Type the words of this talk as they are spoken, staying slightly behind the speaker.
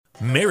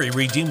Mary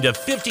redeemed a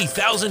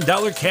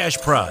 $50,000 cash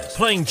prize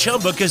playing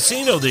Chumba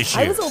Casino this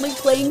year. I was only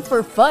playing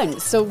for fun,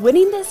 so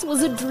winning this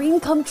was a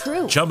dream come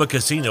true. Chumba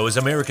Casino is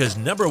America's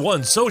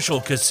 #1 social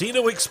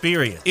casino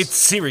experience. It's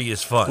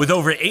serious fun. With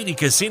over 80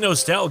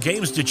 casino-style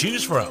games to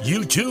choose from,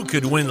 you too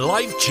could win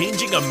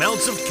life-changing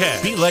amounts of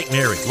cash. Be like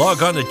Mary.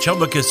 Log on to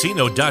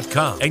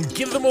ChumbaCasino.com and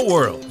give them a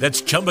whirl.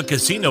 That's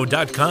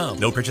ChumbaCasino.com.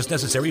 No purchase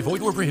necessary.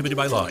 Void where prohibited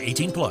by law.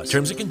 18+.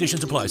 Terms and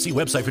conditions apply. See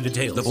website for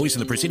details. The voice in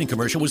the preceding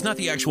commercial was not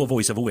the actual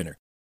voice of a winner.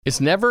 It's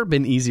never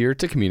been easier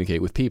to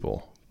communicate with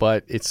people,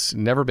 but it's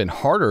never been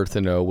harder to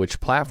know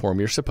which platform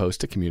you're supposed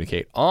to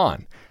communicate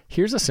on.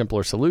 Here's a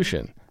simpler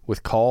solution.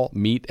 With call,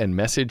 meet, and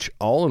message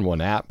all in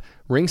one app,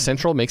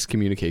 RingCentral makes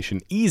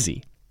communication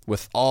easy.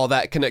 With all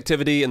that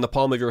connectivity in the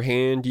palm of your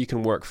hand, you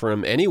can work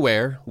from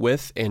anywhere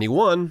with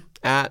anyone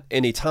at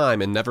any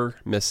time and never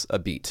miss a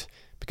beat.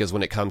 Because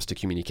when it comes to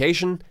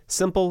communication,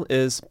 simple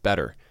is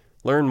better.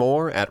 Learn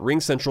more at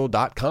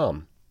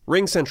ringcentral.com.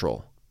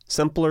 RingCentral.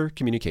 Simpler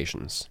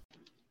communications.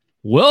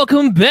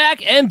 Welcome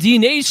back, MD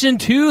Nation,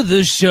 to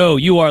the show.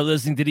 You are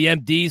listening to the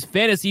MD's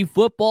Fantasy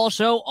Football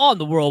Show on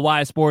the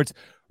Worldwide Sports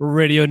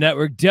Radio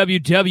Network.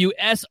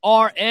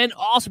 WWSRN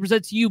also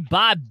presents to you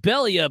by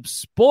Belly Up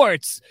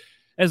Sports.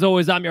 As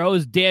always, I'm your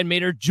host, Dan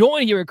Maynard,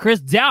 joined here with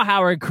Chris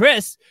Dowhauer.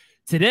 Chris,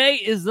 today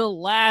is the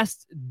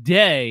last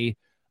day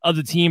of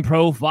the Team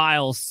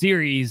Profile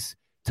series.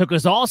 Took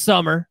us all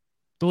summer,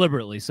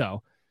 deliberately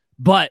so,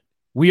 but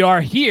we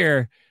are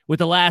here with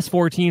the last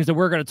 4 teams that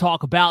we're going to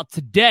talk about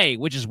today,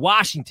 which is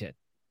Washington,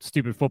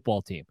 stupid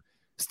football team,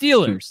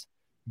 Steelers,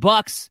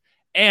 Bucks,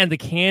 and the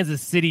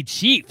Kansas City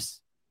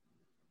Chiefs.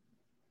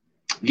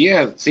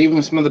 Yeah,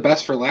 saving some of the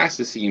best for last,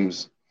 it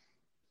seems.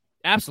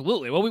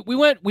 Absolutely. Well,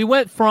 we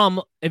went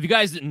from, if you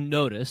guys didn't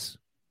notice,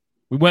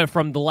 we went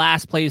from the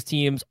last place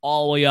teams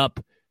all the way up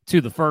to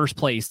the first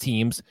place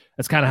teams.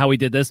 That's kind of how we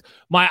did this.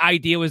 My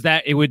idea was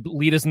that it would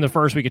lead us in the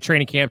first week of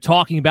training camp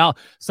talking about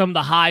some of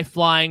the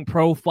high-flying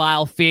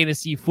profile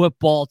fantasy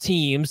football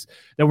teams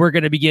that we're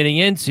going to be getting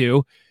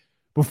into.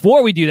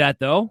 Before we do that,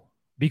 though,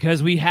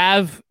 because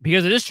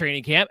it is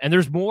training camp and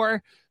there's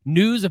more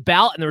news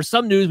about, and there was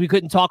some news we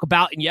couldn't talk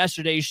about in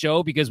yesterday's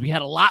show because we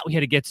had a lot we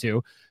had to get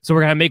to. So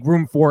we're going to make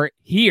room for it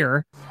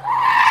here.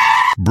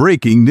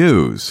 Breaking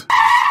news.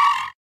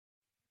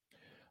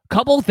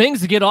 Couple of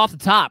things to get off the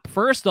top.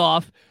 First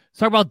off, let's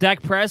talk about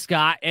Dak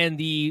Prescott and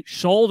the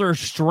shoulder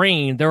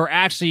strain. There were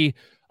actually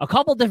a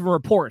couple different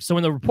reports. So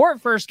when the report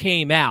first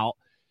came out,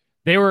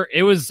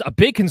 it was a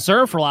big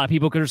concern for a lot of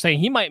people because they're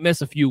saying he might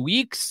miss a few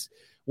weeks,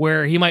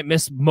 where he might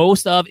miss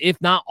most of, if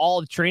not all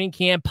of training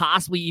camp,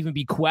 possibly even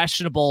be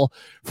questionable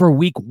for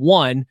week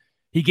 1.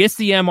 He gets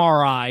the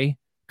MRI,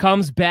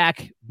 comes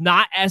back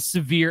not as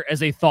severe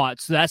as they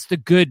thought. So that's the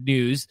good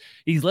news.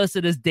 He's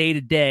listed as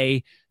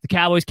day-to-day. The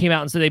Cowboys came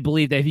out and said they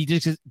believe that if he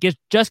just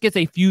gets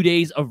a few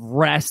days of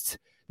rest,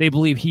 they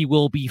believe he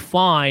will be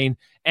fine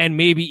and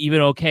maybe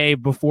even okay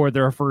before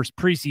their first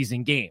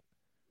preseason game.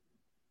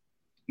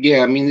 Yeah,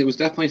 I mean, it was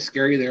definitely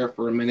scary there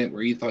for a minute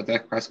where you thought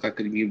Dak Prescott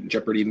could be in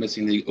jeopardy of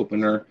missing the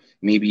opener,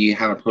 maybe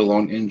have a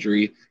prolonged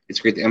injury. It's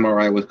great the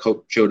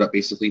MRI showed up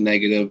basically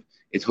negative.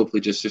 It's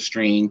hopefully just a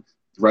strain.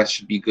 The rest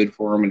should be good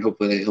for him, and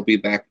hopefully he'll be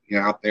back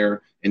out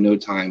there in no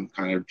time,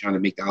 kind of trying to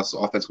make Dallas'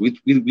 offense. We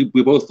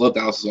both love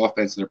Dallas'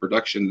 offense and their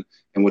production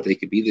and what they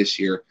could be this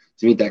year.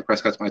 To me, Dak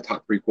Prescott's my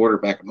top 3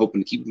 quarterback. I'm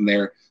hoping to keep him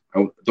there.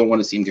 I don't want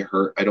to see him get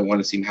hurt. I don't want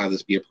to see him have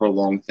this be a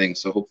prolonged thing.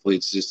 So hopefully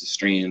it's just a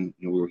strain,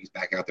 where he's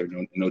back out there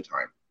in no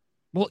time.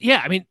 Well,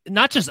 yeah, I mean,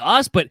 not just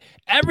us, but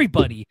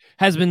everybody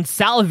has been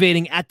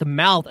salivating at the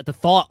mouth at the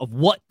thought of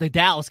what the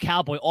Dallas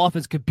Cowboy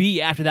offense could be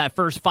after that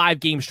first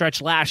 5-game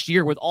stretch last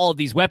year with all of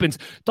these weapons.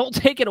 Don't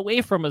take it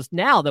away from us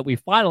now that we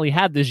finally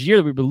had this year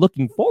that we've been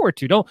looking forward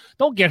to.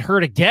 Don't get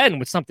hurt again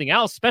with something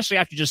else, especially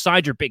after you just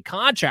signed your big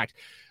contract.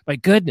 My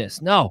goodness,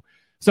 no.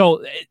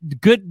 So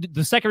good.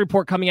 The second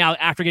report coming out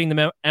after getting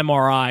the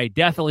MRI,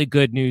 definitely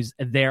good news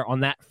there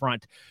on that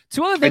front.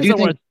 2 other things I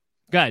want to...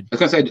 Go ahead.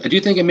 Because I do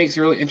think it makes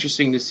it really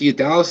interesting to see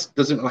Dallas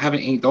doesn't have an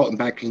Andy Dalton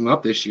backing him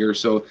up this year.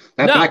 So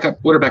that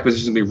backup quarterback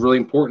position is going to be really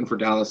important for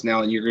Dallas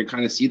now. And you're going to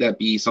kind of see that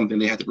be something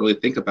they have to really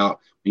think about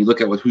when you look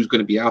at who's going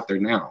to be out there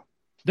now.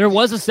 There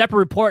was a separate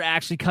report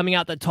actually coming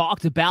out that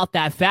talked about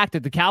that fact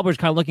that the Cowboys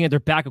kind of looking at their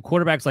backup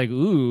quarterbacks like,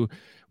 ooh,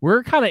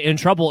 we're kind of in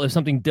trouble if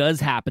something does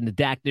happen to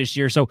Dak this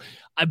year. So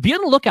be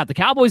on the lookout. The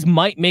Cowboys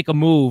might make a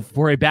move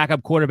for a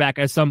backup quarterback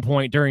at some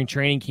point during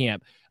training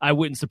camp. I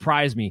wouldn't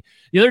surprise me.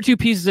 The other 2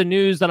 pieces of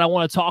news that I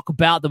want to talk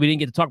about that we didn't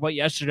get to talk about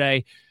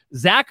yesterday,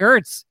 Zach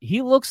Ertz,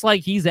 he looks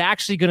like he's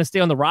actually going to stay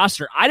on the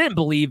roster. I didn't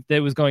believe that it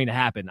was going to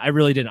happen. I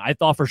really didn't. I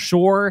thought for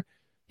sure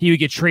he would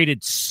get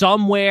traded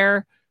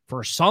somewhere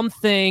for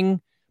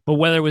something. But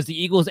whether it was the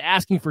Eagles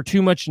asking for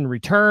too much in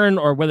return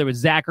or whether it was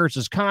Zach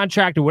Ertz's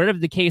contract or whatever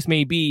the case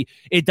may be,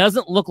 it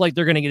doesn't look like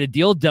they're going to get a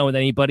deal done with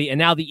anybody. And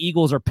now the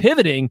Eagles are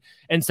pivoting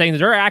and saying that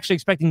they're actually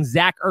expecting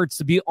Zach Ertz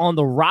to be on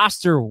the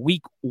roster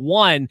week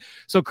 1.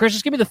 So, Chris,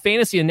 just give me the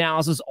fantasy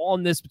analysis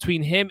on this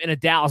between him and a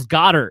Dallas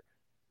Goedert.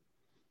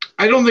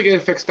 I don't think it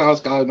affects Dallas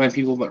Goedert. Many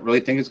people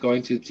really think it's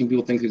going to. Some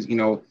people think it's,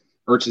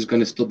 Ertz is going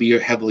to still be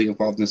heavily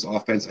involved in this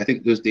offense. I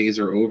think those days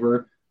are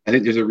over. I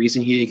think there's a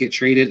reason he didn't get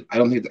traded. I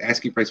don't think the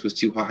asking price was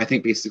too high. I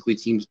think basically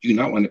teams do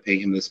not want to pay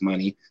him this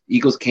money. The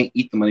Eagles can't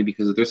eat the money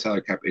because of their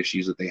salary cap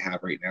issues that they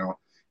have right now.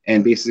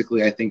 And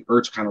basically, I think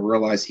Ertz kind of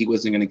realized he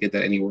wasn't going to get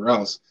that anywhere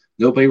else.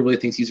 Nobody really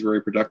thinks he's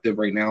very productive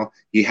right now.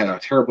 He had a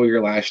terrible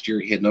year last year.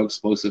 He had no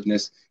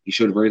explosiveness. He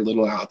showed very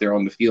little out there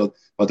on the field.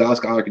 But Dallas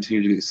Goedert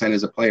continued to ascend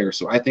as a player.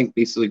 So I think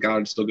basically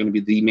Goedert's still going to be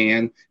the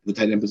man in the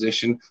tight end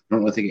position. I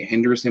don't really think it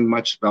hinders him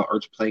much about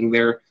Ertz playing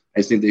there. I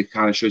just think it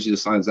kind of shows you the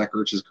sign that Zach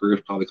Ertz's career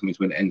is probably coming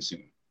to an end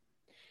soon.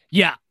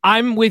 Yeah,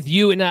 I'm with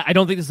you, and I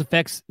don't think this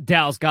affects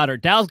Dallas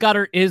Goedert. Dallas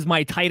Goedert is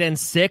my tight end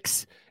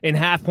 6 in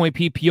half-point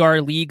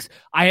PPR leagues.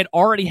 I had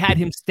already had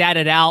him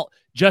statted out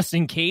just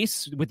in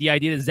case with the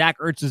idea that Zach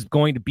Ertz is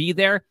going to be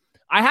there.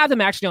 I have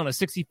him actually on a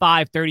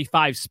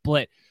 65-35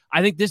 split.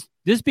 I think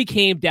this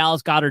became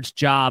Dallas Goedert's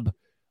job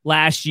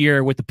last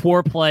year with the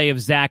poor play of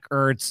Zach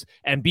Ertz,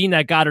 and being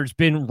that Goddard's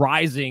been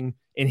rising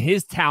in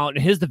his talent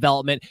and his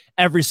development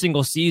every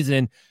single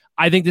season.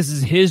 I think this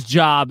is his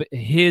job,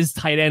 his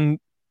tight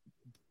end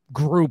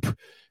group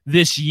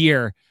this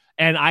year.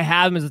 And I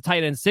have him as a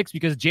tight end 6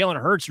 because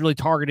Jalen Hurts really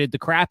targeted the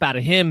crap out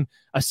of him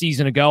a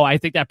season ago. I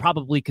think that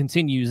probably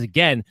continues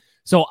again.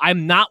 So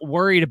I'm not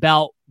worried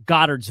about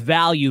Goddard's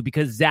value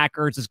because Zach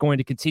Ertz is going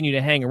to continue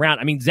to hang around.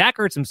 I mean, Zach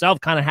Ertz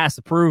himself kind of has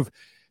to prove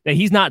that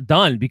he's not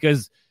done,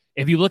 because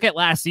if you look at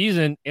last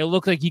season, it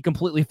looked like he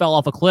completely fell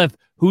off a cliff.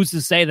 Who's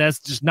to say that's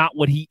just not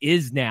what he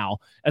is now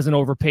as an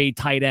overpaid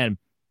tight end?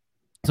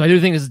 So I do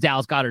think this is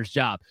Dallas Goedert's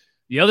job.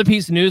 The other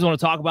piece of news I want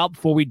to talk about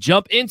before we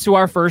jump into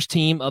our first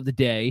team of the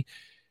day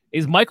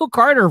is Michael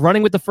Carter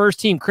running with the first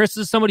team. Chris,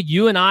 this is somebody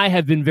you and I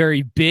have been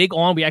very big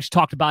on. We actually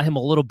talked about him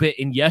a little bit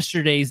in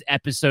yesterday's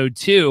episode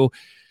too.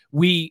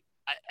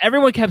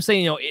 Everyone kept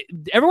saying,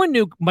 everyone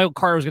knew Michael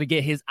Carter was going to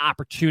get his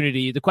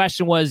opportunity. The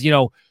question was,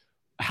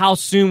 how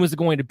soon was it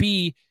going to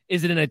be?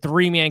 Is it in a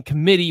 3-man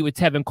committee with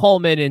Tevin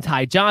Coleman and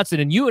Ty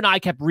Johnson? And you and I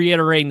kept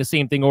reiterating the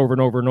same thing over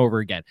and over and over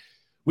again.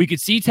 We could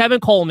see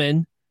Tevin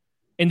Coleman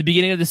in the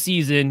beginning of the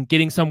season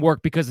getting some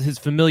work because of his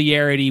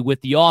familiarity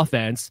with the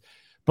offense.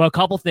 But a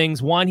couple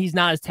things. One, he's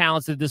not as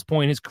talented at this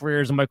point in his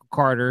career as Michael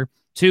Carter.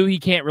 2, he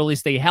can't really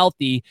stay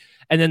healthy.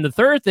 And then the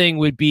third thing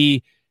would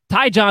be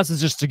Ty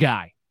Johnson's just a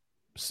guy.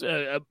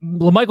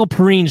 Michael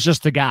Perrine's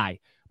just a guy.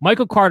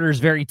 Michael Carter is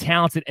very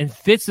talented and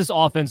fits this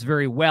offense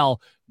very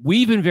well.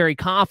 We've been very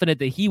confident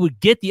that he would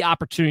get the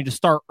opportunity to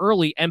start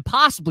early and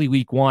possibly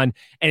week 1,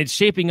 and it's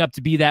shaping up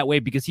to be that way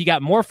because he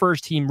got more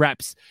first-team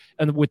reps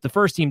with the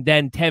first team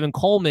than Tevin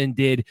Coleman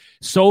did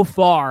so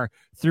far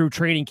through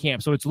training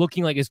camp. So it's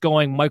looking like it's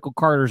going Michael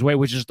Carter's way,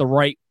 which is the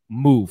right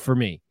move for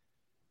me.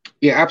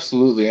 Yeah,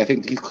 absolutely. I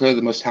think he's clearly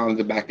the most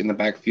talented back in the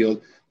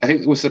backfield. I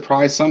think what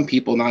surprised some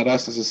people, not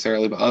us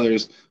necessarily, but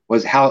others,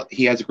 was how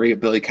he has a great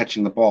ability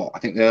catching the ball. I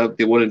think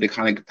they wanted to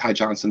kind of give Ty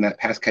Johnson that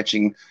pass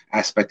catching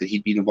aspect that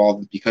he'd be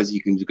involved in because he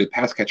can be a good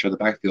pass catcher in the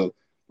backfield.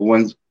 But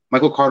when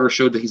Michael Carter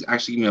showed that he's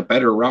actually even a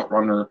better route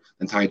runner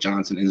than Ty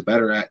Johnson and is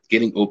better at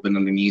getting open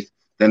underneath,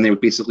 then they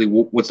would basically,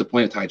 what's the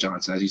point of Ty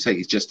Johnson? As you say,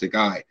 he's just a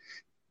guy.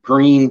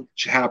 Perrine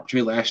had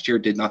opportunity last year,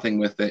 did nothing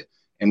with it.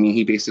 I mean,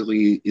 he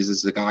basically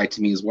is a guy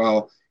to me as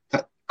well.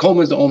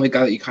 Coleman's the only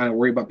guy that you kind of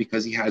worry about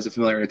because he has a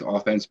familiarity with the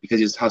offense, because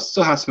he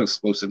still has some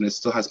explosiveness,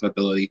 still has some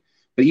ability.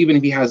 But even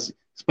if he has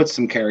split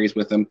some carries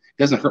with him, it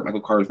doesn't hurt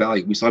Michael Carter's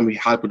value. We saw him be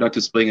highly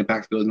productive splitting in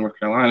backfield in North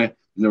Carolina. There's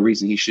no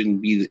reason he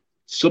shouldn't be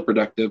still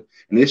productive.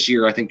 And this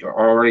year, I think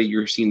already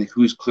you're seeing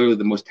who's clearly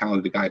the most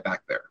talented guy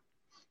back there.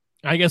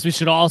 I guess we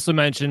should also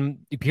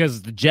mention,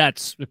 because the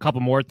Jets, a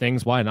couple more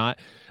things, why not?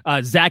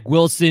 Zach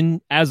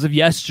Wilson, as of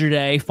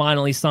yesterday,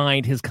 finally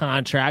signed his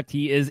contract.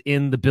 He is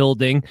in the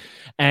building.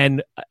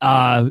 And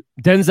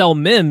Denzel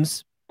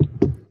Mims,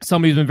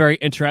 somebody who's been very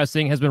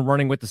interesting, has been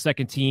running with the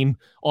second team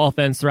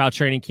offense throughout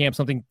training camp,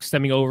 something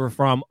stemming over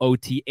from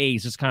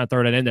OTAs. Just kind of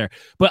throw that in there.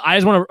 But I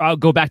just want to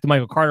go back to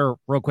Michael Carter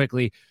real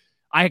quickly.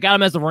 I got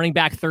him as a running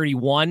back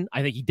 31.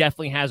 I think he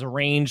definitely has a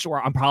range where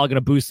I'm probably going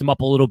to boost him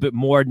up a little bit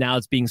more now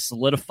it's being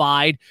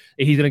solidified.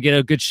 He's going to get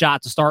a good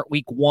shot to start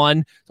week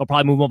 1, so I'll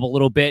probably move him up a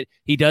little bit.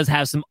 He does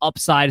have some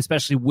upside,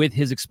 especially with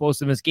his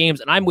explosiveness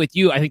games, and I'm with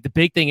you. I think the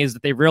big thing is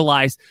that they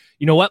realized,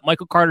 you know what,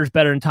 Michael Carter's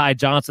better than Ty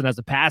Johnson as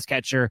a pass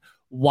catcher.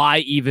 Why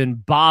even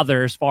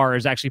bother as far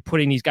as actually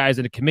putting these guys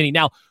in a committee?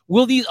 Now,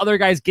 will these other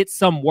guys get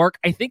some work?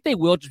 I think they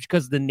will, just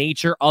because of the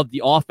nature of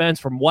the offense.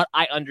 From what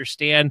I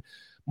understand,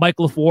 Mike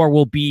LaFleur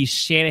will be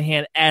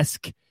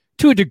Shanahan-esque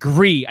to a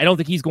degree. I don't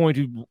think he's going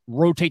to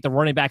rotate the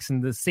running backs in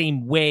the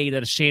same way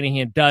that a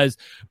Shanahan does,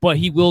 but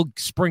he will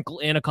sprinkle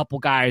in a couple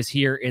guys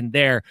here and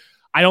there.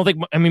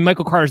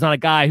 Michael Carter's not a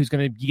guy who's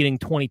going to be getting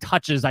 20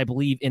 touches, I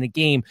believe, in a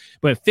game,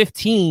 but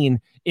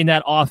 15 in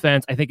that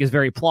offense, I think, is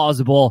very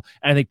plausible,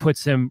 and I think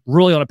puts him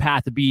really on a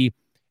path to be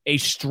a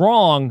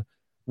strong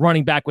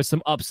running back with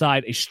some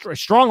upside. A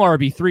strong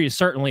RB3 is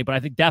certainly, but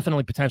I think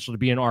definitely potential to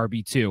be an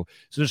RB2.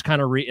 So just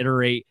kind of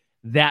reiterate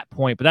that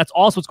point. But that's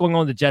also what's going on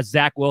with the Jets.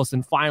 Zach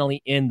Wilson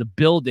finally in the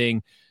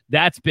building.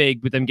 That's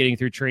big with them getting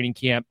through training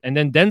camp. And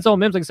then Denzel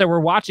Mims, like I said,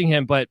 we're watching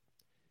him, but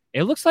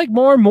it looks like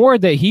more and more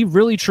that he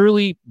really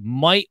truly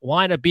might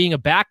wind up being a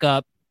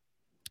backup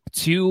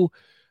to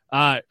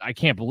I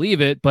can't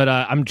believe it, but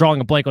I'm drawing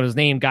a blank on his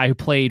name, guy who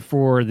played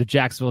for the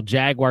Jacksonville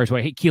Jaguars, who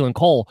I hate, Keelan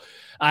Cole.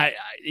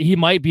 He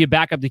might be a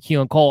backup to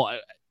Keelan Cole.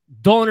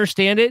 Don't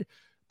understand it,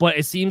 but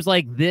it seems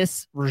like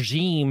this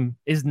regime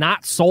is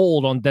not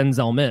sold on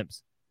Denzel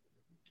Mims.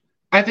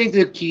 I think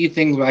the key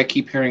thing that I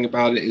keep hearing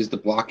about it is the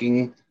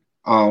blocking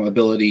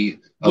ability.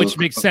 Which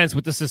makes sense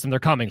with the system they're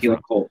coming from.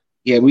 Cole.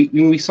 Yeah,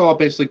 we saw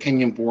basically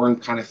Kenyon Bourne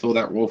kind of fill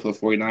that role for the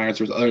 49ers.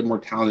 There's other more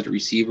talented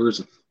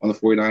receivers on the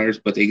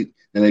 49ers, but they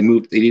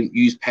didn't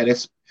use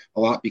Pettis a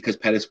lot because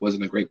Pettis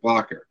wasn't a great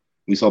blocker.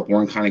 We saw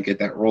Bourne kind of get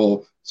that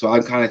role. So I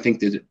kind of think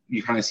that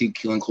you kind of see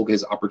Keelan Cole get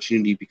his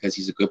opportunity because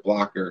he's a good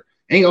blocker.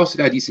 And he also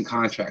got a decent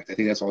contract. I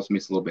think that's also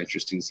makes it a little bit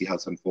interesting to see how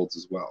this unfolds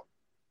as well.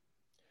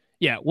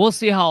 Yeah, we'll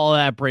see how all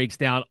that breaks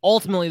down.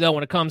 Ultimately, though,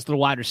 when it comes to the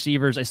wide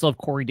receivers, I still have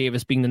Corey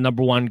Davis being the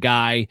number one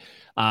guy,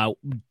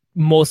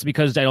 mostly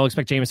because I don't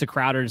expect Jamison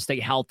Crowder to stay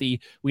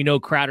healthy. We know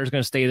Crowder's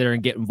going to stay there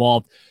and get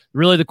involved.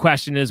 Really, the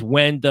question is,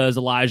 when does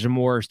Elijah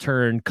Moore's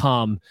turn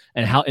come,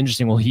 and how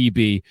interesting will he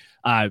be?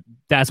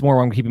 That's more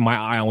what I'm keeping my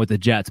eye on with the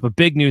Jets. But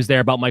big news there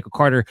about Michael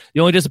Carter.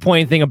 The only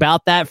disappointing thing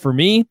about that for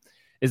me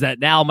is that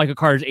now Michael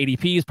Carter's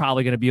ADP is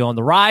probably going to be on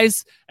the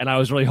rise, and I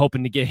was really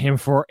hoping to get him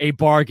for a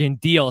bargain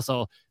deal.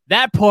 So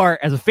that part,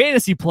 as a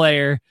fantasy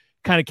player,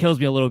 kind of kills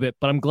me a little bit,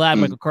 but I'm glad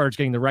Michael Carter's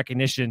getting the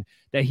recognition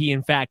that he,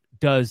 in fact,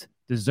 does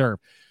deserve.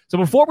 So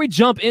before we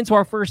jump into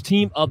our first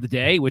team of the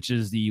day, which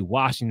is the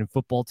Washington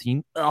football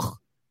team, I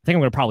think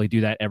I'm going to probably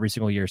do that every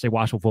single year. Say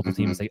Washington football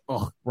team and say,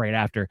 right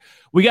after.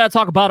 We got to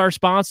talk about our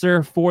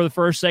sponsor for the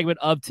first segment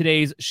of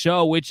today's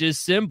show, which is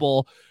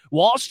Symbol.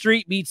 Wall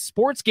Street meets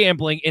sports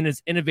gambling in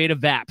its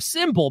innovative app.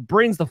 Symbol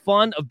brings the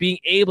fun of being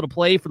able to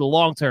play for the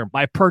long term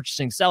by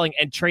purchasing, selling,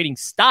 and trading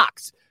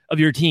stocks of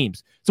your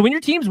teams. So when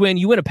your teams win,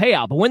 you win a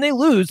payout. But when they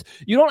lose,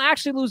 you don't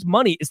actually lose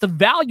money. It's the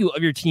value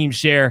of your team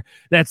share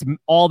that's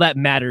all that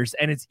matters,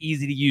 and it's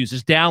easy to use.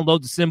 Just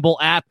download the Symbol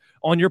app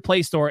on your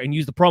Play Store and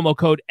use the promo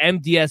code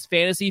MDS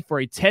Fantasy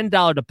for a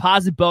 $10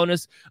 deposit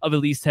bonus of at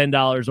least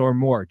 $10 or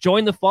more.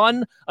 Join the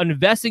fun of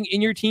investing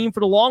in your team for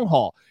the long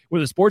haul,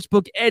 where the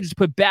sportsbook edge is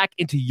put back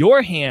into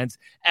your hands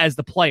as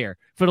the player.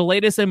 For the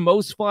latest and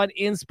most fun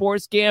in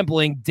sports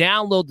gambling,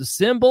 download the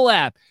Symbol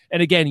app.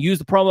 And again, use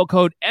the promo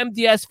code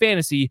MDS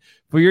Fantasy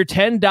for your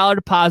 $10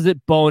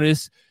 deposit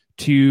bonus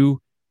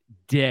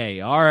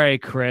today. All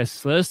right,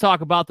 Chris, let's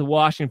talk about the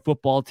Washington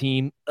football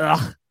team.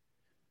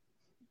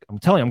 I'm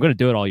telling you, I'm going to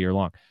do it all year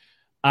long.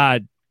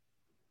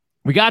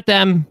 We got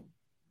them.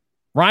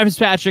 Ryan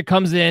Fitzpatrick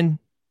comes in.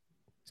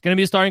 He's going to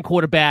be a starting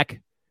quarterback.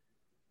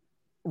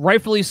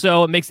 Rightfully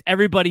so. It makes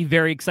everybody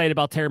very excited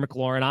about Terry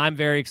McLaurin. I'm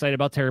very excited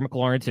about Terry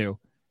McLaurin too.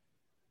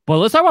 But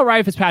let's talk about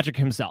Ryan Fitzpatrick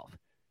himself.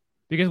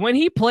 Because when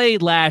he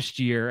played last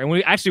year, and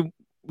we actually,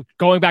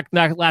 going back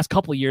the last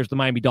couple of years, the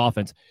Miami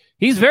Dolphins,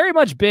 he's very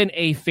much been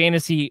a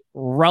fantasy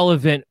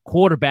relevant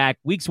quarterback.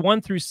 Weeks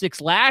 1 through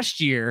 6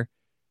 last year,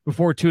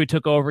 before Tua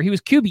took over, he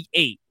was QB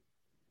 8.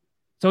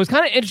 So it's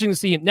kind of interesting to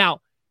see him. Now,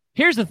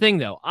 here's the thing,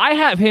 though. I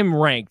have him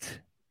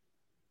ranked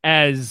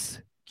as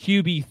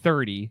QB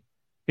 30.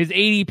 His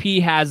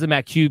ADP has him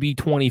at QB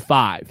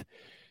 25.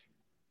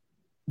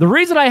 The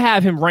reason I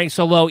have him ranked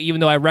so low, even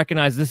though I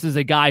recognize this is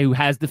a guy who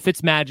has the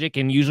Fitzmagic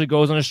and usually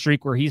goes on a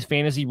streak where he's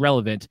fantasy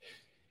relevant,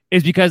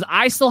 is because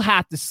I still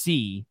have to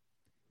see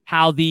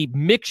how the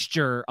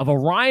mixture of a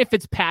Ryan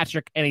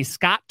Fitzpatrick and a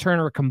Scott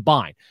Turner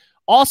combine.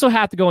 Also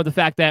have to go with the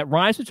fact that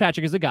Ryan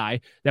Fitzpatrick is a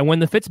guy that when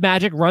the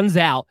Fitzmagic runs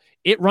out,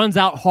 it runs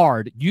out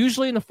hard,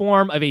 usually in the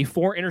form of a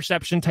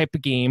 4-interception type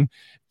of game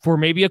for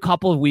maybe a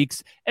couple of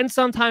weeks, and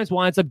sometimes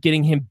winds up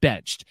getting him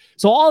benched.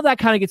 So all of that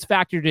kind of gets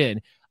factored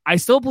in. I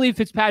still believe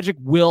Fitzpatrick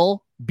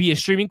will be a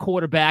streaming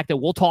quarterback that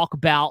we'll talk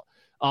about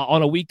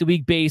on a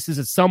week-to-week basis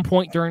at some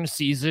point during the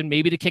season,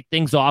 maybe to kick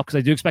things off, because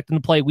I do expect him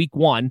to play week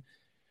 1.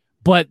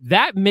 But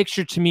that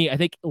mixture, to me, I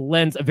think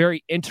lends a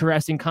very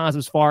interesting concept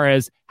as far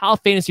as how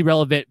fantasy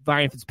relevant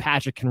Ryan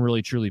Fitzpatrick can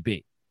really, truly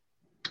be.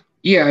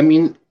 Yeah, I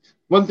mean,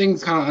 one thing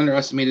that's kind of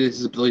underestimated is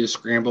his ability to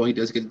scramble. He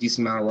does get a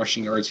decent amount of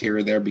rushing yards here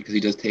or there because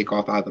he does take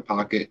off out of the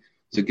pocket,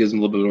 so it gives him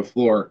a little bit of a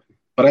floor.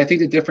 But I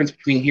think the difference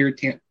between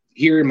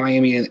here in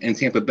Miami and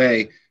Tampa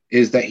Bay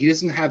is that he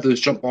doesn't have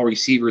those jump ball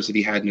receivers that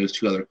he had in those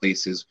 2 other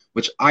places,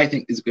 which I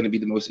think is going to be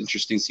the most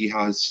interesting to see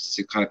how his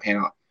statistics kind of pan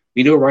out.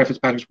 We know Ryan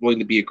Fitzpatrick's willing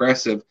to be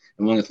aggressive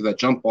and willing to throw that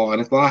jump ball,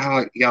 and it's a lot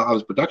how he got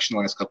his production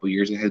the last couple of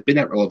years and has been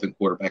that relevant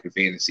quarterback in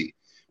fantasy.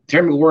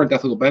 Terry McLaurin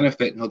definitely will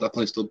benefit, and he'll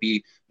definitely still be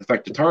an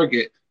effective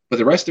target, but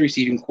the rest of the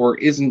receiving core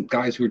isn't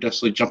guys who are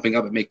definitely jumping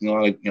up and making a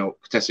lot of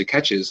contested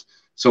catches.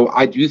 So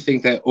I do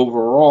think that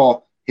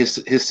overall his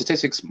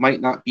statistics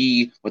might not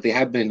be what they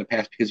have been in the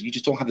past because you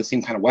just don't have the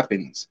same kind of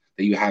weapons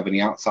that you have in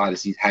the outside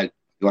as he's had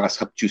the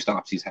last 2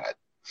 stops he's had.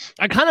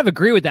 I kind of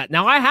agree with that.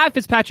 Now, I have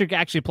Fitzpatrick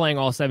actually playing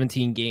all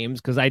 17 games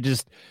because I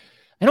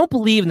don't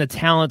believe in the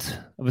talent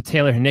of a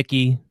Taylor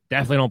Heinicke,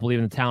 Definitely don't believe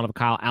in the talent of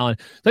Kyle Allen.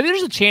 So I think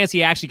there's a chance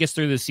he actually gets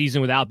through the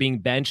season without being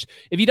benched.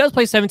 If he does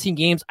play 17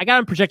 games, I got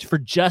him projected for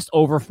just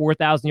over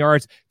 4,000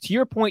 yards. To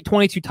your point,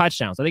 22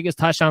 touchdowns. I think his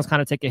touchdowns kind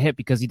of take a hit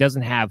because he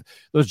doesn't have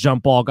those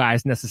jump ball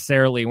guys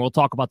necessarily. And we'll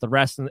talk about the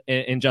rest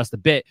in just a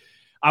bit.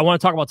 I want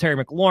to talk about Terry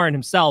McLaurin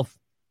himself.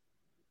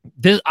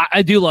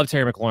 I do love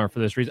Terry McLaurin for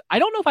this reason. I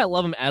don't know if I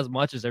love him as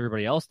much as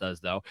everybody else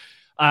does, though.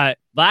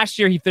 Last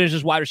year, he finished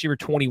as wide receiver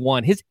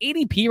 21. His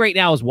ADP right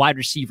now is wide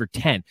receiver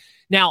 10.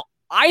 Now,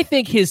 I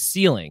think his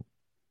ceiling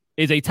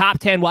is a top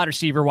 10 wide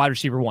receiver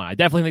 1. I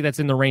definitely think that's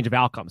in the range of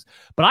outcomes.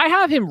 But I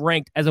have him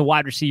ranked as a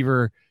wide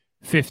receiver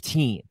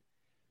 15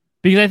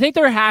 because I think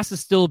there has to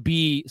still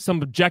be some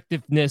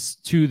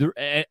objectiveness to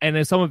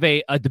and some of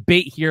a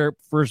debate here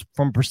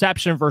from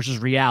perception versus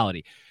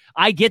reality.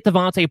 I get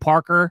Devontae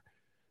Parker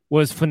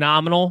was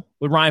phenomenal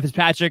with Ryan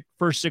Fitzpatrick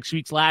first 6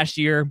 weeks last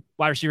year,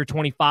 wide receiver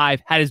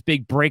 25, had his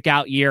big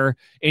breakout year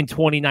in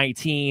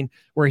 2019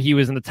 where he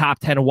was in the top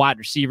 10 of wide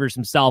receivers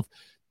himself.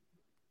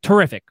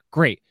 Terrific.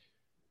 Great.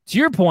 To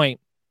your point,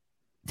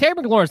 Terry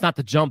McLaurin is not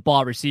the jump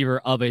ball receiver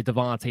of a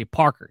Devontae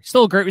Parker.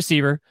 Still a great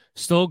receiver.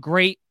 Still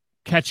great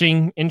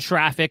catching in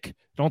traffic.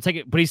 Don't take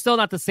it, but he's still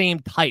not the same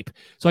type.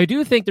 So I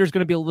do think there's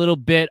going to be a little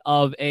bit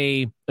of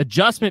a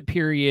adjustment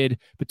period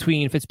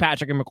between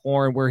Fitzpatrick and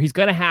McLaurin where he's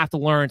going to have to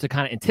learn to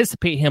kind of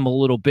anticipate him a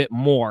little bit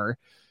more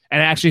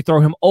and actually throw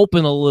him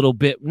open a little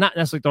bit, not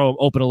necessarily throw him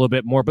open a little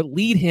bit more, but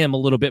lead him a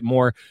little bit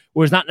more,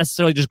 whereas not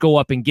necessarily just go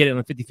up and get it on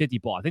a 50-50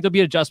 ball. I think there'll be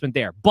an adjustment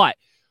there. But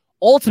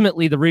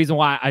ultimately, the reason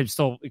why I'm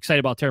still excited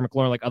about Terry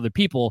McLaurin like other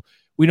people,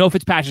 we know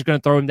Fitzpatrick's going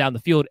to throw him down the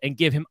field and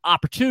give him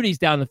opportunities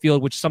down the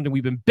field, which is something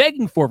we've been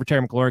begging for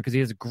Terry McLaurin because he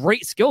has a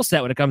great skill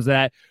set when it comes to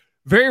that.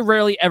 Very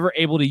rarely ever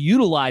able to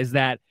utilize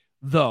that,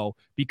 though,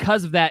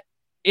 because of that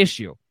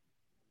issue.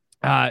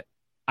 I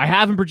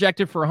have him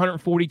projected for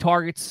 140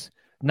 targets,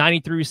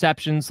 93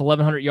 receptions,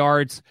 1,100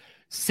 yards,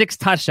 6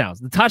 touchdowns.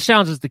 The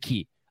touchdowns is the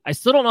key. I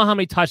still don't know how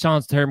many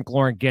touchdowns Terry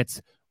McLaurin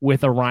gets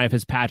with a Ryan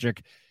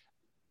Fitzpatrick.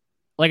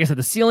 Like I said,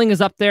 the ceiling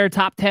is up there,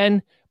 top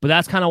 10, but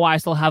that's kind of why I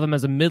still have him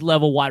as a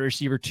mid-level wide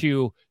receiver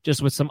 2,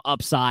 just with some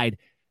upside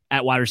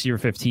at wide receiver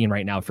 15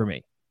 right now for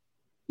me.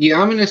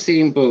 Yeah, I'm in the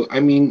same boat.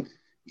 I mean,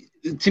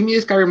 to me,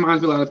 this guy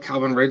reminds me a lot of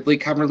Calvin Ridley.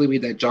 Calvin Ridley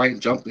made that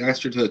giant jump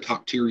last year to the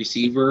top-tier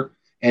receiver,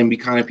 and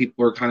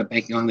people are kind of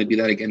banking on him to be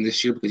that again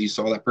this year because you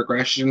saw that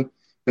progression.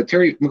 But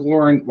Terry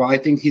McLaurin, while I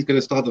think he's going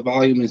to still have the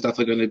volume and is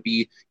definitely going to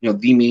be,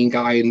 the main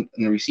guy in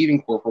the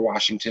receiving corps for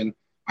Washington,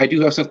 I do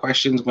have some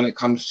questions when it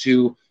comes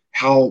to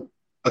how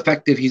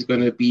effective he's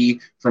going to be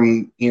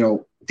from,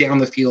 down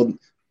the field.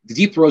 The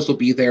deep throws will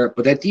be there,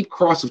 but that deep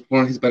cross is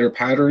one of his better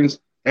patterns.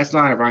 That's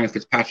not a Ryan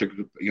Fitzpatrick,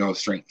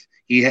 strength.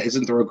 He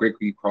doesn't throw a great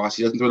deep cross.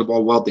 He doesn't throw the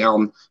ball well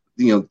down,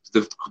 the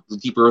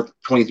deeper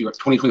 20,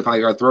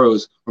 25-yard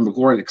throws where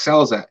McLaurin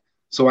excels at.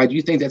 So I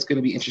do think that's going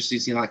to be interesting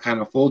to see how that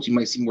kind of folds. You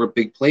might see more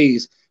big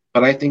plays,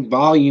 but I think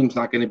volume's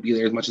not going to be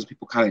there as much as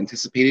people kind of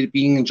anticipated it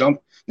being in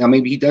jump. Now,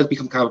 maybe he does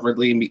become Calvin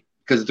Ridley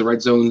because of the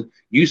red zone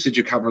usage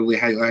of Calvin Ridley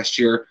had last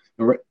year.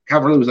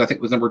 Calvin Ridley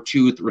was number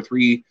 2 or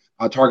 3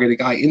 targeted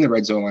guy in the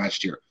red zone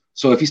last year.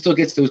 So if he still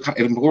gets if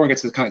McLaurin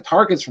gets those kind of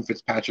targets from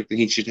Fitzpatrick, then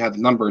he should have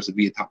the numbers to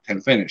be a top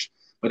 10 finish.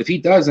 But if he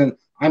doesn't,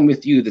 I'm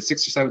with you. The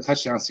 6 or 7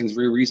 touchdowns seems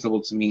very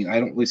reasonable to me.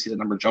 I don't really see the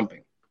number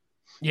jumping.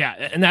 Yeah,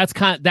 and that's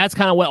kind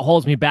of what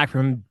holds me back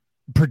from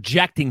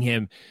projecting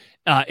him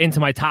into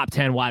my top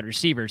 10 wide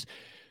receivers.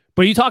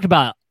 But you talked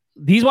about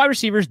these wide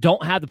receivers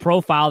don't have the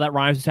profile that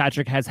Ryan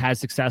Fitzpatrick has had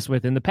success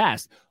with in the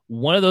past.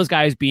 One of those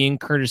guys being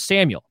Curtis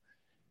Samuel.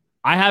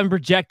 I have him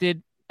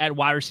projected at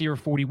wide receiver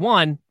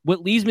 41.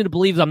 What leads me to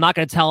believe is I'm not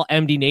going to tell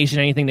MD Nation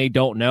anything they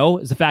don't know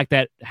is the fact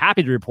that,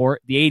 happy to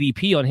report, the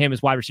ADP on him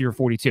is wide receiver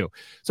 42.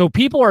 So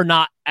people are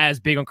not as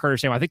big on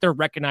Curtis Samuel. I think they're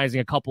recognizing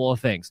a couple of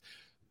things.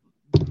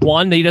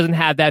 One, that he doesn't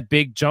have that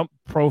big jump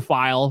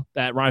profile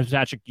that Ryan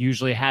Fitzpatrick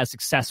usually has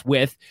success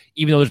with,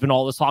 even though there's been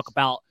all this talk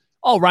about,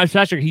 Ryan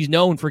Fitzpatrick, he's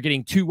known for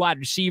getting 2 wide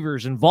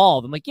receivers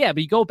involved. I'm like, yeah,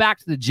 but you go back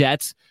to the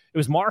Jets, it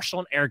was Marshall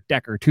and Eric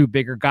Decker, 2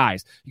 bigger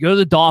guys. You go to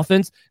the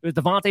Dolphins, it was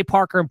Devontae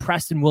Parker and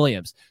Preston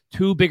Williams,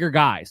 2 bigger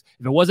guys.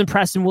 If it wasn't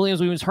Preston Williams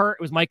when he was hurt,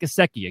 it was Mike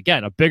Gesicki,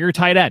 again, a bigger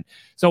tight end.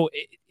 So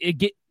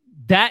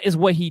that is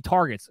what he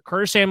targets.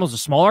 Curtis Samuel's a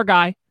smaller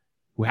guy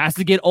who has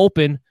to get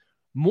open,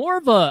 more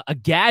of a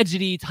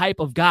gadgety type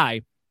of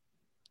guy.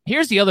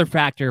 Here's the other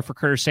factor for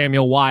Curtis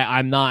Samuel why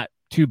I'm not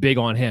too big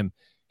on him.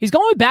 He's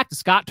going back to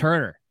Scott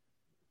Turner,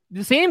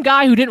 the same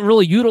guy who didn't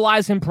really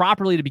utilize him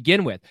properly to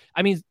begin with.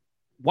 I mean,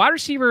 wide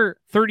receiver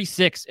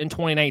 36 in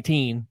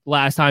 2019,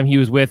 last time he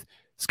was with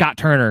Scott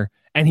Turner,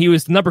 and he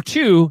was number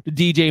 2 to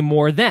DJ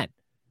Moore then.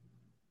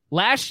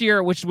 Last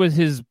year, which was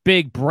his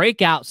big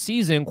breakout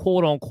season,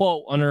 quote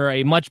unquote, under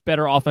a much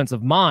better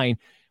offensive mind,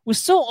 was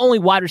still only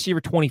wide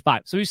receiver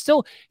 25.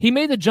 So he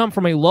made the jump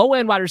from a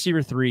low-end wide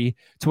receiver 3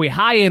 to a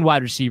high-end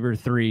wide receiver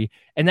 3,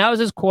 and that was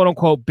his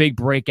quote-unquote big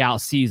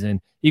breakout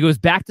season. He goes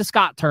back to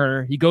Scott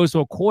Turner. He goes to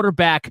a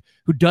quarterback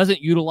who doesn't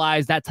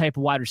utilize that type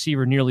of wide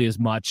receiver nearly as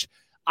much.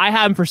 I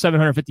have him for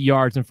 750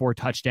 yards and 4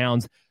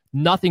 touchdowns.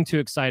 Nothing too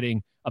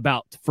exciting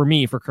for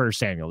me for Curtis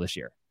Samuel this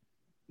year.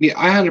 Yeah,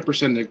 I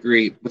 100%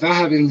 agree. Without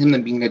having him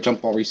being a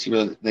jump ball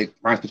receiver like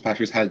Ryan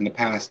Fitzpatrick's had in the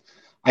past,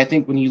 I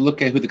think when you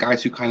look at who the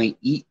guys who kind of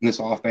eat in this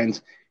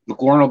offense,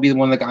 McLaurin will be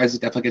one of the guys that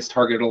definitely gets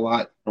targeted a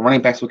lot. The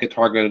running backs will get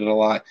targeted a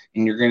lot,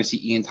 and you're going to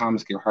see Ian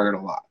Thomas get targeted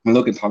a lot.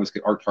 Logan Thomas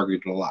get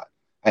targeted a lot.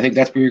 I think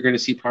that's where you're going to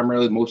see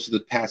primarily most of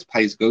the pass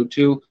plays go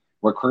to,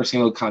 where Curtis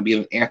Samuel will kind of be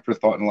an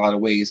afterthought in a lot of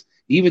ways.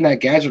 Even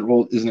that gadget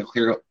role isn't a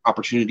clear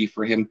opportunity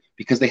for him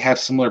because they have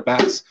similar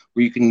backs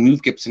where you can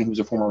move Gibson, who's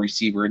a former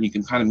receiver, and you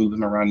can kind of move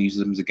him around and use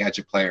him as a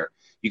gadget player.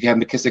 You can have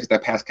McKissick,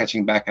 that pass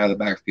catching back out of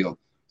the backfield.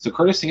 So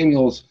Curtis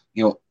Samuel's,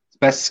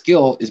 best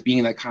skill is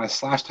being that kind of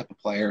slash type of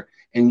player.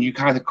 And you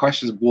kind of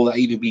question, will that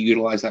even be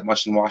utilized that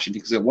much in Washington?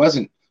 Because it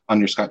wasn't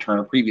under Scott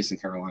Turner previous in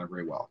Carolina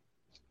very well.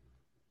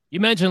 You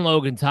mentioned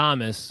Logan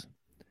Thomas,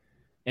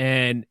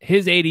 and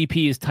his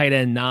ADP is tight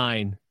end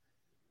 9.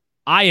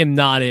 I am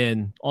not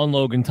in on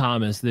Logan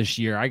Thomas this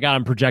year. I got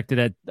him projected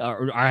at,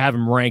 or I have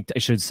him ranked, I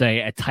should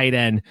say, at tight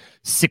end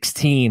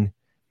 16.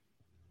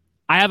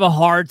 I have a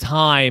hard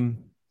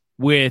time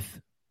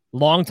with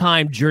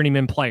longtime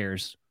journeyman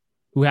players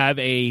who have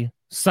a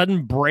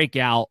sudden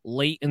breakout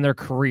late in their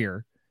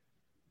career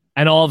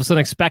and all of a sudden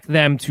expect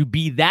them to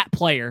be that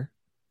player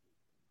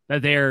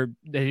that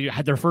they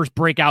had their first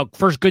breakout,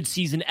 first good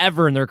season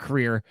ever in their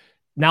career.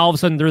 Now all of a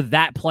sudden they're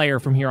that player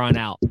from here on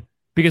out.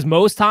 Because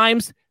most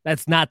times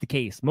that's not the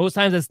case. Most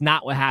times that's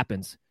not what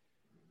happens.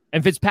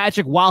 And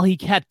Fitzpatrick, while he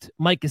kept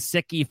Mike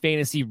Gesicki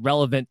fantasy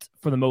relevant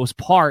for the most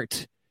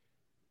part,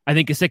 I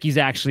think Gesicki's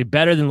actually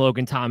better than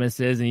Logan Thomas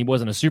is, and he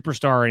wasn't a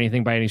superstar or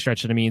anything by any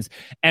stretch of the means.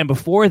 And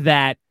before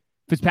that,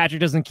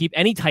 Fitzpatrick doesn't keep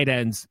any tight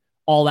ends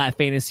all that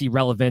fantasy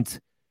relevant.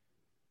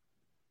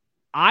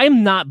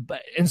 I'm not,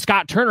 and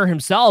Scott Turner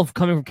himself,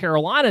 coming from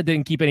Carolina,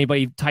 didn't keep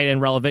anybody tight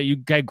end relevant. You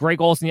got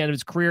Greg Olsen at the end of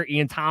his career.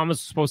 Ian Thomas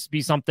was supposed to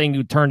be something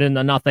who turned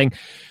into nothing.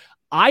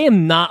 I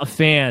am not a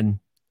fan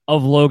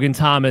of Logan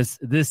Thomas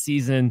this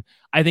season.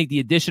 I think the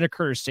addition of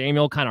Curtis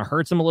Samuel kind of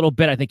hurts him a little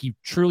bit. I think he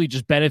truly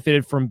just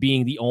benefited from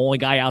being the only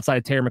guy outside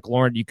of Terry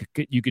McLaurin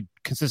you could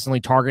consistently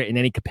target in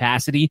any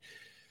capacity.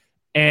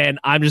 And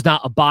I'm just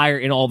not a buyer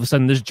in all of a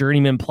sudden this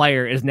journeyman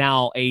player is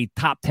now a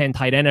top 10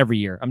 tight end every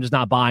year. I'm just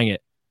not buying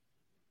it.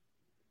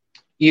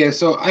 Yeah,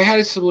 so I had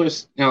a similar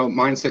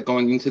mindset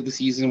going into the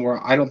season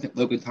where I don't think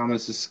Logan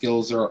Thomas's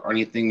skills are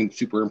anything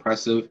super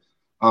impressive.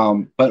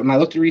 But when I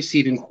looked at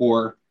receiving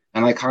core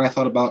and I kind of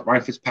thought about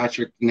Ryan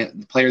Fitzpatrick,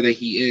 the player that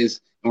he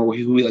is, or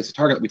who he likes to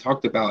target, we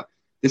talked about,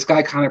 this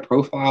guy kind of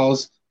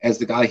profiles as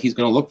the guy he's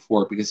going to look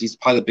for because he's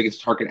probably the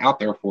biggest target out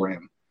there for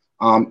him.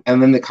 And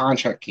then the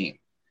contract came.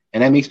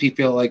 And that makes me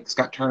feel like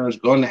Scott Turner is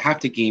going to have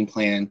to game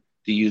plan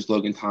to use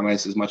Logan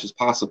Thomas as much as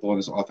possible in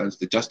his offense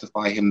to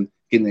justify him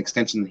getting the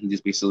extension that he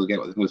just basically got.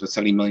 I think it was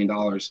 $70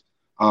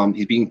 million.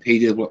 He's being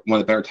paid as one of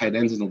the better tight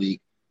ends in the league.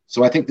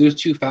 So I think those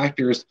two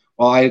factors,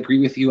 while I agree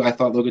with you, I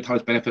thought Logan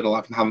Thomas benefited a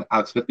lot from having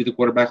Alex Smith be the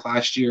quarterback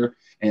last year,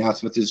 and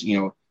Alex Smith's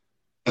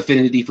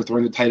affinity for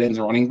throwing the tight ends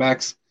and running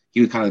backs.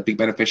 He was kind of a big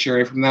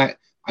beneficiary from that.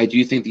 I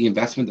do think the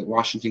investment that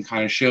Washington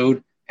kind of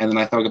showed, and then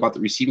I thought about the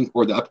receiving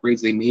core, the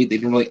upgrades they made, they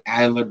didn't really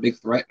add another big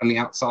threat on the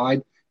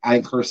outside.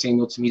 Adding Curtis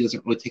Samuel to me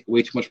doesn't really take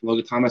away too much from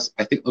Logan Thomas.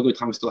 I think Logan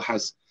Thomas still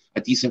has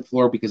a decent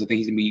floor because I think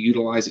he's going to be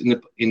utilized in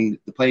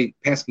the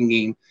passing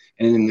game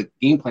and in the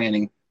game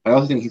planning. But I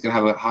also think he's going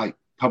to have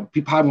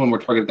probably one of the more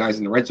targeted guys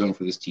in the red zone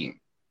for this team.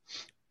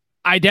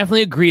 I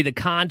definitely agree. The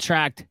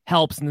contract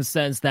helps in the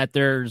sense that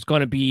there's going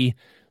to be,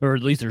 or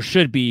at least there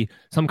should be,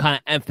 some kind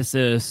of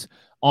emphasis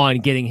on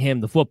getting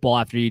him the football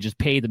after you just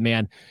paid the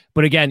man.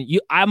 But again,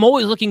 I'm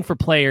always looking for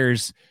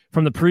players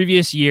from the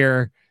previous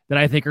year that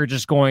I think are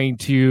just going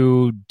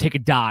to take a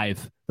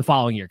dive the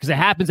following year, because it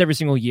happens every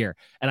single year.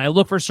 And I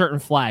look for certain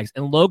flags,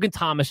 and Logan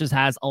Thomas just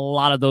has a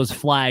lot of those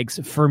flags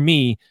for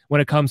me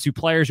when it comes to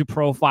players who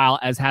profile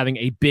as having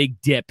a big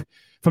dip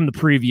from the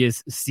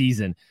previous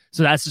season.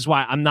 So that's just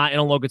why I'm not in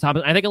on Logan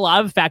Thomas. I think a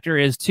lot of the factor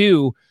is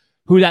too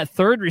who that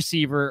third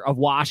receiver of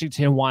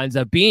Washington winds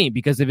up being,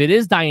 because if it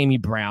is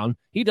Dyami Brown,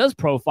 he does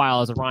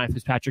profile as a Ryan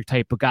Fitzpatrick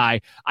type of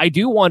guy. I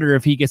do wonder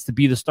if he gets to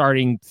be the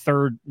starting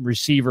third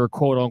receiver,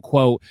 quote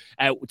unquote,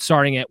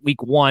 starting at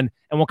week 1,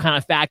 and what kind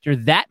of factor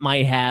that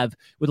might have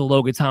with a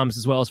Logan Thomas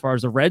as well, as far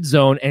as the red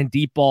zone and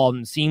deep ball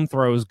and seam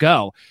throws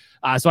go.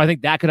 So I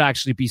think that could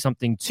actually be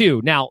something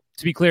too. Now,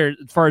 to be clear,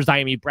 as far as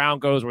Dyami Brown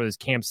goes, or this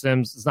Cam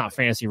Sims, it's not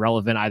fantasy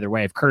relevant either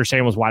way. If Curtis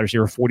Samuel was wide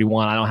receiver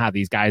 41, I don't have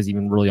these guys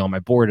even really on my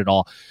board at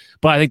all.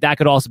 But I think that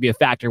could also be a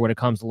factor when it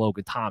comes to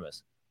Logan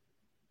Thomas.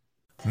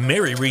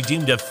 Mary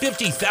redeemed a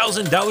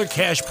 $50,000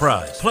 cash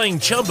prize playing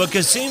Chumba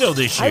Casino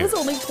this year. I was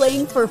only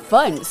playing for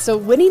fun, so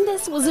winning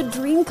this was a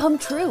dream come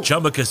true.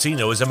 Chumba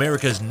Casino is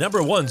America's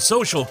 #1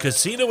 social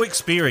casino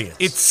experience.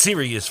 It's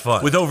serious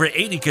fun. With over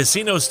 80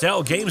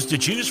 casino-style games to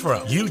choose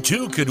from, you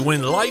too could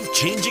win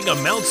life-changing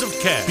amounts of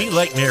cash. Be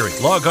like Mary.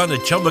 Log on to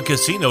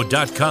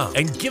ChumbaCasino.com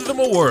and give them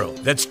a whirl.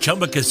 That's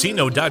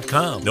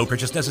ChumbaCasino.com. No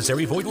purchase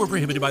necessary. Void where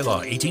prohibited by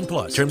law.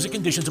 18+. Terms and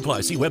conditions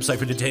apply. See website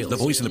for details. The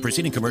voice in the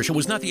preceding commercial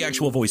was not the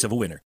actual voice of a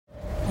winner.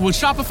 When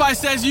Shopify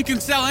says you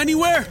can sell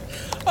anywhere,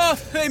 oh,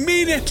 they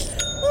mean it.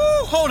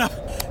 Woo, hold up.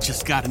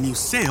 Just got a new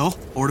sale,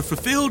 order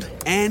fulfilled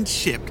and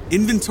shipped.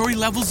 Inventory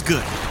levels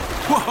good.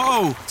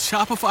 Whoa,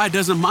 Shopify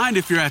doesn't mind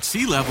if you're at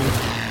sea level.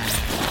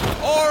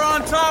 Or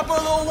on top of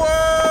the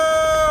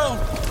world!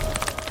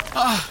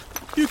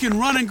 You can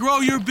run and grow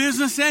your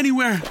business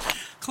anywhere.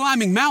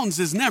 Climbing mountains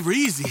is never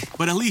easy,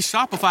 but at least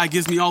Shopify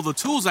gives me all the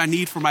tools I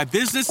need for my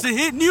business to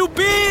hit new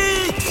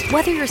peaks!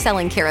 Whether you're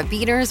selling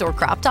carabiners or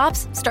crop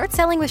tops, start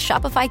selling with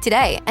Shopify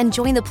today and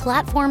join the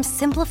platform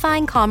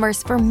simplifying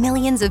commerce for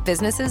millions of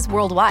businesses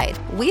worldwide.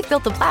 We've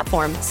built the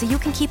platform so you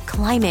can keep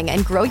climbing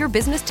and grow your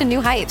business to new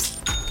heights.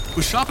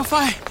 With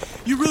Shopify,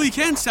 you really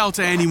can sell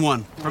to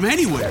anyone, from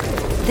anywhere.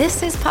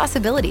 This is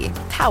Possibility,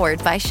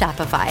 powered by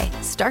Shopify.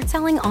 Start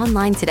selling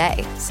online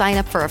today. Sign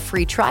up for a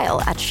free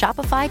trial at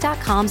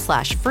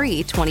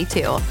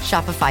shopify.com/free22.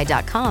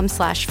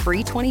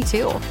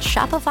 Shopify.com/free22.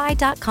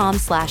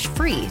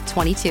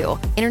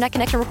 Shopify.com/free22. Internet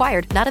connection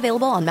required. Not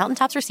available on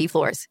mountaintops or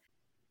seafloors.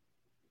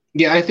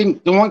 Yeah, I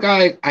think the one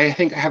guy I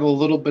have a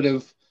little bit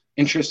of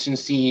interest in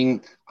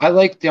seeing, I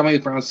like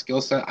De'Amon Brown's skill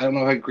set. I don't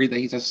know if I agree that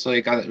he's necessarily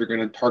a guy that you're going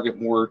to target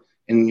more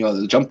in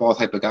the jump ball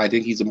type of guy. I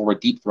think he's a more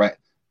deep threat.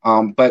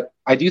 But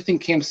I do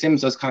think Cam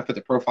Sims does kind of fit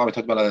the profile. We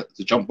talked about as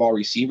a jump ball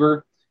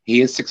receiver.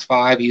 He is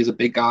 6'5". He is a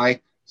big guy.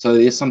 So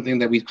it is something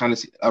that we've kind of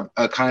see, a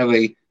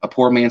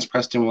poor man's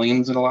Preston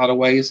Williams in a lot of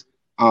ways.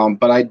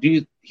 But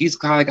he's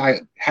kind of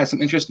guy has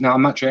some interest. Now,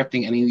 I'm not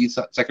drafting any of these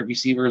second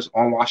receivers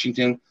on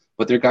Washington,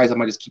 but they're guys I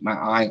might just keep my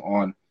eye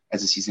on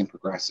as the season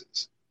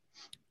progresses.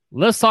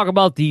 Let's talk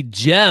about the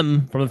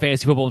gem from a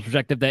fantasy football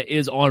perspective that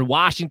is on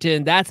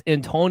Washington. That's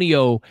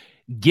Antonio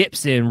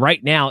Gibson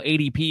right now,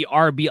 ADP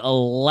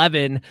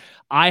RB11.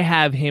 I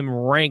have him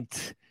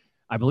ranked,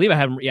 I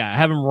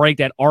have him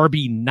ranked at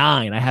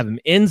RB9. I have him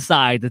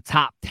inside the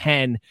top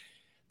 10.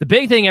 The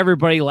big thing,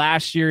 everybody,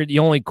 last year, the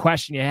only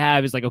question you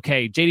have is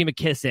okay, J.D.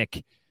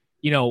 McKissic,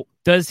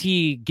 does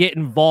he get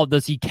involved?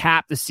 Does he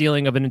cap the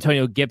ceiling of an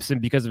Antonio Gibson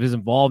because of his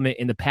involvement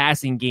in the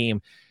passing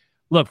game?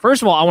 Look,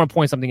 first of all, I want to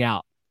point something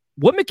out.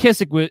 What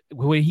McKissic,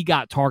 when he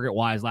got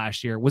target-wise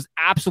last year, was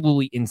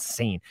absolutely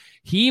insane.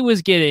 He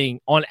was getting,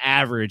 on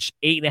average,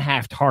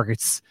 8.5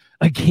 targets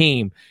a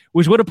game,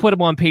 which would have put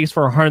him on pace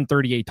for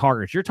 138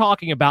 targets. You're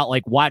talking about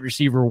wide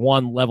receiver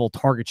 1 level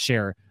target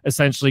share,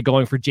 essentially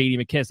going for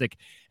J.D. McKissic.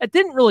 It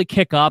didn't really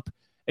kick up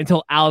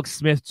until Alex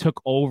Smith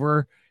took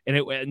over, and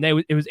it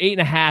was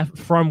 8.5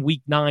 from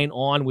week 9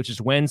 on, which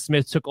is when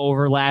Smith took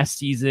over last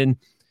season.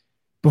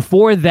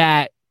 Before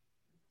that,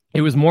 it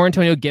was more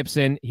Antonio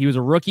Gibson. He was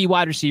a rookie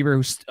wide receiver,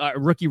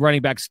 rookie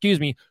running back,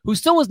 who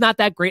still was not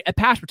that great at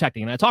pass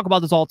protecting. And I talk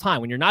about this all the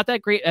time. When you're not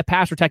that great at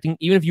pass protecting,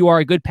 even if you are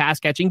a good pass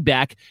catching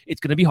back, it's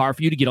going to be hard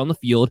for you to get on the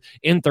field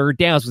in third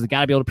downs because you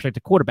got to be able to protect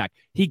the quarterback.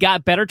 He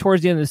got better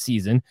towards the end of the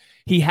season.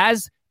 He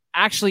has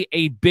actually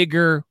a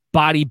bigger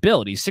body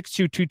build. He's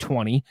 6'2",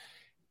 220.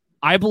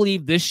 I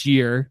believe this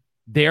year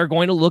they're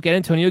going to look at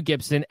Antonio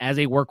Gibson as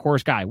a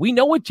workhorse guy. We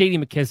know what J.D.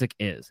 McKissic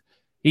is.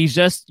 He's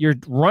just your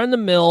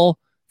run-the-mill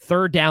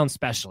third down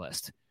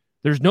specialist.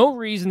 There's no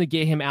reason to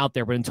get him out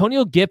there, but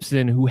Antonio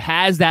Gibson, who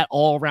has that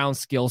all-around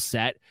skill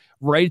set,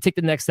 ready to take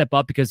the next step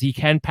up because he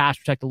can pass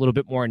protect a little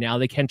bit more now.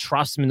 They can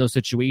trust him in those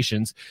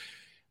situations.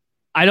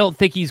 I don't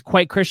think he's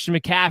quite Christian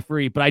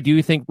McCaffrey, but I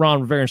do think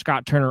Ron Rivera and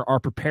Scott Turner are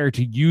prepared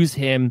to use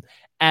him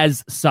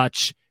as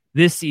such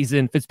this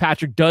season.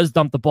 Fitzpatrick does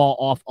dump the ball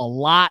off a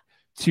lot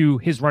to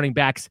his running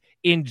backs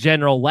in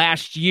general.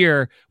 Last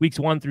year, weeks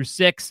 1 through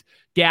 6,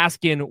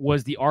 Gaskin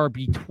was the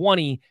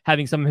RB20,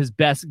 having some of his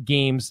best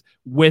games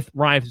with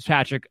Ryan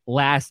Fitzpatrick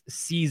last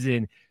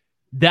season.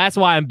 That's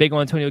why I'm big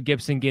on Antonio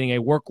Gibson getting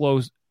a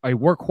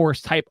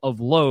workhorse type of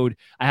load.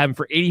 I have him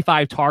for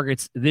 85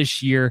 targets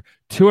this year,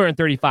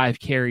 235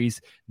 carries.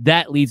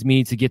 That leads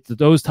me to get to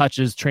those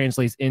touches,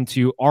 translates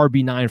into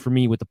RB9 for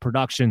me with the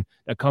production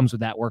that comes with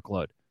that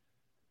workload.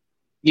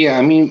 Yeah,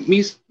 I mean,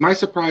 my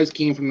surprise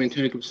came from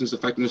Antonio Gibson's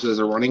effectiveness as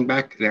a running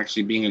back and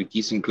actually being a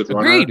decent, good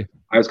runner.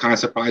 I was kind of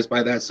surprised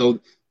by that. So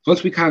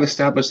once we kind of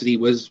established that he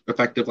was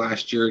effective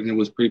last year and it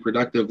was pretty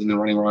productive in the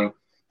running run,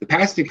 the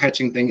passing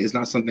catching thing is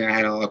not something I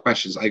had a lot of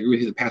questions. I agree with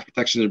you. The pass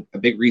protection is a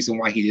big reason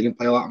why he didn't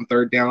play a lot on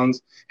third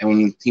downs. And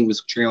when the team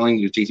was trailing,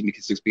 it was J.D.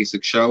 McKissic's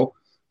basic show.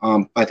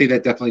 I think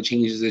that definitely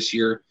changes this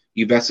year.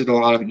 You invested a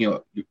lot of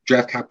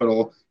draft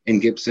capital in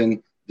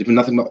Gibson. There's been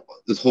nothing but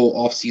this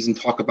whole offseason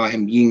talk about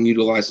him being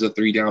utilized as a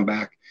 3-down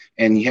back,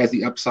 and he has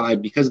the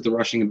upside because of the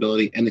rushing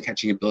ability and the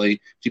catching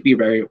ability to be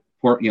a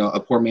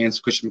poor man's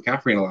Christian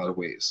McCaffrey in a lot of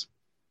ways.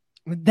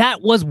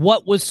 That was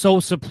what was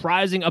so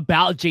surprising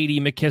about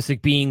J.D.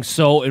 McKissic being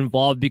so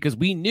involved, because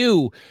we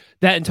knew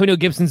that Antonio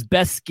Gibson's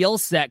best skill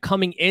set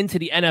coming into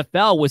the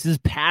NFL was his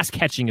pass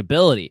catching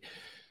ability.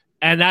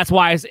 And that's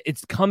why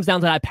it comes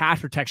down to that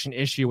pass protection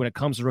issue when it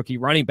comes to rookie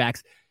running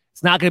backs.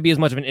 It's not going to be as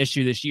much of an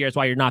issue this year. That's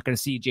why you're not going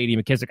to see J.D.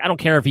 McKissic. I don't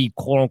care if he,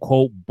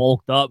 quote-unquote,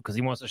 bulked up because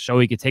he wants to show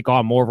he could take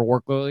on more of a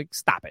workload.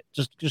 Stop it.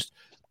 Just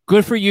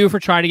good for you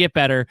for trying to get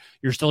better.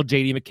 You're still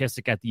J.D.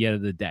 McKissic at the end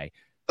of the day.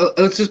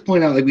 Let's just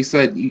point out, like we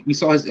said, we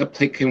saw his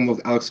uptake came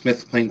with Alex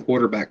Smith playing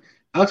quarterback.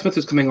 Alex Smith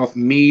was coming off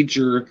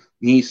major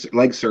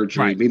leg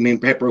surgery. Right. I mean,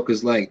 Brett broke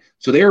his leg.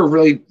 So they were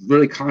really,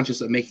 really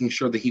conscious of making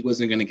sure that he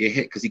wasn't going to get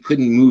hit because he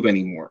couldn't move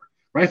anymore.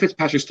 Ryan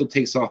Fitzpatrick still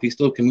takes off. He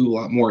still can move a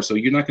lot more. So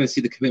you're not going to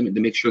see the commitment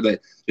to make sure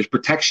that there's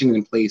protection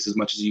in place as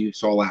much as you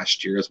saw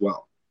last year as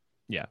well.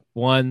 Yeah,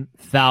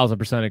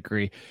 1,000%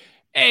 agree.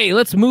 Hey,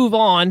 let's move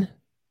on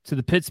to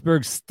the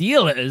Pittsburgh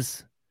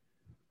Steelers.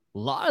 A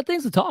lot of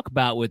things to talk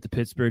about with the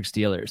Pittsburgh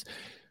Steelers.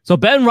 So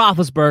Ben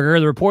Roethlisberger,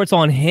 the reports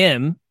on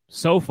him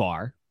so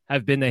far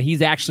have been that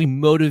he's actually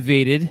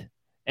motivated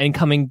and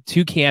coming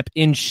to camp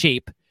in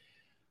shape.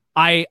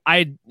 I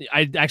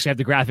actually have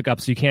the graphic up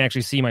so you can't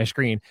actually see my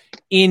screen.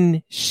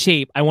 In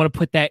shape. I want to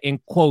put that in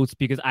quotes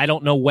because I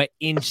don't know what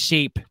in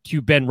shape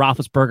to Ben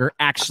Roethlisberger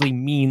actually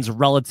means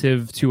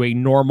relative to a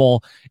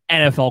normal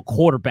NFL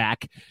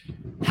quarterback.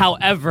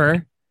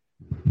 However,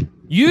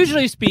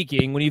 usually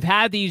speaking, when you've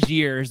had these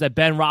years that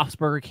Ben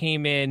Roethlisberger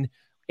came in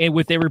and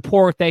with a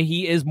report that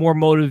he is more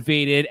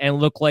motivated and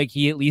looked like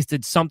he at least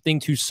did something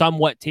to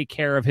somewhat take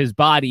care of his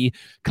body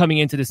coming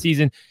into the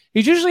season,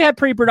 he's usually had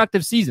pretty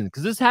productive seasons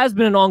because this has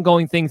been an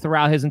ongoing thing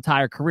throughout his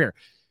entire career.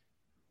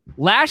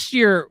 Last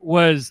year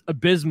was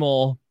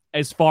abysmal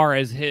as far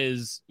as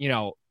his,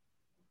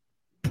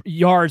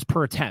 yards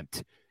per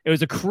attempt. It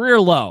was a career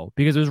low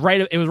because it was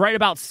right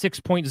about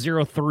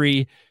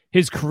 6.03.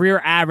 His career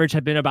average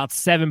had been about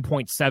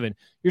 7.7.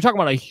 You're talking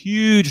about a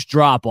huge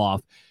drop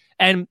off.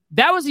 And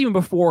that was even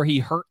before he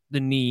hurt the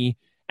knee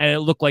and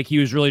it looked like he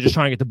was really just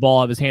trying to get the ball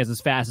out of his hands as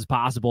fast as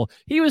possible.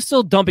 He was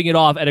still dumping it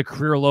off at a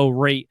career low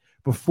rate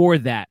before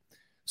that.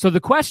 So the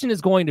question is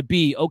going to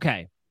be,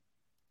 okay,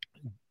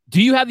 do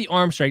you have the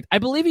arm strength? I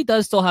believe he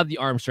does still have the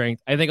arm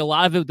strength. I think a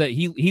lot of it that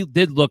he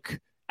did look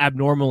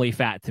abnormally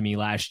fat to me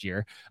last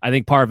year. I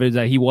think part of it is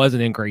that he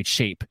wasn't in great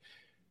shape.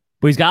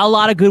 But he's got a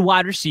lot of good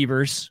wide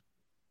receivers.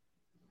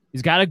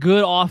 He's got a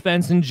good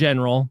offense in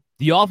general.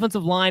 The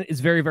offensive line is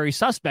very, very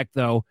suspect,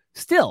 though.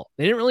 Still,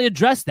 they didn't really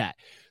address that.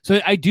 So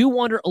I do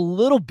wonder a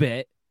little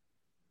bit,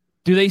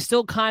 do they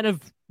still kind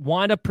of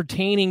wind up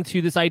pertaining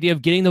to this idea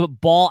of getting the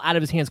ball out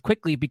of his hands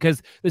quickly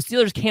because the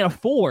Steelers can't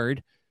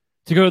afford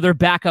to go to their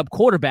backup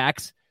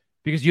quarterbacks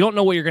because you don't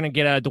know what you're going to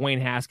get out of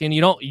Dwayne Haskins.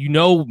 You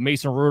know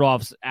Mason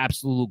Rudolph's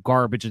absolute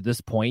garbage at this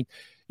point.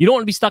 You don't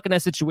want to be stuck in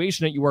that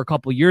situation that you were a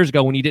couple of years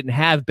ago when you didn't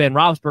have Ben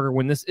Roethlisberger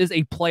when this is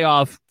a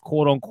playoff,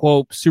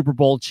 quote-unquote, Super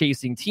Bowl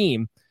chasing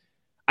team.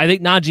 I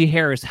think Najee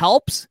Harris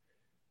helps,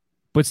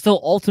 but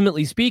still,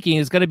 ultimately speaking,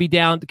 is going to be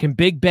down. Can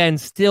Big Ben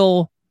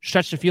still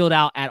stretch the field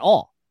out at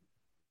all?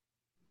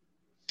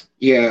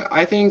 Yeah,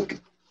 I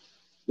think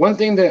one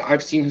thing that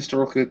I've seen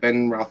historically with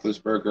Ben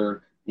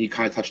Roethlisberger, you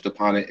kind of touched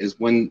upon it, is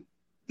when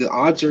the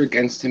odds are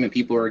against him and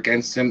people are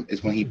against him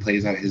is when he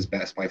plays at his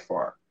best by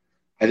far.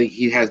 I think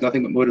he has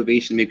nothing but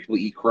motivation to make people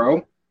eat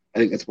crow. I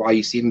think that's why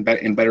you see him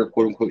in better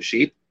quote-unquote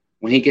shape.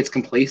 When he gets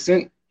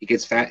complacent, he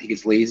gets fat, he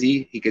gets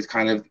lazy, he gets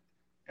kind of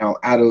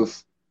out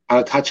of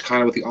touch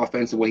kind of with the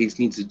offense and what he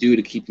needs to do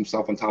to keep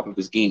himself on top of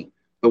his game.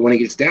 But when he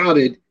gets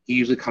doubted, he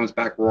usually comes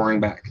back roaring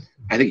back.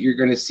 I think you're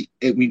going to see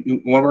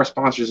one of our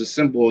sponsors is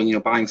Symbol,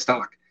 buying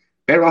stock.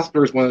 Ben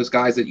Roethlisberger is one of those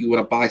guys that you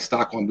want to buy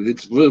stock on, but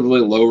it's really,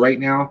 really low right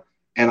now.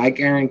 And I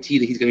guarantee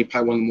that he's going to be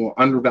probably one of the more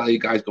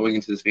undervalued guys going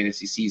into this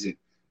fantasy season.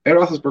 Ben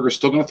Roethlisberger is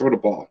still going to throw the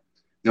ball.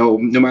 No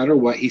matter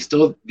what, he's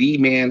still the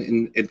man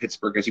in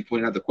Pittsburgh. As you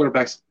pointed out, the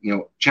quarterbacks,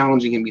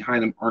 challenging him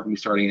behind him aren't going to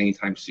be starting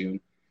anytime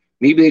soon.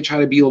 Maybe they try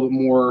to be a little bit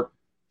more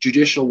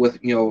judicial with,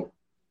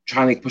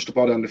 trying to push the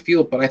ball down the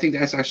field, but I think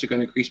that's actually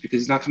going to increase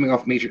because he's not coming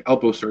off major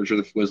elbow surgery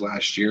that he was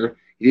last year.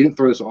 He didn't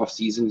throw this off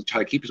season to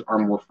try to keep his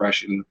arm more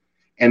fresh.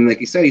 And like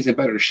you said, he's in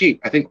better shape.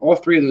 I think all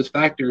three of those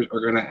factors are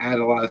going to add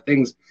a lot of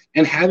things.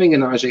 And having a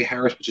Najee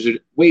Harris, which is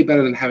way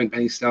better than having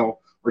Benny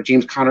Snell or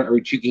James Conner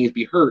every 2 games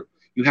be hurt,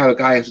 you have a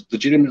guy who's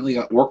legitimately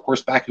a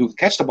workhorse back who can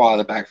catch the ball out of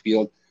the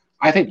backfield.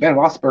 I think Ben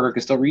Roethlisberger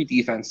can still read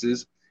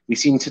defenses. We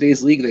see in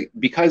today's league that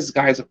because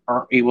guys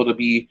aren't able to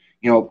be,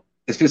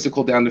 as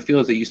physical down the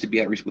field as they used to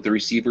be with the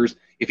receivers,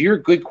 if you're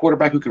a good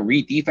quarterback who can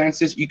read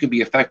defenses, you can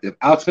be effective.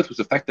 Alex Smith was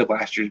effective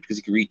last year because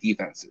he could read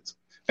defenses.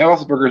 Ben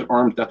Roethlisberger's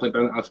arm is definitely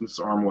better than Alex Smith's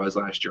arm was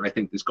last year, I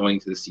think, this going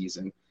into the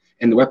season.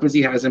 And the weapons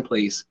he has in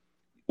place,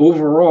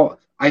 overall,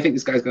 I think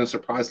this guy's going to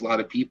surprise a lot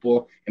of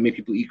people and make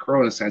people eat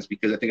crow in a sense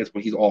because I think that's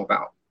what he's all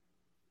about.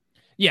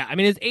 Yeah, I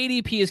mean, his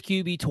ADP is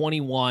QB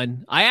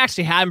 21. I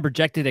actually had him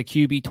projected at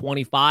QB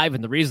 25,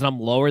 and the reason I'm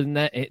lower than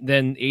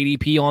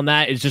ADP on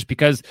that is just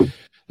because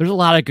there's a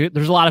lot of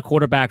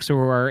quarterbacks who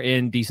are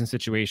in decent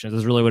situations.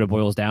 That's really what it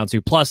boils down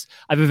to. Plus,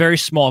 I have a very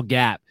small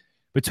gap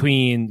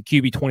between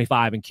QB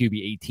 25 and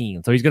QB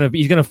 18, so he's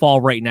gonna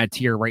fall right in that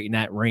tier, right in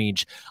that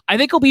range. I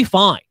think he'll be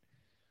fine.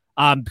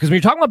 Because when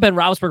you're talking about Ben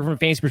Roethlisberger from a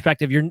fantasy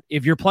perspective,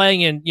 if you're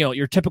playing in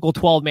your typical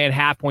 12-man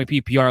half-point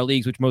PPR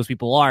leagues, which most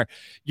people are,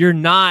 you're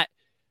not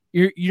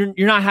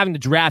having to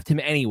draft him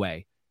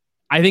anyway.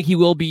 I think he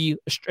will be,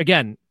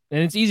 again,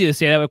 and it's easy to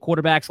say that with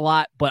quarterbacks a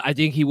lot, but I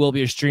think he will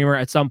be a streamer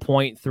at some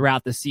point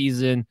throughout the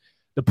season.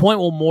 The point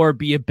will more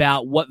be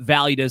about what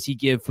value does he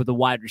give for the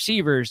wide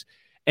receivers.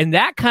 And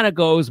that kind of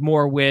goes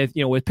more with,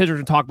 with pitchers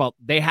and talk about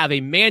they have a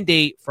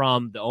mandate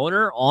from the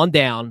owner on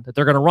down that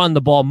they're going to run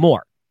the ball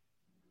more.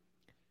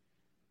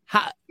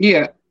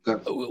 Yeah.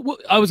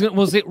 I was going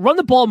to say run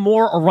the ball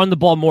more or run the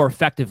ball more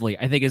effectively,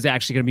 I think is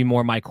actually going to be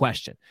more my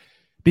question.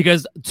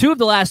 Because 2 of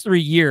the last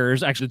 3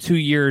 years, actually 2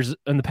 years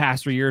in the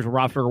past 3 years where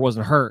Roethlisberger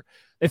wasn't hurt,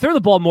 they threw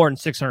the ball more than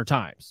 600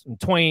 times. In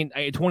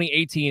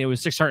 2018, it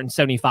was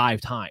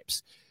 675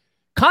 times.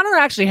 Connor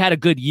actually had a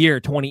good year,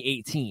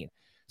 2018.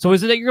 So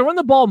is it that you're going to run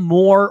the ball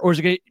more, or is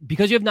it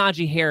because you have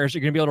Najee Harris,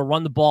 you're going to be able to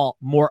run the ball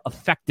more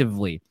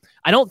effectively?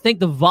 I don't think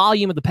the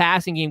volume of the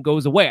passing game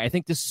goes away. I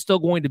think this is still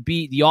going to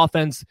be the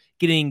offense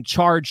getting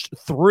charged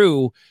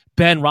through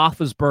Ben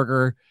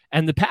Roethlisberger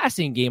and the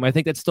passing game. I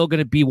think that's still going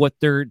to be what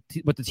the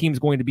team's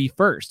going to be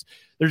first.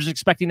 They're just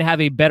expecting to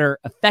have a better,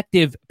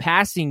 effective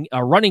passing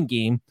running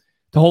game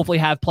to hopefully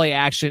have play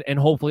action and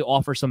hopefully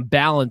offer some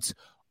balance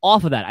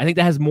off of that. I think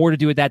that has more to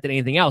do with that than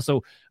anything else.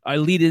 So I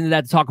lead into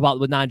that to talk about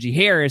with Najee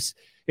Harris.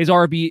 He's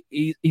RB12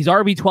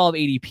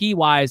 ADP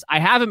wise. I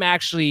have him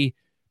actually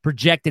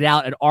projected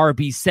out at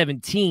RB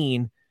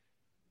 17.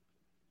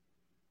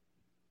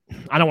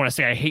 I don't want to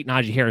say I hate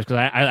Najee Harris because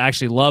I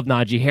actually love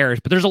Najee Harris,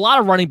 but there's a lot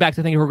of running backs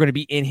I think who are going to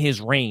be in his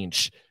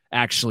range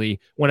actually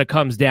when it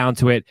comes down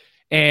to it.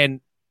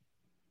 And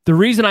the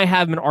reason I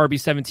have him in RB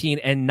 17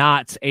 and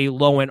not a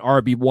low end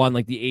RB1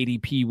 like the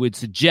ADP would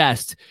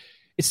suggest,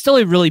 it's still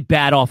a really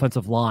bad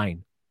offensive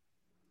line.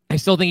 I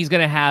still think he's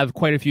going to have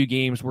quite a few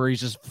games where he's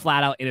just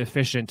flat out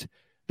inefficient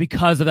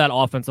because of that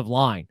offensive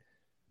line.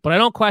 But I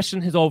don't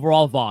question his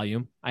overall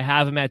volume. I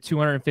have him at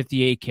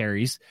 258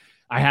 carries.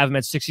 I have him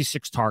at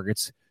 66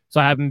 targets. So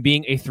I have him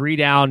being a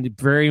 3-down,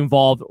 very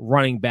involved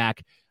running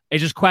back. I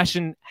just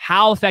question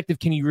how effective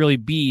can he really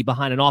be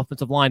behind an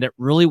offensive line that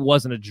really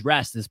wasn't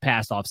addressed this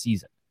past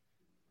offseason.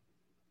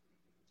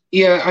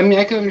 Yeah, I mean,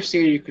 I can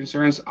understand your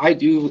concerns.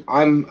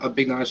 I'm a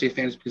big Najee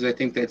fan because I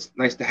think that's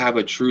nice to have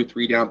a true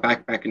 3-down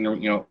back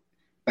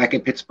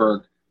in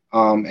Pittsburgh,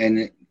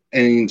 and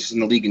just in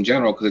the league in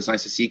general, because it's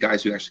nice to see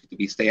guys who actually get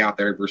to stay out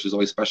there versus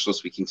always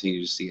specialists. We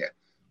continue to see it,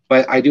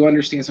 but I do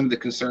understand some of the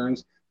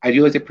concerns. I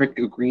do like to pick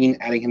Green,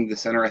 adding him to the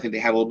center. I think they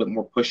have a little bit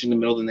more push in the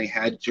middle than they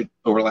had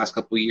over the last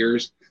couple of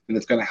years, and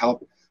that's going to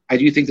help. I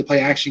do think the play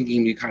action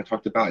game you kind of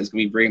talked about is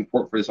going to be very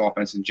important for this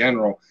offense in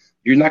general.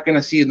 You're not going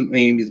to see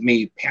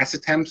maybe pass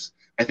attempts.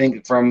 I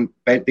think from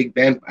Big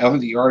Ben, I don't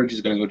think the yardage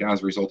is going to go down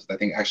as a result of that. I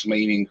think actually may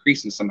even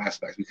increase in some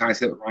aspects. We kind of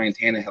see that with Ryan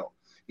Tannehill.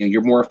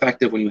 You're more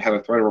effective when you have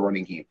a threat of a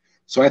running game.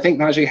 So I think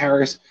Najee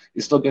Harris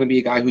is still going to be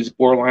a guy who's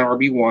borderline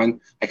RB1.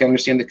 I can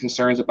understand the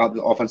concerns about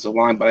the offensive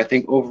line, but I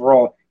think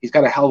overall he's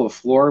got a hell of a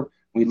floor.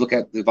 When you look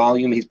at the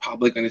volume, he's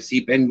probably going to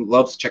see. Ben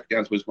loves to check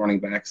down to his running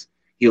backs.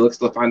 He looks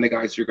to find the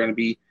guys who are going to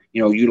be,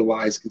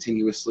 utilized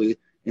continuously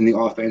in the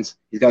offense.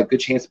 He's got a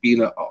good chance of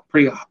being a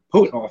pretty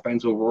potent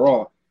offense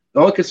overall. The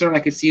only concern I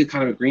could see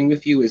kind of agreeing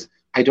with you is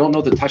I don't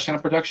know the touchdown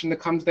production that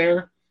comes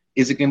there.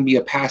 Is it going to be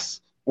a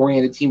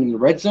pass-oriented team in the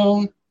red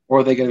zone, or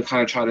are they going to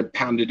kind of try to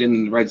pound it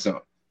in the red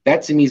zone?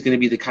 That, to me, is going to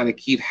be the kind of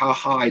key of how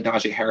high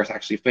Najee Harris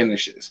actually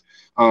finishes,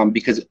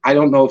 because I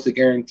don't know if it's a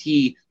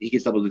guarantee he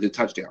gets double-digit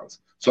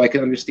touchdowns. So I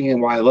can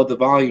understand why I love the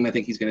volume. I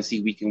think he's going to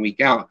see week in, week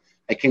out.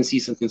 I can see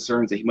some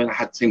concerns that he might not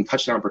have the same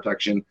touchdown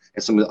protection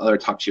as some of the other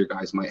top-tier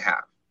guys might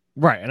have.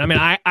 Right. And I mean,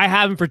 I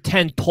have him for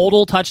 10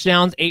 total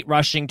touchdowns, 8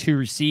 rushing, 2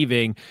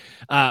 receiving.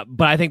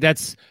 But I think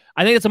it's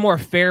a more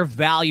fair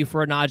value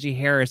for a Najee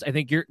Harris. I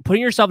think you're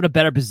putting yourself in a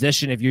better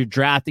position if you're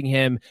drafting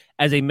him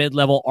as a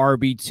mid-level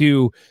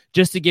RB2,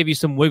 just to give you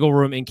some wiggle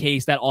room in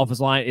case that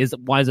offensive line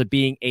winds up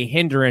being a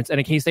hindrance, and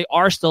in case they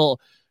are still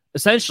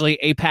essentially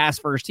a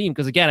pass-first team.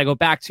 Because again, I go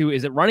back to,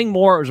 is it running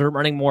more or is it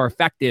running more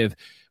effective?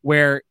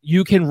 Where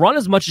you can run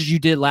as much as you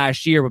did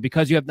last year, but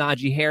because you have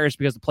Najee Harris,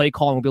 because the play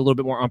calling will be a little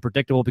bit more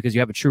unpredictable, because you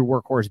have a true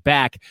workhorse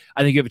back,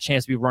 I think you have a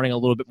chance to be running a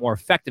little bit more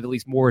effective, at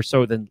least more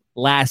so than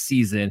last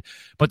season.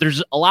 But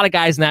there's a lot of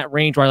guys in that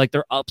range where I like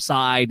their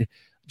upside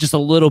just a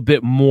little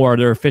bit more,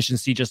 their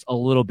efficiency just a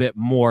little bit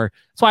more.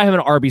 So I have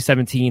an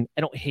RB17.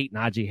 I don't hate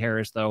Najee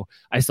Harris, though.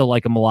 I still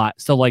like him a lot.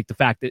 Still like the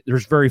fact that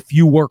there's very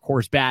few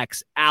workhorse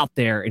backs out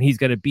there, and he's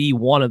going to be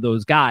one of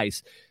those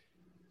guys.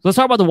 So let's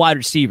talk about the wide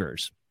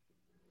receivers,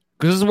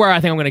 because this is where I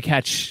think I'm going to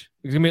catch.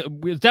 It's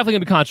definitely going to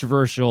be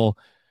controversial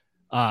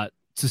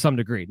to some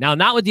degree. Now,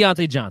 not with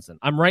Deontay Johnson.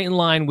 I'm right in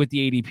line with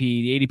the ADP.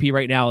 The ADP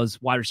right now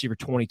is wide receiver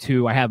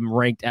 22. I have him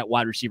ranked at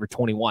wide receiver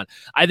 21.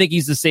 I think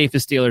he's the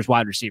safest Steelers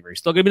wide receiver. He's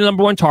still going to be the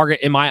number one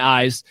target in my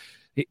eyes.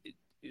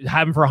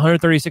 Have him for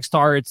 136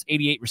 targets,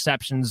 88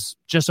 receptions,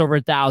 just over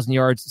 1,000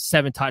 yards,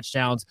 7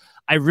 touchdowns.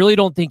 I really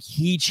don't think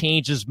he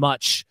changes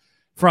much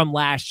from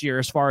last year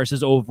as far as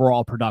his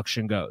overall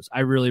production goes. I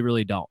really,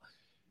 really don't.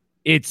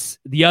 It's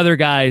the other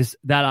guys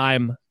that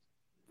I'm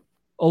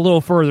a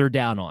little further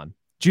down on.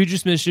 Juju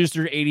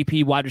Smith-Schuster,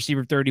 ADP, wide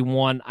receiver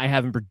 31. I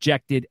have him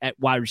projected at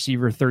wide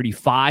receiver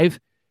 35.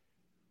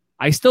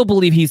 I still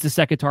believe he's the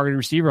second targeted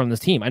receiver on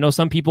this team. I know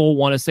some people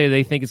want to say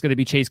they think it's going to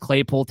be Chase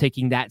Claypool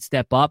taking that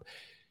step up.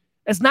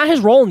 That's not his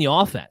role in the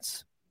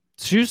offense.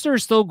 Schuster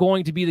is still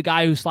going to be the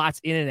guy who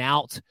slots in and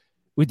out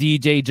with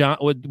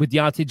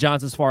Deontay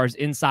Johnson as far as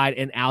inside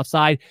and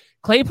outside.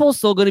 Claypool's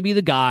still going to be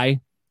the guy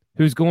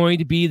who's going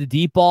to be the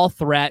deep ball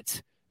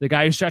threat, the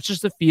guy who stretches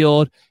the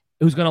field,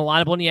 who's going to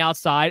line up on the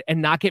outside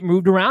and not get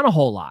moved around a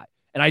whole lot.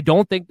 And I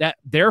don't think that,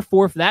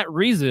 therefore, for that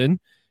reason,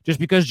 just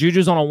because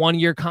Juju's on a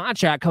 1-year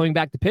contract coming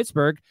back to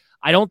Pittsburgh,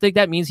 I don't think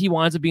that means he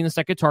winds up being the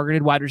second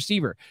targeted wide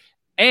receiver.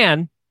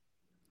 And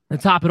to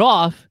top it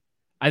off,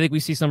 I think we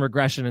see some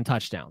regression in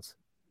touchdowns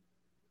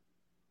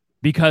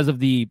because of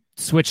the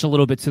switch a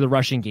little bit to the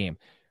rushing game.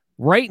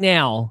 Right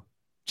now,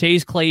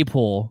 Chase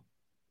Claypool,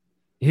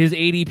 his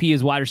ADP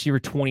is wide receiver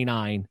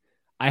 29.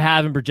 I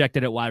have him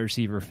projected at wide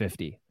receiver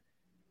 50.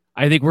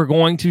 I think we're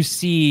going to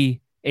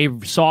see a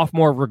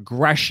sophomore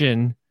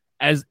regression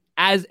as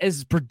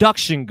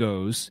production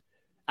goes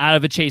out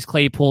of a Chase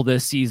Claypool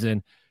this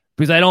season,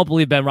 because I don't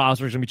believe Ben Roethlisberger is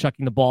going to be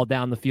chucking the ball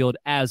down the field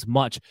as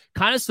much.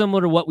 Kind of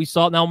similar to what we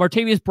saw. Now,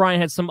 Martavis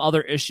Bryant had some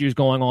other issues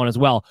going on as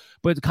well,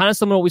 but kind of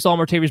similar to what we saw in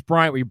Martavis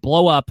Bryant, where you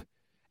blow up,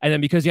 and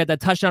then because you had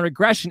that touchdown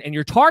regression and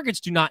your targets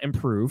do not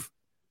improve,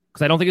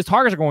 because I don't think his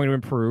targets are going to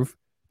improve,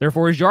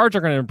 therefore his yards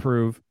are going to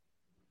improve,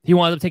 he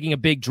wound up taking a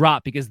big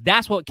drop, because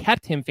that's what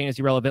kept him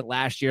fantasy relevant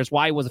last year. It's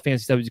why he was a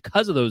fantasy stud,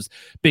 because of those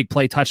big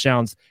play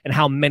touchdowns and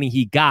how many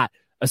he got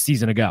a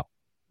season ago.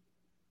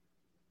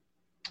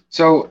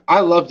 So I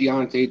love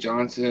Deontay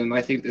Johnson.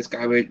 I think this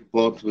guy would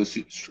blow up to a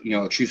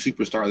true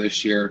superstar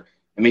this year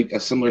and make a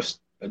similar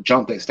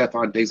jump that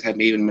Stephon Diggs had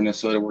made in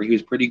Minnesota, where he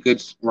was pretty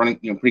good running,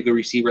 pretty good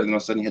receiver, and then all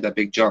of a sudden he had that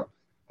big jump.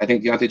 I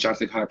think Deontay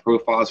Johnson kind of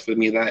profiles for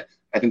me that.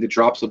 I think the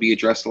drops will be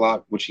addressed a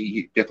lot, which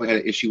he definitely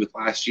had an issue with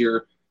last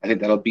year. I think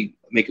that'll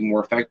make him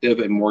more effective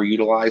and more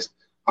utilized.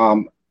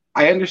 I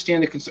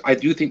understand I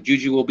do think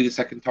Juju will be the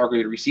second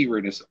targeted receiver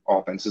in this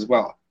offense as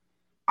well.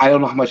 I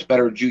don't know how much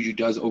better Juju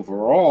does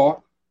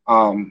overall.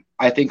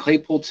 I think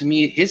Claypool, to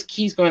me, his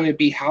key is going to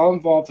be how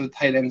involved the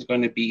tight end is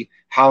going to be,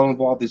 how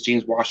involved is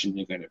James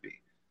Washington going to be.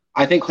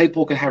 I think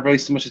Claypool can have really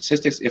similar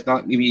statistics, if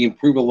not maybe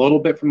improve a little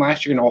bit from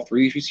last year, and all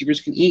three of these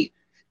receivers can eat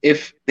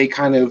if they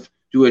kind of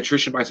do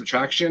attrition by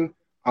subtraction.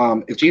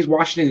 If James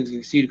Washington is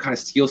going to continue to kind of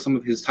steal some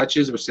of his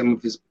touches or some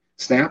of his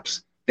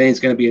snaps, then it's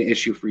going to be an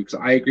issue for you. So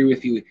I agree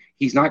with you.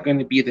 He's not going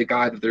to be the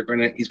guy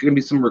that he's going to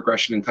be some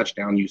regression in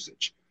touchdown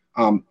usage.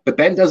 But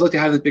Ben does like to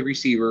have this big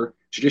receiver.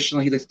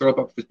 Traditionally, he likes to throw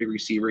up this big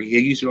receiver. He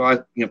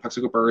utilized,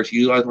 Plaxico Burress. He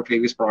utilized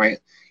Martavis Bryant.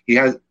 He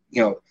has,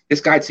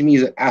 this guy to me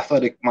is an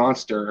athletic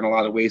monster in a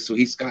lot of ways. So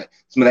he's got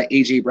some of that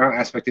A.J. Brown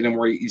aspect in him,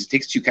 where he just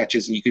takes 2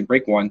 catches and you can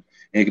break one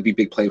and it could be a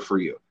big play for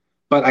you.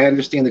 But I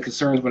understand the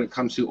concerns when it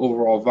comes to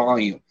overall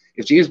volume.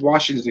 If James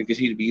Washington is going to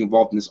continue to be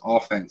involved in this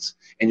offense,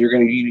 and you're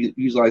going to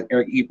utilize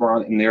Eric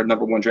Ebron and their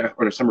number 1 draft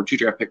or their number 2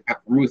 draft pick,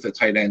 Pat Freiermuth at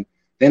tight end,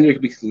 then there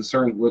could be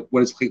concern what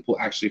does Claypool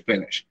actually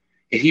finish.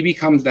 If he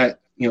becomes that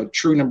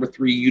true number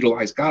 3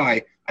 utilized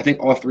guy, I think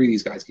all 3 of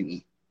these guys can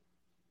eat.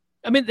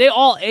 I mean, they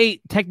all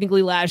ate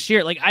technically last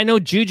year. Like, I know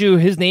Juju,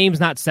 his name's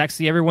not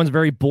sexy. Everyone's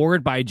very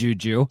bored by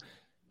Juju,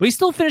 but he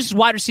still finished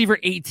wide receiver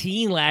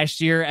 18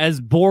 last year,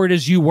 as bored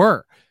as you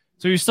were.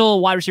 So you're still a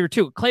wide receiver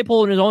 2.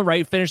 Claypool in his own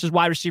right finished as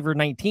wide receiver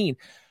 19.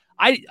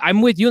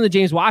 I'm with you on the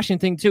James Washington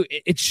thing too.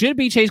 It should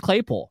be Chase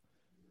Claypool,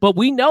 but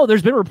we know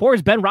there's been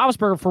reports Ben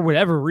Roethlisberger, for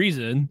whatever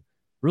reason,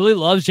 really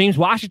loves James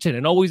Washington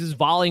and always is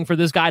volleying for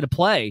this guy to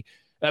play.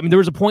 I mean, there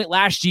was a point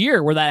last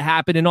year where that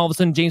happened, and all of a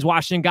sudden James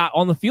Washington got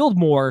on the field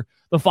more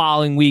the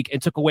following week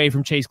and took away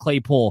from Chase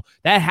Claypool.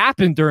 That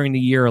happened during the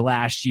year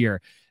last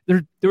year.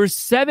 There were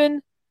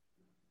 7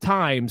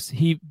 times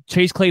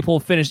Chase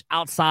Claypool finished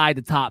outside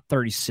the top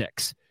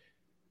 36.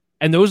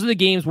 And those are the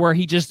games where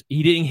he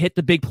didn't hit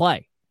the big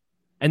play.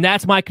 And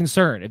that's my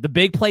concern. If the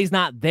big play's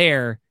not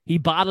there, he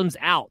bottoms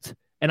out.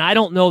 And I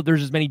don't know if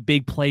there's as many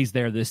big plays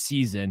there this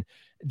season,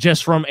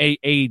 just from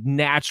a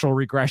natural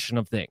regression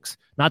of things.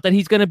 Not that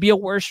he's going to be a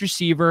worse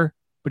receiver,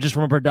 but just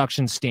from a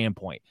production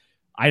standpoint.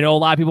 I know a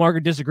lot of people are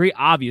going to disagree,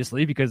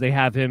 obviously, because they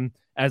have him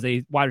as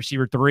a wide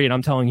receiver 3, and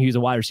I'm telling you he's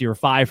a wide receiver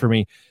 5 for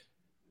me.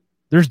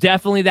 There's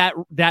definitely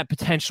that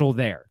potential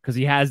there because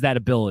he has that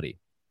ability.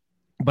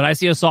 But I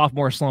see a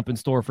sophomore slump in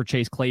store for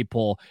Chase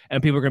Claypool,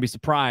 and people are going to be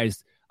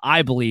surprised,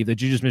 I believe, that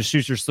Juju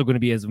Smith-Schuster is still going to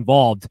be as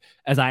involved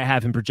as I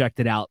have him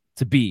projected out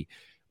to be,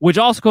 which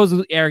also goes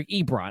with Eric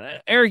Ebron.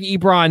 Eric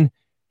Ebron,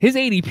 his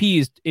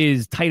ADP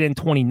is tight end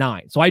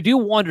 29. So I do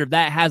wonder if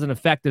that has an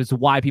effect as to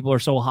why people are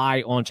so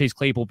high on Chase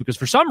Claypool, because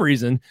for some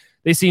reason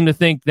they seem to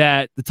think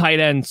that the tight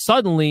end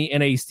suddenly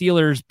in a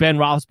Steelers Ben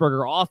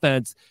Roethlisberger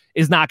offense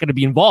is not going to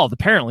be involved.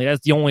 Apparently,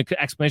 that's the only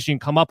explanation you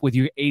can come up with,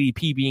 your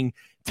ADP being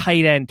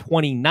tight end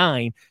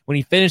 29. When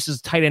he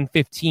finishes tight end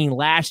 15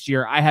 last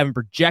year, I have him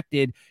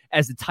projected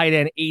as the tight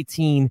end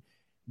 18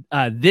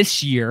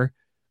 this year.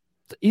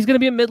 He's going to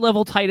be a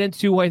mid-level tight end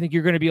too, who I think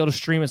you're going to be able to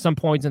stream at some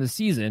points in the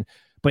season.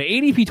 But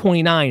ADP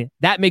 29,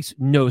 that makes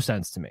no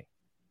sense to me.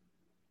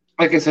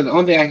 Like I said, the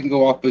only thing I can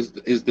go off is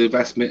the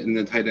investment in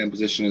the tight end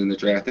position in the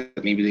draft.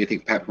 That maybe they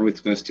think Pat Freiermuth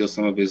is going to steal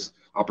some of his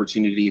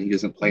opportunity and he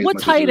doesn't play. What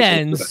as much tight as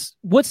ends?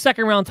 What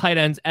second round tight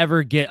ends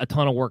ever get a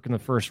ton of work in the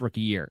first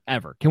rookie year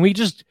ever? Can we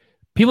just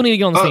People need to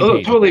get on the same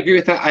page. Totally agree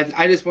with that.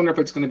 I just wonder if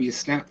it's going to be a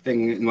snap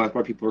thing, and like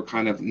why people are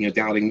kind of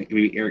doubting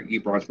maybe Eric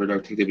Ebron's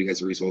productivity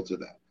as a result of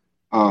that.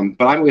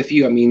 But I'm with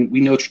you. I mean,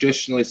 we know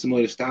traditionally,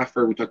 similar to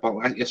Stafford, we talked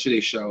about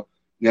yesterday's show,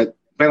 that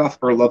Ben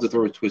Roethlisberger loves to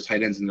throw it to his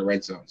tight ends in the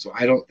red zone. So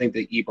I don't think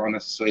that Ebron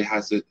necessarily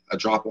has a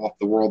drop off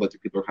the world that the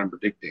people are kind of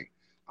predicting.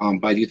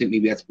 But I do think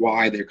maybe that's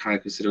why they're kind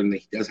of considering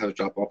that he does have a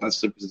drop off, not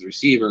simply because of the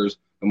receivers,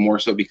 but more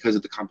so because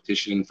of the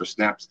competition for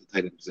snaps at the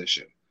tight end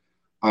position.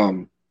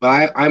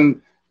 But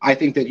I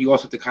think that you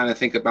also have to kind of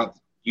think about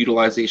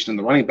utilization in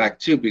the running back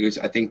too, because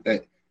I think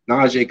that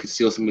Najee could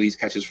steal some of these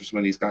catches for some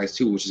of these guys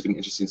too, which is going to be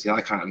interesting to see how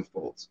that kind of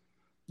unfolds.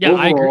 Yeah,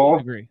 I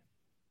agree.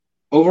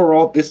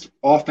 Overall, this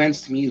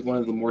offense to me is one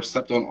of the more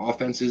slept-on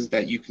offenses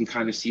that you can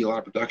kind of see a lot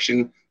of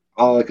production,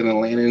 all like in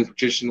Atlanta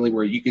traditionally,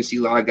 where you can see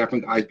a lot of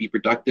different guys be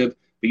productive,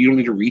 but you don't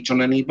need to reach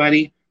on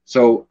anybody.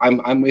 So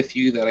I'm with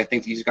you that I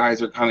think these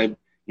guys are kind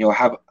of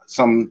have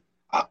some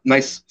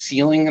nice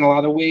ceiling in a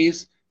lot of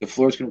ways. The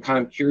floor is going to be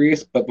kind of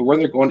curious, but where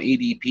they're going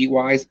ADP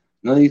wise,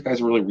 none of these guys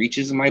are really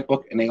reaches in my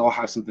book, and they all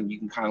have something you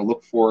can kind of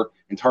look for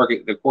and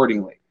target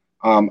accordingly.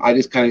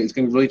 It's going to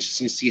be really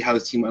interesting to see how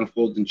this team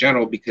unfolds in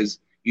general, because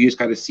you just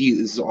got to see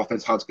this is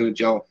offense, how it's going to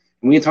gel.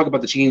 And we can talk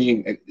about the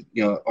changing,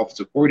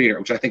 offensive coordinator,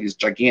 which I think is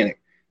gigantic.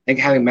 I think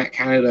having Matt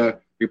Canada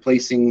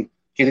replacing,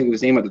 can't think of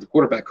his name, the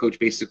quarterback coach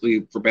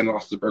basically for Ben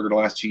Roethlisberger the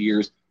last 2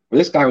 years, where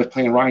this guy was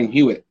playing Ryan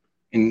Hewitt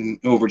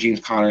over James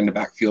Conner in the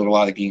backfield a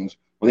lot of games,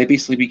 where they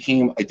basically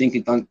became a dink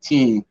and dunk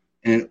team,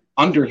 and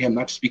under him,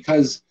 not just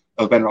because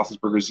of Ben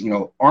Roethlisberger's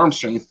arm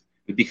strength,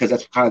 but because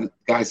that's kind of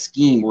the guy's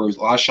scheme, where it was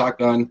a lot of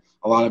shotgun,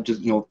 a lot of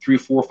just 3,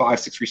 4, 5,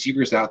 6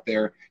 receivers out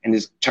there, and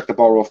just check the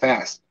ball real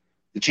fast.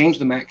 To change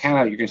the Matt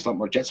Canada, you're going to see a lot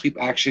more jet sweep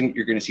action.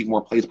 You're going to see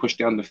more plays pushed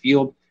down the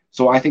field.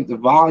 So I think the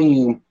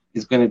volume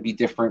is going to be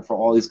different for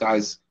all these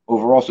guys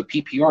overall. So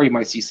PPR, you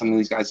might see some of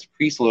these guys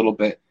decrease a little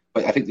bit,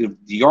 but I think the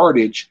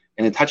yardage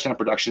and the touchdown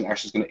production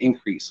actually is going to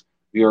increase.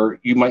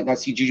 You might not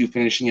see Juju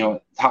finishing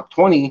top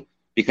 20,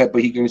 but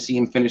you're going to see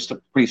him finish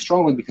pretty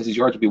strongly because his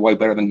yards will be way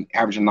better than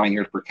averaging 9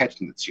 yards per catch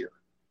this year.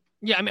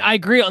 Yeah, I mean, I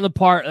agree on the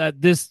part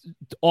that this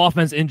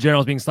offense in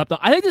general is being slept on.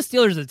 I think the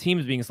Steelers as a team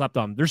is being slept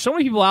on. There's so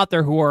many people out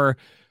there who are,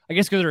 I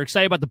guess, because they're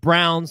excited about the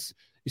Browns.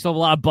 You still have a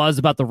lot of buzz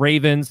about the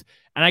Ravens.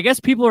 And I guess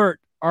people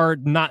are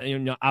not,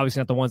 obviously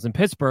not the ones in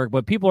Pittsburgh,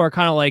 but people are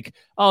kind of like,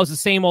 oh, it's the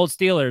same old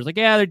Steelers. Like,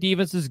 yeah, their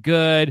defense is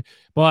good,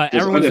 but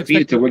everyone's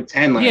undefeated to win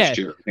 10 last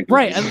year.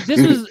 Right. And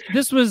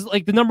this was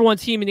like the number one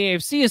team in the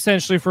AFC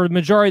essentially for the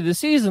majority of the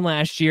season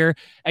last year.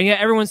 And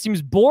yet everyone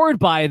seems bored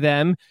by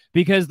them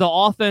because the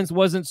offense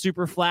wasn't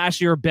super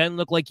flashy or Ben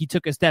looked like he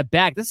took a step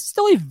back. This is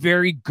still a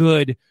very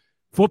good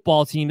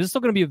football team. This is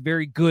still going to be a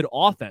very good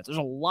offense. There's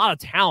a lot of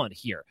talent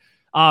here.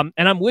 And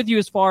I'm with you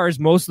as far as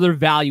most of their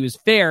value is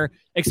fair,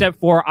 except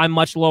for I'm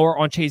much lower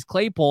on Chase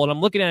Claypool. And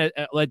I'm looking at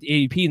the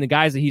ADP and the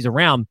guys that he's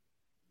around.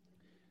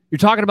 You're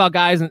talking about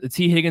guys in the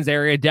T. Higgins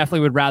area.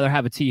 Definitely would rather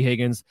have a T.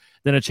 Higgins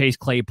than a Chase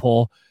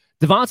Claypool.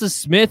 Devonta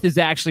Smith is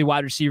actually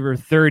wide receiver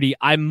 30.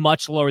 I'm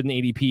much lower than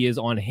ADP is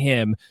on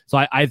him. So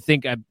I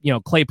think,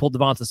 Claypool,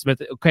 Devonta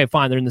Smith, okay,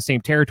 fine. They're in the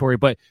same territory,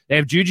 but they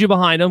have Juju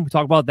behind them. We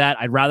talk about that.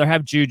 I'd rather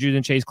have Juju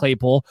than Chase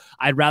Claypool.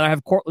 I'd rather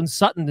have Cortland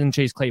Sutton than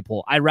Chase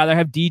Claypool. I'd rather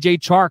have DJ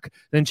Chark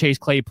than Chase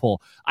Claypool.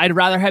 I'd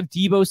rather have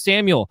Deebo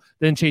Samuel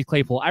than Chase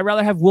Claypool. I'd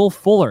rather have Will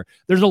Fuller.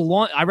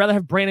 I'd rather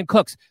have Brandon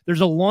Cooks.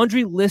 There's a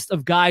laundry list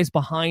of guys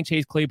behind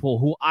Chase Claypool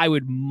who I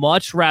would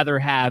much rather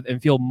have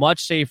and feel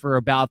much safer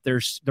about their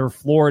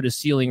floor to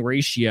ceiling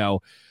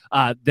ratio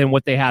than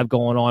what they have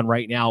going on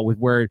right now with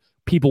where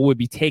people would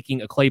be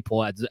taking a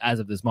Claypool as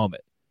of this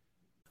moment.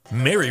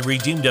 Mary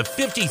redeemed a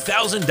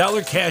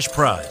 $50,000 cash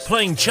prize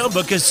playing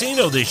Chumba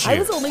Casino this year. I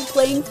was only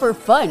playing for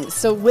fun,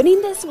 so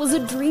winning this was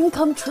a dream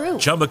come true.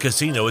 Chumba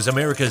Casino is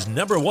America's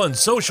 #1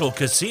 social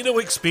casino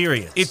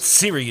experience. It's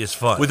serious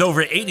fun. With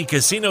over 80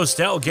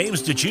 casino-style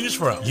games to choose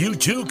from, you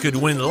too could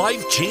win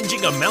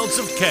life-changing amounts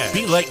of cash.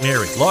 Be like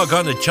Mary. Log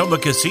on to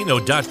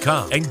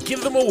ChumbaCasino.com and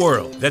give them a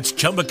whirl. That's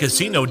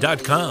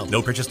ChumbaCasino.com.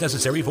 No purchase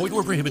necessary. Void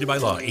or prohibited by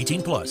law.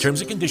 18+.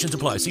 Terms and conditions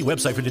apply. See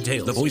website for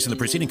details. The voice in the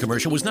preceding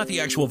commercial was not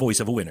the actual voice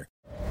of a winner.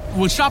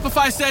 When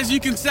Shopify says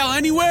you can sell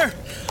anywhere,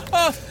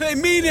 they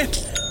mean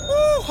it.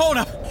 Woo, hold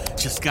up.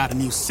 Just got a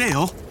new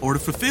sale. Order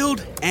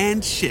fulfilled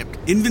and shipped.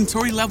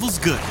 Inventory levels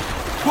good.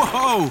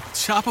 Whoa,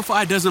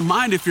 Shopify doesn't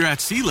mind if you're at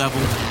sea level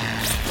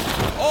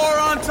or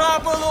on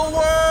top of the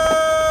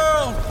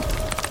world.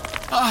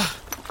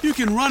 You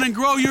can run and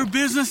grow your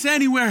business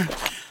anywhere.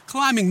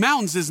 Climbing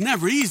mountains is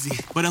never easy,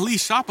 but at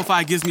least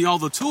Shopify gives me all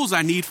the tools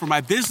I need for my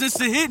business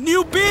to hit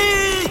new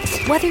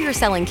peaks. Whether you're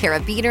selling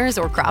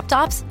carabiners or crop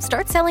tops,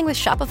 start selling with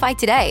Shopify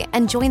today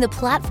and join the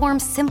platform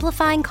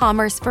simplifying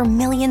commerce for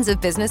millions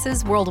of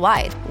businesses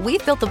worldwide.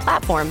 We've built the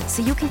platform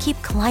so you can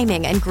keep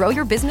climbing and grow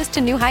your business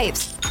to new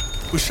heights.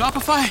 With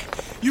Shopify,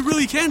 you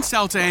really can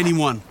sell to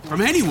anyone,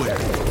 from anywhere.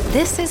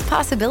 This is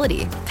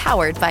Possibility,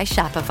 powered by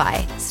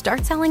Shopify.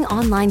 Start selling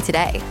online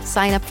today.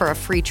 Sign up for a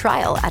free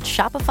trial at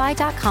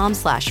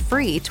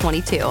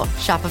shopify.com/free22.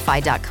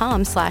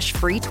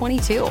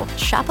 Shopify.com/free22.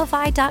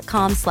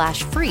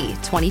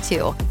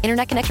 Shopify.com/free22.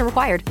 Internet connection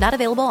required. Not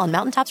available on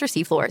mountaintops or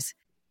seafloors.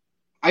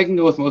 I can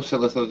go with most of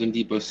this other than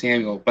Deebo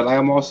Samuel, but I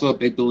am also a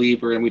big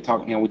believer, and we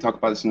talk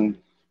about this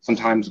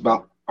sometimes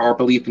about our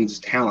belief in his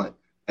talent.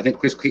 I think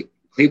Chris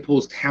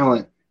Claypool's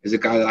talent is a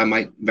guy that I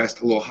might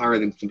invest a little higher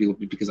than some people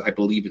because I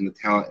believe in the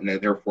talent,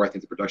 and therefore I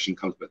think the production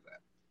comes with that.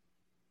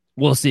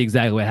 We'll see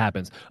exactly what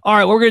happens. All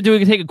right, what we're going to do, we're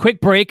going to take a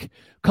quick break.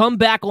 Come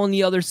back on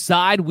the other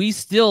side. We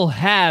still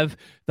have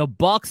the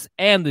Bucs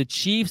and the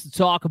Chiefs to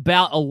talk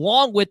about,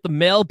 along with the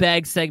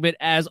mailbag segment,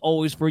 as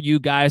always, for you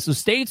guys. So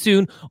stay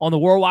tuned on the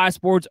Worldwide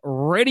Sports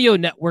Radio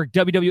Network,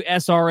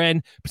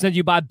 WWSRN, presented to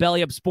you by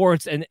Belly Up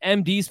Sports and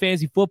MD's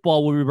Fantasy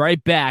Football. We'll be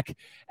right back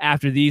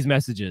after these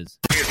messages.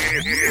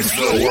 It's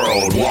the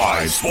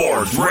Worldwide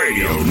Sports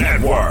Radio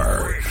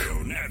Network.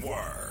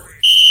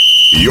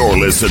 You're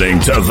listening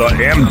to the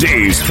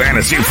MD's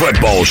Fantasy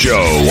Football Show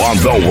on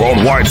the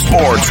Worldwide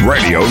Sports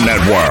Radio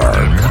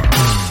Network.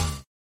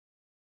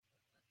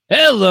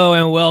 Hello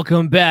and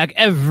welcome back,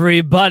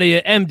 everybody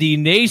at MD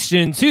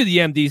Nation, to the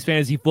MD's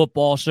Fantasy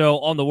Football Show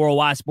on the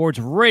Worldwide Sports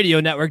Radio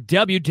Network,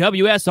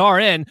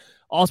 WWSRN,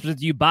 also presented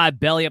to you by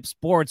Belly Up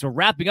Sports. We're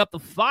wrapping up the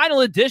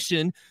final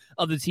edition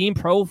of the Team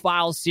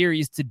Profile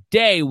Series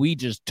today. We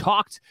just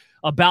talked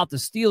about the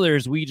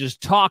Steelers. We just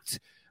talked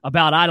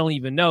about, I don't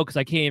even know because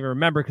I can't even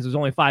remember because it was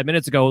only 5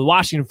 minutes ago, the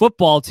Washington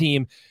football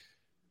team,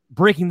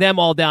 breaking them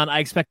all down. I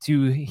expect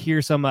to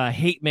hear some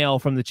hate mail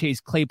from the Chase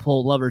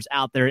Claypool lovers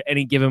out there at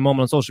any given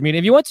moment on social media.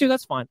 If you want to,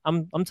 that's fine.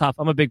 I'm tough.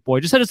 I'm a big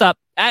boy. Just hit us up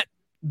at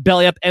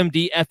Belly Up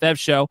MDFF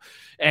Show,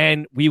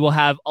 and we will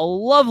have a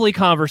lovely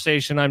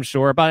conversation, I'm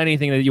sure, about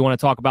anything that you want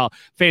to talk about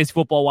fantasy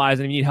football wise.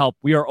 And if you need help,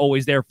 we are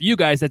always there for you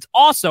guys. That's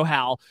also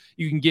how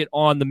you can get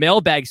on the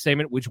mailbag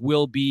segment, which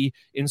will be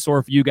in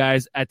store for you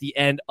guys at the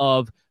end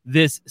of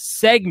this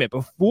segment.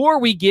 Before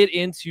we get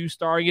into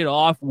starting it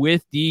off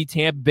with the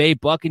Tampa Bay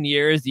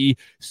Buccaneers, the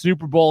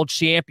Super Bowl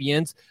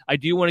champions, I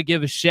do want to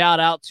give a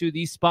shout out to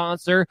the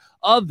sponsor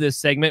of this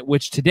segment,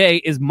 which today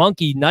is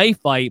Monkey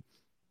Knife Fight.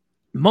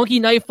 Monkey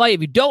Knife Fight, if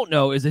you don't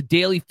know, is a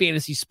daily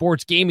fantasy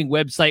sports gaming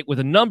website with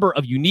a number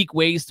of unique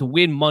ways to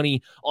win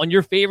money on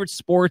your favorite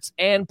sports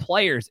and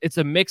players. It's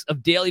a mix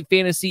of daily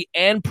fantasy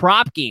and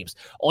prop games.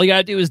 All you got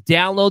to do is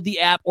download the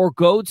app or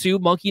go to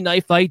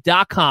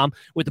monkeyknifefight.com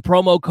with the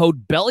promo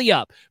code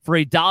BELLYUP for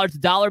a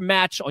 $1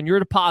 match on your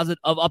deposit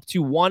of up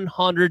to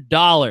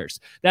 $100.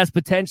 That's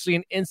potentially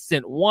an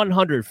instant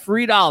 $100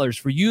 free dollars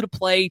for you to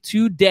play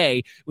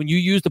today when you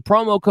use the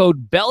promo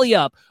code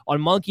BELLYUP on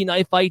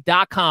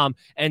monkeyknifefight.com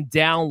and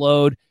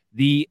download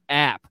the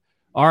app.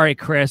 All right,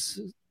 Chris,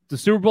 the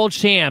Super Bowl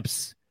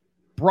champs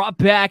brought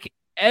back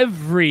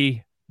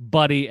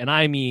everybody, and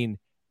I mean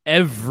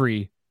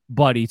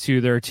everybody, to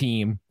their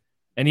team.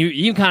 And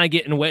you kind of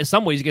get, in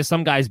some ways, you get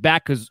some guys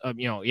back because,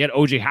 you had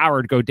O.J.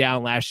 Howard go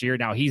down last year.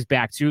 Now he's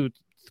back too,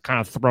 kind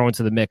of thrown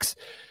into the mix.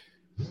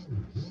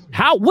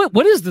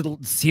 What is the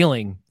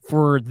ceiling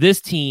for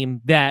this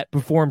team that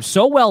performed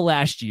so well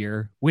last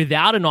year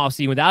without an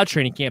offseason, without a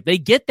training camp? They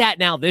get that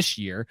now this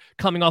year,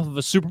 coming off of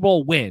a Super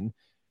Bowl win.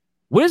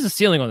 What is the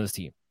ceiling on this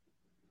team?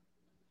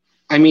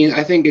 I mean,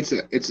 I think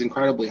it's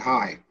incredibly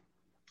high.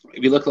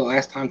 If you look at the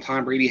last time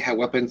Tom Brady had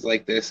weapons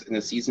like this in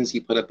the seasons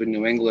he put up in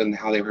New England and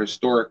how they were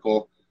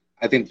historical,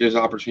 I think there's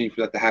an opportunity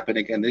for that to happen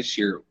again this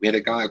year. We had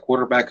a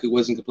quarterback who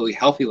wasn't completely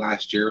healthy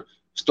last year,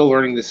 still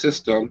learning the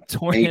system.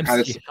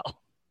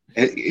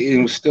 It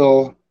was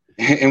still,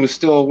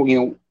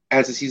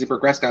 as the season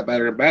progressed, got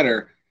better and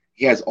better.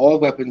 He has all the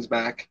weapons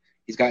back.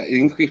 He's got an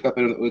increased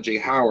weapon with O.J.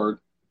 Howard.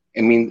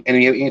 I mean,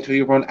 and you have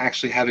Antonio Brown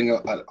actually having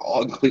a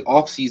complete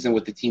offseason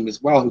with the team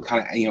as well, who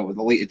kind of, with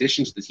the late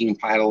additions to the team,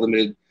 probably had a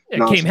limited.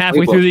 It came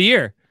halfway through the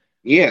year.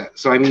 Yeah.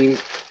 So, I mean,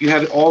 you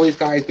have all these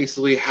guys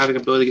basically having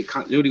ability to get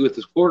continuity with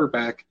this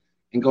quarterback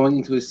and going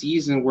into a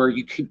season where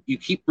you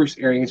keep Bruce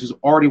Arians, who's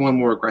already one of the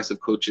more aggressive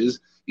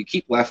coaches. You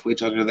keep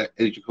Leftwich under the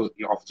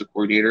offensive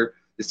coordinator.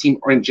 This team,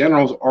 in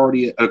general, is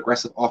already an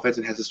aggressive offense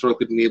and has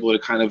historically been able to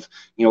kind of,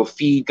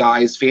 feed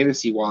guys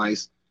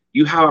fantasy-wise.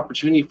 You have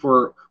opportunity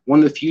for one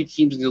of the few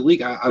teams in the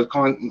league. I was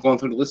going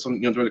through the list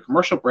during the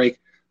commercial break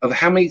of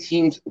how many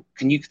teams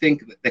can you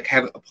think that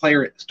have a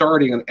player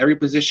starting on every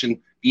position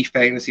be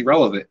fantasy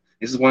relevant.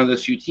 This is one of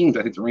those few teams.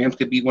 I think the Rams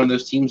could be one of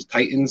those teams,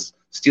 Titans,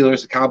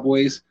 Steelers, the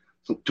Cowboys,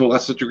 to a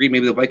lesser degree,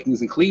 maybe the Vikings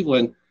and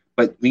Cleveland.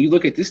 But when you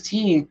look at this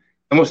team,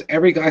 almost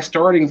every guy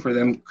starting for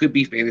them could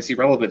be fantasy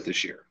relevant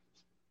this year.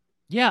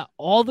 Yeah,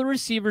 all the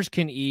receivers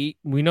can eat.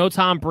 We know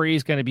Tom Brady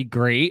is going to be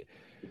great.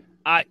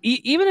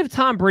 Even if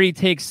Tom Brady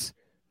takes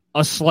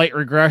a slight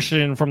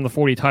regression from the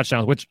 40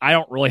 touchdowns, which I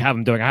don't really have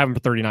him doing. I have him for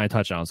 39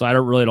 touchdowns, so I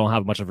don't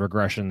have much of a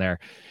regression there.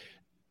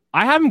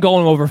 I have him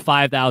going over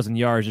 5,000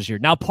 yards this year.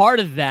 Now, part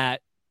of that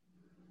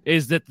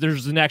is that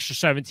there's an extra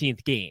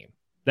 17th game.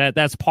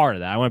 That's part of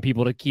that. I want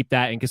people to keep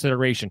that in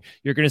consideration.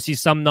 You're going to see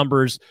some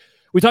numbers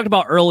we talked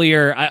about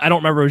earlier, I don't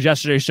remember if it was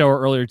yesterday's show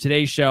or earlier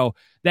today's show,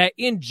 that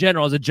in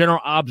general, as a general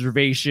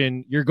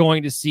observation, you're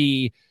going to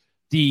see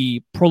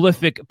the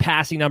prolific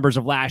passing numbers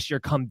of last year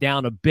come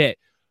down a bit.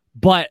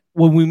 But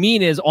what we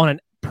mean is on an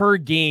per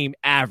game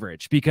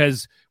average,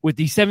 because with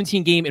the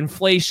 17-game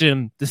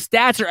inflation, the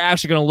stats are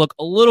actually going to look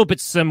a little bit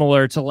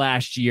similar to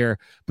last year,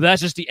 but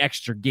that's just the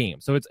extra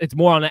game. So it's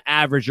more on the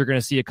average. You're going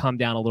to see it come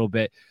down a little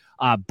bit.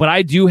 But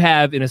I do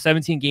have, in a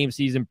 17-game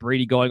season,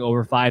 Brady going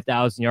over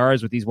 5,000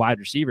 yards with these wide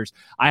receivers.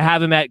 I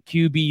have him at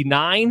QB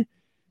 9.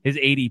 His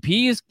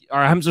ADP is, or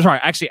I'm sorry,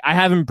 actually, I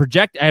have him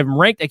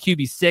ranked at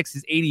QB 6.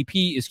 His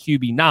ADP is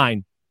QB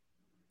 9.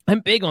 I'm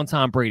big on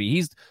Tom Brady.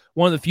 He's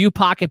one of the few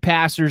pocket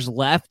passers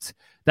left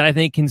that I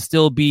think can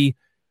still be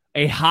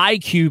a high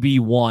QB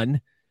 1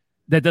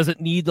 that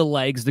doesn't need the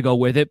legs to go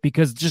with it,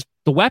 because just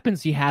the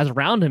weapons he has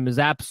around him is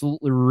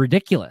absolutely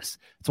ridiculous.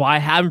 That's why I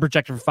have him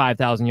projected for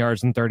 5,000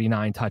 yards and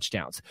 39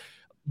 touchdowns.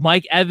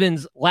 Mike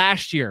Evans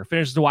last year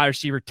finished as the wide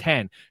receiver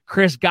 10.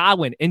 Chris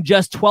Godwin, in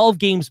just 12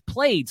 games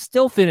played,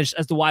 still finished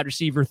as the wide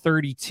receiver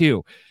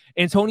 32.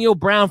 Antonio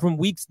Brown from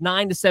weeks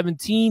 9 to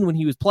 17 when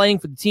he was playing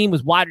for the team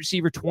was wide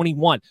receiver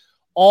 21.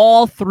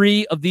 All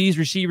three of these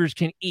receivers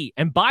can eat.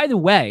 And by the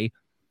way,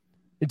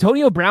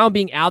 Antonio Brown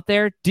being out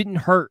there didn't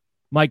hurt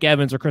Mike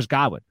Evans or Chris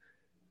Godwin.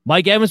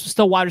 Mike Evans was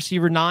still wide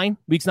receiver 9,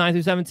 weeks 9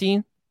 through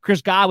 17.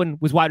 Chris Godwin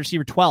was wide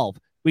receiver 12,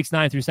 weeks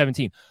 9 through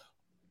 17.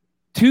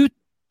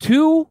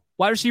 Two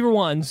wide receiver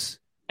 1s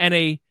and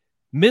a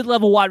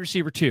mid-level wide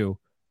receiver 2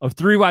 of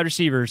 3 wide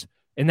receivers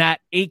in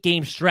that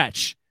 8-game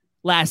stretch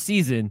last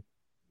season.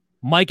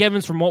 Mike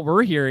Evans, from what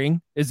we're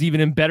hearing, is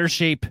even in better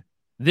shape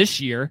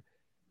this year.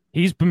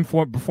 He's been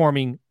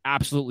performing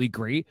absolutely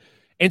great.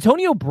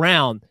 Antonio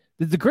Brown,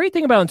 the great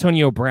thing about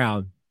Antonio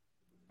Brown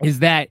is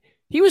that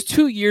he was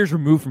 2 years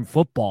removed from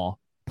football,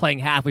 playing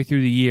halfway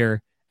through the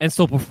year, and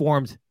still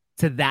performed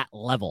to that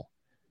level.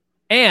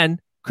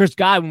 And Chris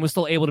Godwin was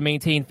still able to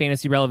maintain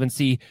fantasy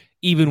relevancy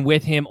even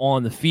with him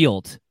on the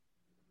field.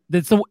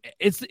 It's a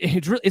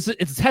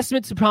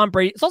testament to Tom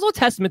Brady. It's also a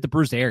testament to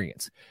Bruce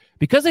Arians.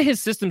 Because of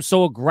his system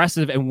so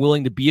aggressive and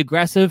willing to be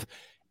aggressive,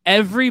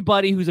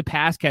 everybody who's a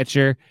pass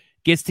catcher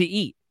gets to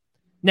eat.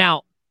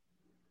 Now,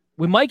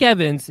 with Mike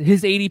Evans,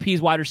 his ADP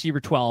is wide receiver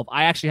 12.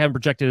 I actually have him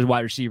projected as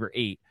wide receiver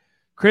 8.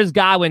 Chris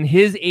Godwin,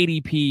 his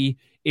ADP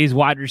is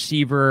wide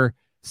receiver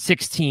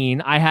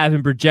 16. I have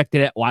him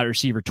projected at wide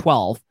receiver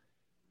 12.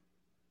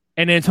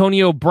 And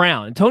Antonio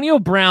Brown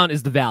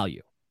is the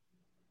value,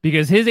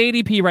 because his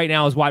ADP right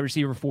now is wide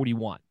receiver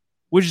 41,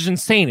 which is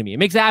insane to me. It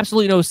makes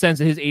absolutely no sense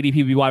that his ADP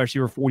would be wide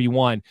receiver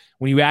 41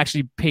 when you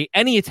actually pay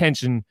any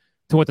attention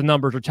to what the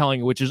numbers are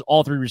telling you, which is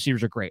all 3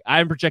 receivers are great. I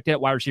am projected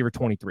at wide receiver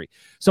 23.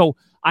 So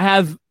I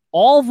have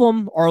all of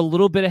them are a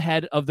little bit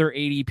ahead of their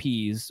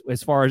ADPs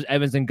as far as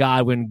Evans and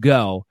Godwin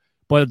go,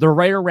 but they're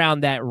right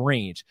around that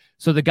range.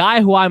 So the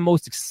guy who I'm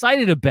most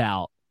excited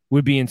about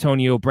would be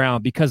Antonio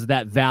Brown because of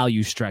that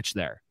value stretch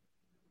there.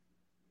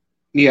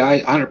 Yeah, I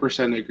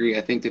 100% agree.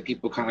 I think that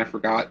people kind of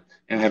forgot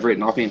and have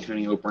written off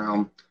Antonio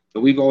Brown.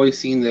 But we've always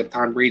seen that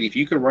Tom Brady, if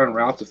you can run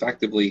routes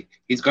effectively,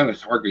 he's going to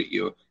target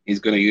you. He's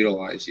going to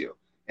utilize you.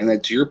 And then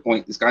to your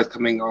point, this guy's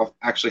coming off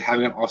actually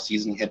having an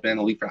offseason. He had been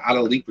out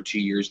of the league for 2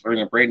 years,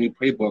 learning a brand new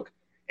playbook,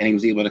 and he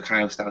was able to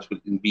kind of establish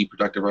and be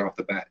productive right off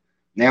the bat.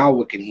 Now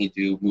what can he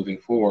do moving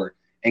forward?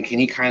 And can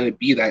he kind of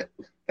be that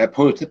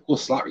prototypical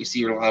slot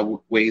receiver in a lot of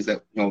ways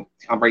that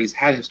Tom Brady's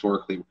had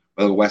historically,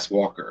 whether Wes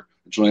Walker,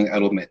 Julian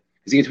Edelman?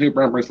 Because Antonio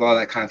Brown brings a lot of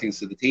that kind of things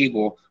to the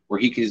table where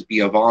he can just be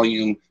a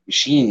volume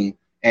machine.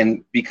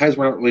 And because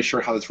we're not really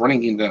sure how this running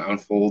game is going to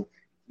unfold,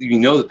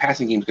 the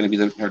passing game is going to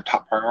be their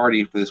top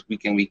priority for this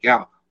week in, week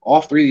out.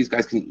 All 3 of these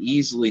guys can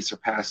easily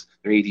surpass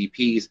their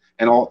ADPs,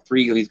 and all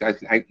 3 of these guys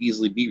can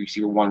easily be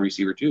receiver 1,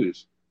 receiver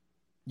 2s.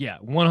 Yeah,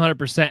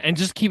 100%. And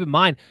just keep in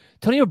mind,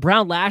 Antonio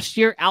Brown last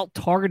year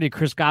out-targeted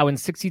Chris Godwin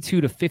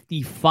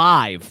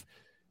 62-55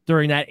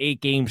 during that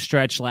 8-game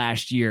stretch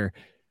last year.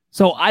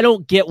 So I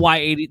don't get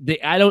why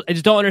I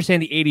just don't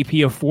understand the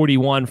ADP of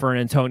 41 for an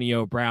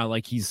Antonio Brown.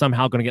 Like he's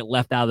somehow going to get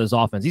left out of this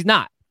offense. He's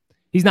not.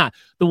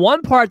 The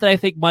one part that I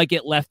think might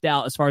get left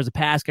out as far as the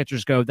pass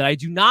catchers go that I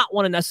do not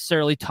want to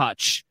necessarily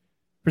touch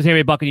for Tampa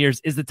Bay Buccaneers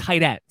is the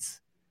tight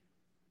ends.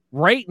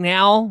 Right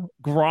now,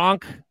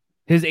 Gronk,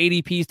 his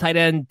ADP is tight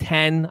end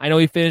 10. I know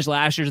he finished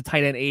last year as a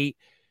tight end 8.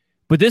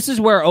 But this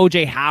is where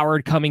O.J.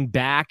 Howard coming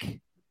back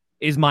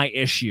is my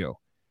issue.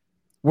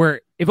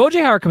 Where if O.J.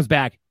 Howard comes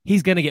back,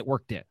 he's going to get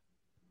worked in.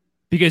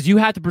 Because you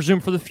have to presume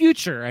for the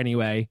future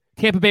anyway,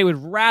 Tampa Bay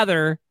would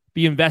rather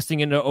be investing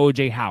into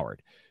O.J.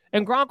 Howard.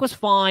 And Gronk was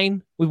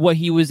fine with what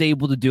he was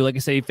able to do. Like I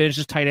say, he finished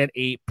as tight end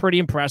 8. Pretty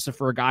impressive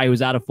for a guy who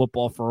was out of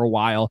football for a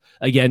while.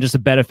 Again, just a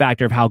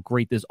benefactor of how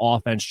great this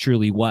offense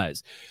truly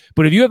was.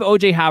 But if you have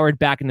O.J. Howard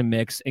back in the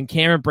mix, and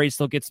Cameron Brate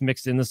still gets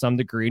mixed in to some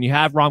degree, and you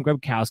have Rob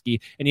Gronkowski,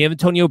 and you have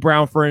Antonio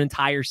Brown for an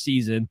entire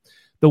season,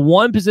 the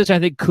one position I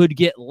think could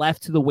get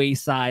left to the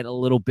wayside a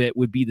little bit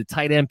would be the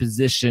tight end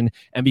position.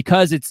 And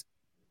because it's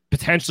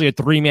potentially a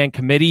 3-man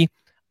committee,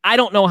 I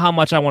don't know how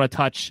much I want to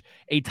touch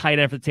a tight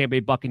end for the Tampa Bay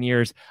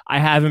Buccaneers. I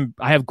have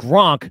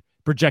Gronk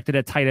projected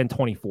at tight end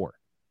 24.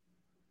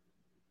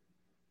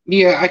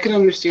 Yeah, I can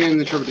understand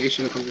the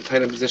trepidation that comes to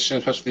tight end position,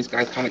 especially these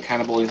guys kind of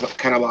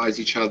cannibalize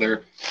each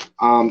other.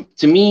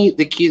 To me,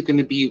 the key is going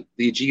to be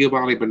the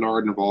Giovanni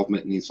Bernard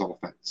involvement in this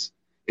offense.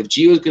 If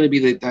Gio is going to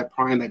be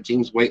that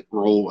James White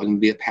role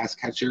and be a pass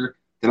catcher,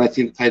 then I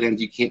think the tight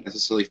ends, you can't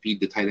necessarily feed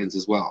the tight ends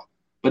as well.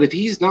 But if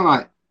he's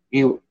not,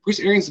 Bruce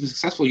Arians has been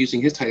successful using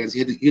his tight ends.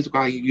 He's a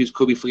guy who used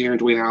Kobe Fleener and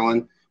Dwayne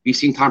Allen. We've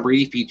seen Tom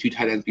Brady feed 2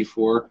 tight ends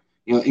before.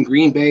 In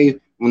Green Bay,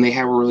 when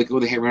they were really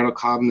good, they had Randall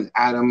Cobb and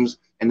Adams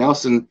and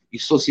Nelson. You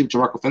still see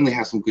Jamarco Finley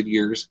has some good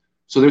years.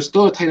 So there's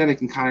still a tight end that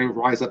can kind of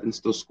rise up and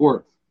still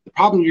score. The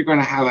problem you're going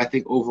to have, I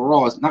think,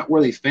 overall is not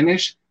where they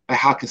finish, but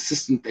how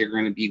consistent they're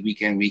going to be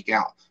week in, week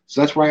out. So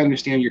that's why I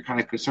understand you're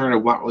kind of concerned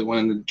of not really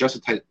wanting to touch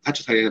a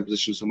tight end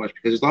position so much,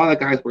 because there's a lot of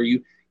guys where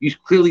you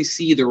clearly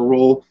see their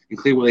role and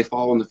clearly where they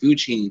fall on the food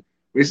chain.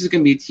 But this is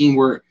going to be a team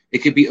where it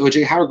could be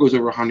O.J. Howard goes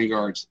over 100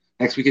 yards.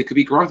 Next week it could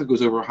be Gronk that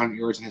goes over 100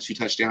 yards and has 2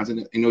 touchdowns,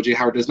 and O.J.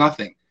 Howard does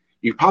nothing.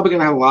 You're probably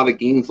going to have a lot of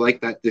games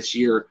like that this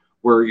year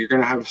where you're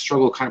going to have a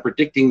struggle kind of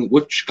predicting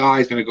which guy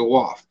is going to go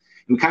off.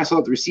 And we kind of saw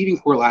at the receiving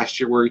corps last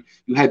year where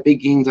you had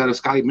big games out of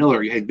Scotty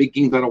Miller. You had big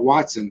games out of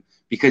Watson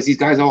because these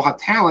guys all have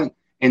talent,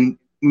 and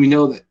we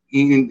know that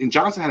and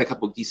Johnson had a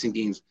couple of decent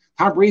games.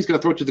 Tom Brady's going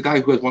to throw it to the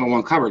guy who has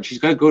one-on-one coverage. He's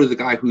going to go to the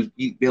guy who's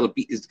be able to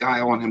beat his guy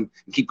on him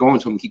and keep going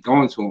to him.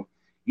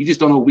 You just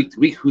don't know week to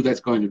week who that's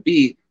going to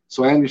be.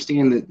 So I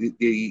understand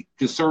the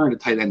concern of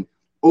tight end.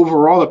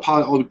 Overall, they'll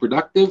probably all be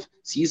productive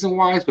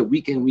season-wise, but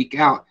week in, week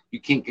out,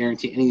 you can't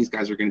guarantee any of these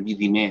guys are going to be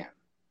the man.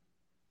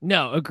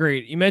 No,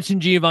 agreed. You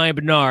mentioned Giovanni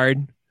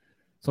Bernard.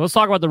 So let's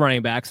talk about the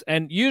running backs.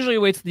 And usually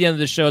we wait to the end of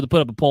the show to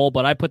put up a poll,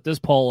 but I put this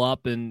poll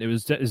up, and it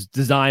was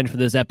designed for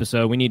this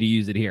episode. We need to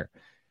use it here.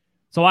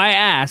 So I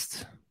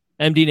asked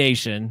MD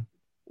Nation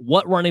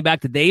what running back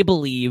did they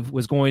believe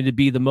was going to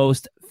be the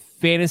most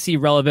fantasy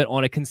relevant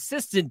on a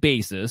consistent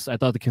basis. I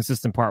thought the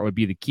consistent part would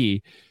be the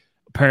key.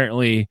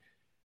 Apparently,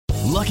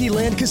 Lucky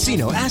Land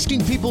Casino,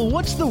 asking people,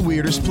 what's the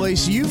weirdest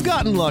place you've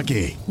gotten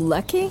lucky?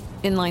 Lucky?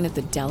 In line at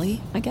the deli,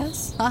 I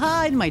guess?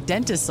 Aha, in my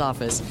dentist's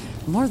office.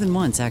 More than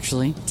once,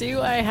 actually.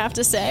 Do I have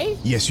to say?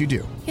 Yes, you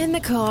do. In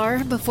the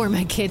car before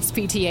my kids'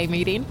 PTA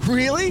meeting.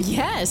 Really?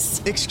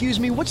 Yes. Excuse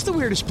me, what's the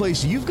weirdest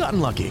place you've gotten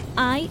lucky?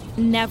 I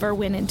never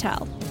win and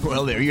tell.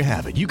 Well, there you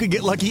have it. You can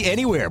get lucky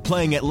anywhere,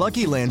 playing at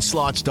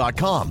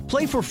LuckyLandSlots.com.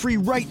 Play for free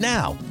right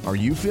now. Are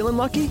you feeling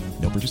lucky?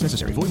 No purchase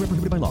necessary. Void where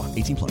prohibited by law.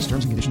 18+.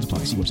 Terms and conditions apply.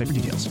 See website for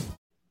details.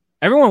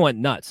 Everyone went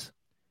nuts.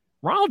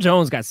 Ronald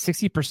Jones got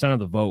 60% of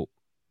the vote.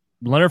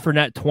 Leonard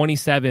Fournette,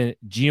 27%.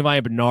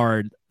 Giovanni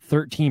Bernard,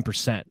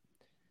 13%.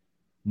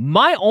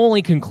 My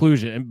only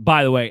conclusion, and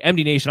by the way,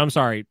 MD Nation, I'm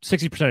sorry,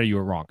 60% of you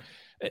are wrong.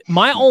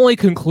 My only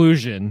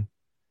conclusion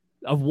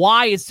of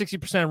why it's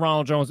 60%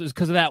 Ronald Jones is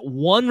because of that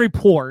one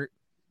report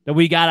that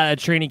we got out of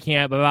training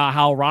camp about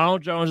how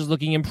Ronald Jones is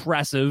looking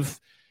impressive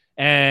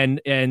and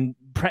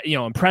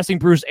impressing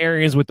Bruce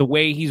Arians with the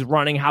way he's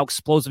running, how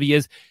explosive he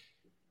is.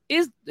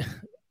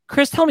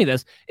 Chris, tell me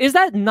this. Is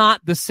that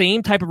not the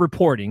same type of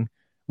reporting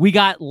we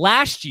got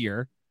last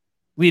year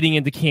leading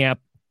into camp,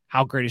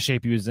 how great a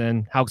shape he was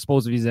in, how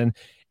explosive he's in?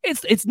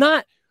 It's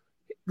not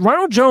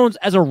Ronald Jones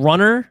as a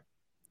runner.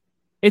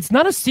 It's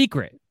not a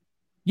secret.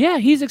 Yeah,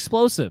 he's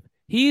explosive.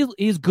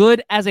 He's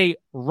good as a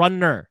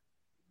runner.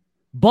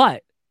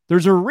 But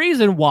there's a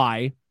reason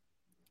why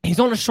he's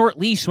on a short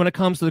leash when it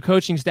comes to the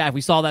coaching staff.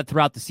 We saw that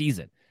throughout the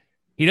season.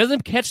 He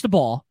doesn't catch the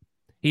ball.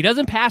 He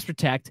doesn't pass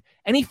protect,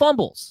 and he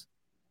fumbles.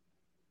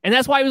 And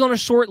that's why he was on a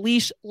short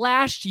leash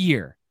last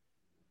year.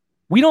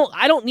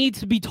 I don't need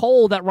to be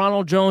told that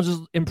Ronald Jones is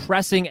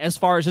impressing as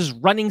far as his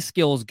running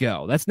skills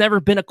go. That's never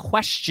been a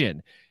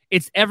question.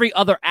 It's every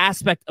other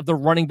aspect of the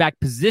running back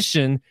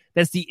position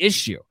that's the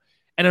issue.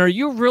 And are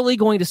you really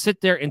going to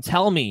sit there and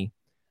tell me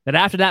that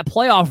after that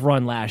playoff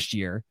run last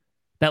year,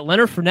 that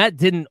Leonard Fournette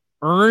didn't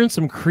earn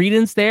some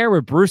credence there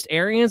with Bruce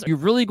Arians? Are you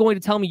really going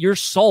to tell me you're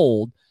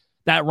sold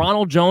that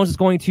Ronald Jones is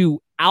going to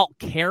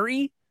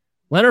out-carry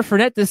Leonard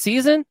Fournette this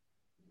season?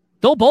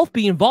 They'll both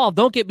be involved.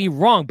 Don't get me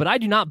wrong, but I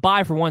do not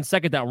buy for 1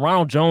 second that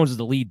Ronald Jones is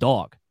the lead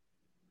dog.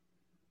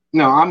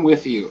 No, I'm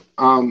with you.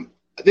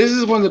 This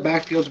is one of the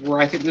backfields where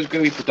I think there's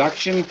going to be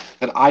production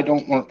that I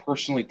don't want to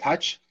personally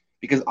touch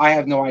because I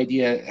have no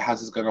idea how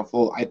this is going to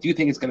fold. I do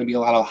think it's going to be a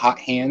lot of hot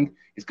hand.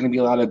 It's going to be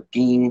a lot of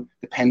game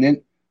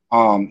dependent.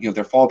 If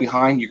they fall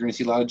behind, you're going to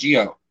see a lot of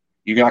Gio.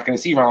 You're not going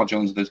to see Ronald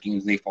Jones in those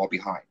games they fall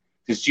behind.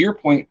 Because to your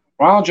point,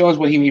 Ronald Jones,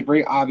 what he made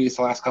very obvious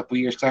the last couple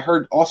of years, because I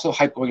heard also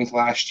hype going into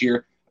last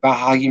year about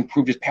how he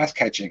improved his pass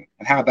catching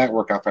and how that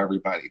worked out for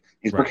everybody.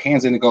 His brick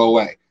hands didn't go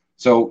away.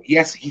 So,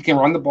 yes, he can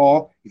run the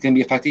ball. He's going to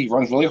be effective. He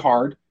runs really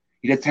hard.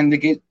 He does tend to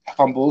get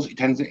fumbles. He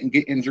tends to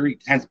get injured. He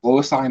tends to blow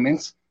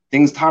assignments,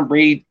 things Tom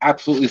Brady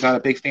absolutely is not a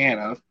big fan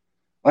of.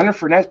 Leonard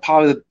Fournette's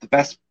probably the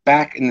best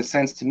back in the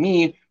sense to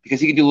me because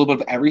he can do a little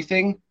bit of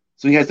everything.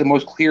 So he has the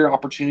most clear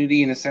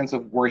opportunity in the sense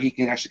of where he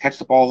can actually catch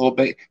the ball a little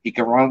bit. He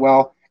can run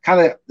well.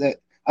 I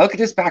look at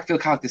this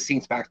backfield kind of like the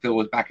Saints backfield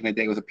was back in the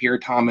day with Pierre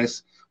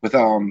Thomas, with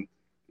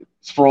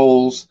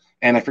Sproles,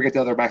 and I forget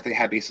the other back they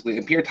had basically.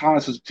 And Pierre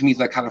Thomas was, to me,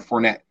 like kind of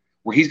Fournette,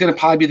 where he's going to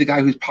probably be the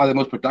guy who's probably the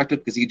most productive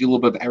because he can do a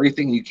little bit of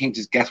everything, and you can't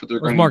just guess what they're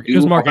going to do. It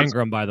was Mark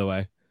Ingram, by the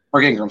way.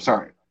 Mark Ingram,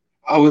 sorry.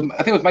 Oh, I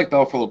think it was Mike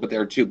Bell for a little bit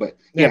there too, but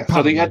yeah.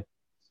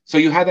 So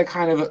you had that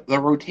kind of the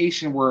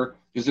rotation where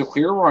there's a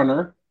clear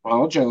runner,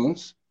 Ronald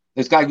Jones.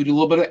 This guy who do a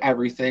little bit of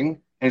everything, and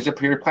there's a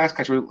pure pass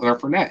catcher, Leonard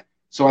Fournette.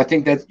 So I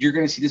think that you're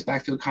going to see this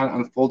backfield kind of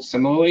unfold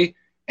similarly.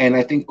 And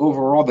I think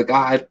overall the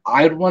guy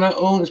I'd want to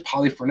own is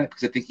probably Fournette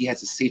because I think he has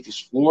the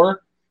safest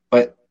floor.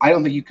 But I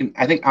don't think you can.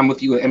 I think I'm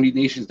with you. MD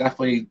Nation is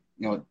definitely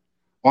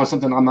on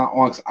something I'm not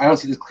on. Because I don't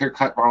see this clear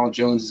cut. Ronald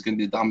Jones is going to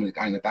be the dominant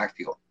guy in the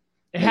backfield.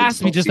 It has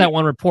to be just that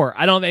one report.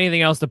 I don't have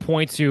anything else to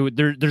point to.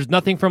 There's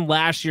nothing from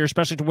last year,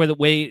 especially to where the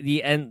way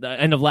the end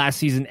of last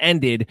season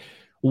ended,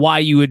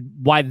 why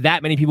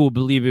that many people would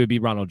believe it would be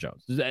Ronald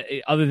Jones,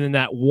 other than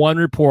that one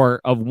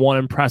report of one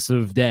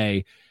impressive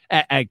day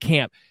at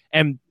camp.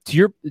 And to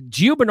your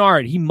Gio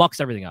Bernard, he mucks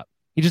everything up.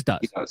 He just does.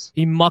 He does.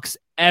 He mucks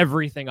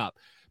everything up.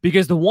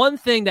 Because the one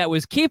thing that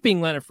was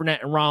keeping Leonard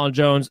Fournette and Ronald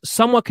Jones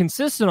somewhat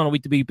consistent on a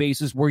week-to-week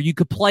basis, where you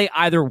could play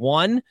either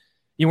one,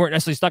 you weren't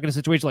necessarily stuck in a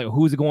situation like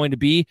who's it going to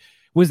be,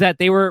 was that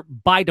they were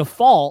by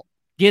default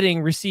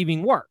getting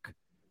receiving work.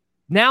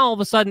 Now, all of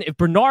a sudden, if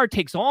Bernard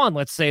takes on,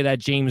 let's say, that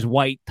James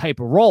White type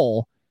of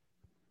role,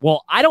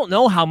 well, I don't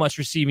know how much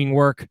receiving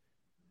work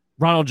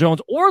Ronald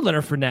Jones or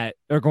Leonard Fournette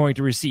are going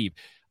to receive.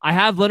 I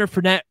have Leonard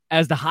Fournette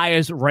as the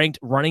highest ranked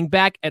running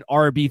back at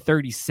RB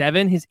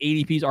 37. His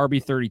ADP is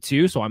RB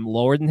 32, so I'm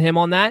lower than him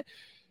on that.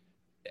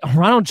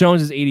 Ronald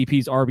Jones' ADP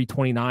is RB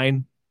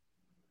 29.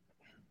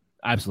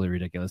 Absolutely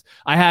ridiculous.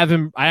 I have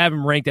him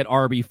ranked at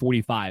RB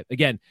 45.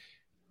 Again,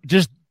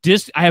 just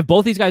I have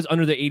both these guys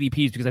under the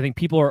ADPs because I think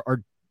people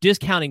are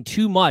discounting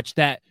too much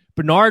that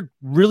Bernard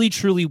really,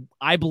 truly,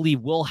 I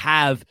believe, will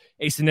have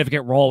a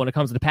significant role when it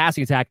comes to the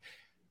passing attack.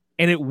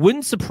 And it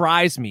wouldn't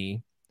surprise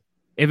me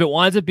if it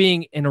winds up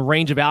being in a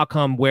range of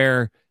outcome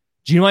where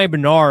Giovanni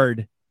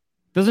Bernard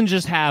doesn't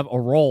just have a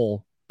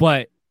role,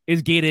 but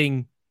is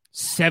getting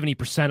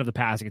 70% of the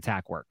passing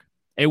attack work.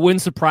 It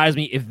wouldn't surprise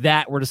me if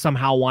that were to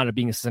somehow wind up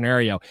being a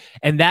scenario.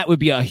 And that would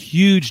be a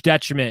huge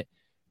detriment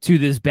to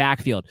this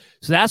backfield.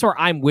 So that's where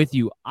I'm with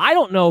you. I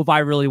don't know if I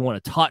really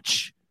want to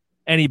touch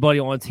anybody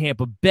on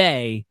Tampa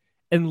Bay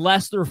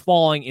unless they're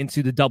falling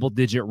into the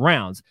double-digit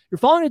rounds. If you're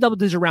falling into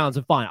double-digit rounds,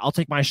 then fine. I'll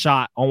take my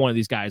shot on one of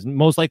these guys,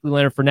 most likely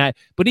Leonard Fournette.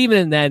 But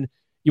even then,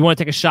 you want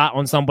to take a shot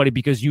on somebody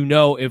because you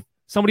know if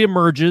somebody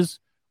emerges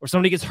or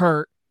somebody gets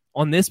hurt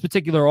on this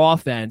particular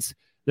offense,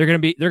 they're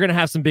going to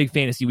have some big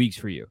fantasy weeks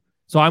for you.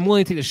 So I'm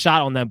willing to take a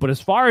shot on them. But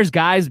as far as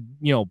guys,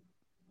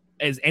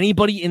 as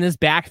anybody in this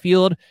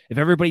backfield, if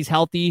everybody's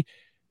healthy,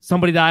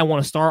 somebody that I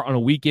want to start on a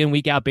week in,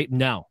 week out,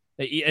 no.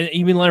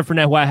 Even Leonard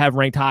Fournette, who I have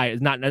ranked high,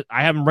 is not.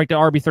 I have him ranked at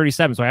RB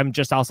 37, so I have him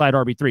just outside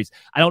RB 3s.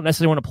 I don't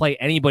necessarily want to play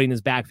anybody in this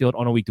backfield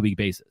on a week-to-week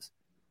basis.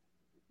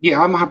 Yeah,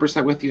 I'm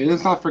 100% with you. And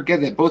let's not forget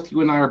that both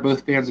you and I are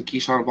both fans of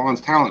Keyshawn Vaughn's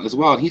talent as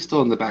well, and he's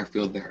still in the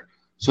backfield there.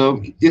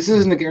 So this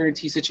isn't a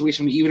guarantee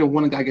situation. Even if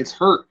one guy gets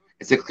hurt,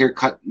 it's a clear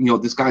cut.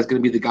 This guy's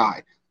going to be the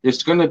guy.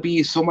 There's going to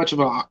be so much of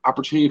an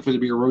opportunity for there to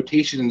be a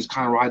rotation and just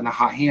kind of riding a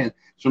hot hand.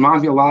 So it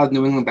reminds me a lot of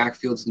New England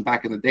backfields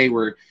back in the day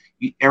where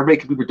everybody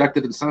can be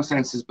productive in some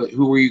senses, but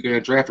who are you going to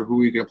draft or who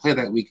are you going to play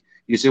that week?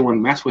 You just didn't want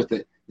to mess with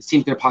it. This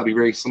team's going to probably be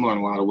very similar in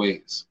a lot of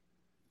ways.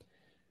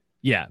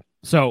 Yeah.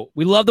 So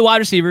we love the wide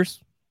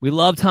receivers. We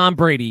love Tom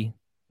Brady.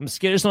 I'm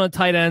skittish on the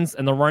tight ends,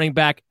 and the running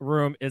back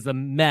room is a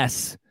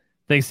mess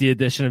thanks to the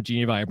addition of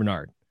Giovanni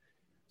Bernard.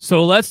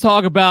 So let's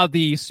talk about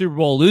the Super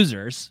Bowl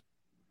losers,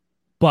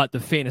 but the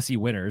fantasy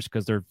winners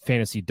because they're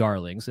fantasy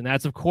darlings. And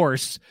that's, of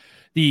course,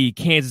 the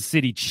Kansas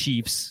City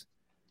Chiefs.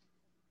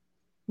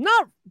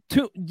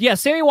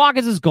 Sammy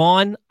Watkins is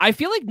gone. I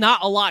feel like not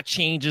a lot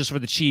changes for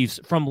the Chiefs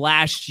from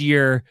last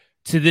year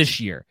to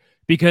this year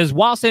because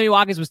while Sammy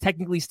Watkins was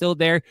technically still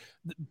there,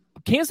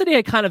 Kansas City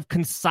had kind of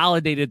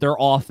consolidated their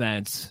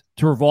offense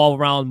to revolve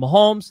around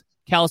Mahomes,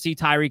 Kelsey,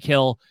 Tyreek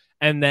Hill,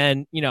 and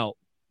then,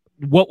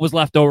 what was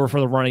left over for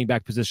the running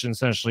back position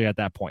essentially at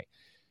that point.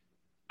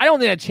 I don't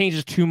think that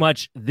changes too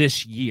much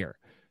this year.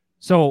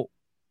 So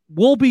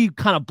we'll be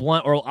kind of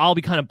blunt, or I'll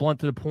be kind of blunt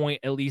to the point,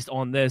 at least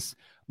on this.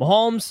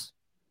 Mahomes,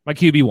 my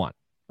QB1.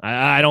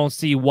 I don't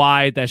see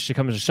why that should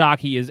come as a shock.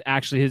 He is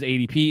actually, his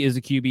ADP is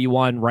a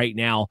QB1 right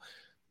now.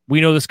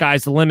 We know the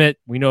sky's the limit.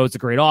 We know it's a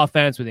great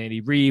offense with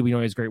Andy Reid. We know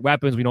he has great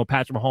weapons. We know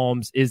Patrick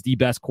Mahomes is the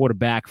best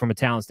quarterback from a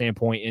talent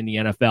standpoint in the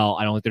NFL.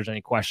 I don't think there's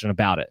any question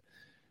about it.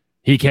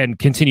 He can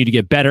continue to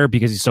get better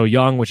because he's so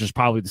young, which is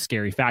probably the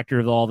scary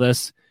factor of all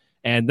this.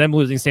 And them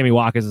losing Sammy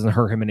Watkins doesn't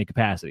hurt him in any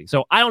capacity.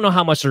 So I don't know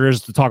how much there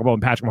is to talk about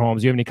with Patrick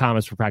Mahomes. Do you have any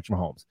comments for Patrick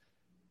Mahomes?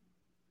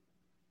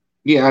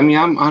 Yeah, I'm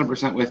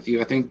 100% with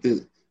you. I think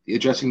the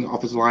addressing the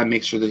offensive line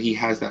makes sure that he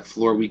has that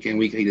floor week in,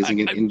 week out. He doesn't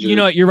get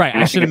injured. You're right.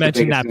 I should have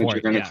mentioned that point.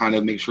 You're going to kind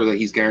of make sure that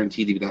he's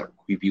guaranteed to be that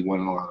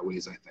QB1 in a lot of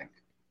ways, I think.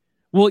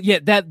 Well, yeah,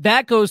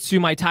 that goes to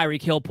my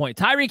Tyreek Hill point.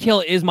 Tyreek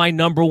Hill is my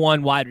number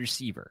one wide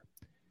receiver.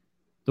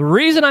 The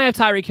reason I have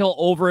Tyreek Hill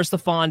over a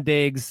Stephon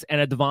Diggs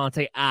and a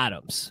Devontae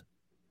Adams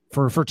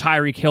for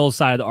Tyreek Hill's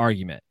side of the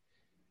argument.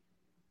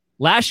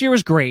 Last year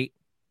was great.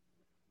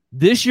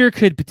 This year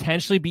could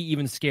potentially be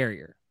even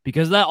scarier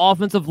because of that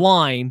offensive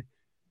line.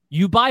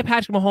 You buy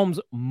Patrick Mahomes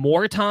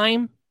more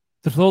time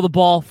to throw the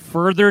ball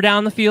further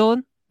down the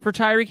field for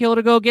Tyreek Hill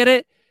to go get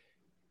it.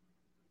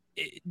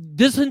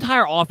 This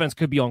entire offense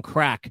could be on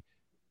crack,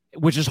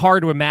 which is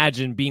hard to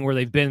imagine being where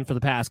they've been for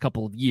the past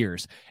couple of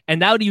years.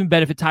 And that would even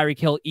benefit Tyreek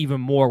Hill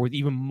even more with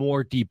even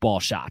more deep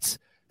ball shots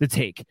to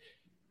take.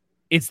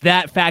 It's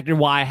that factor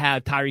why I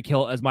have Tyreek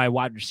Hill as my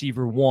wide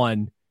receiver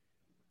 1.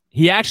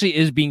 He actually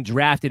is being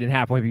drafted in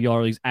half-point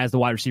PPR leagues as the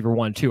wide receiver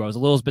 1, too. I was a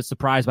little bit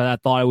surprised by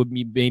that. Thought it would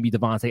be maybe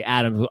Devontae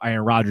Adams,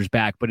 Aaron Rodgers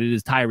back, but it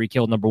is Tyreek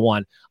Hill number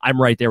 1.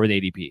 I'm right there with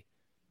ADP.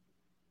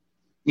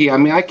 Yeah, I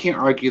mean, I can't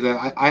argue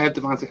that. I have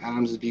Devontae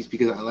Adams as beast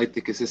because I like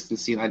the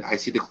consistency and I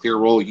see the clear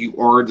role. You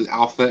are the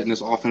alpha in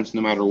this offense no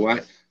matter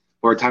what.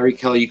 Where Tyreek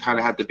Hill, you kind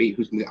of have to debate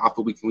who's going to be the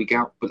alpha week in, week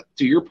out. But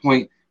to your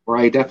point, where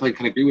I definitely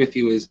can agree with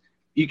you, is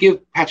you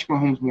give Patrick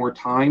Mahomes more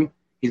time,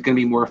 he's going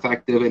to be more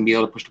effective and be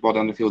able to push the ball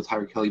down the field with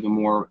Tyreek Hill even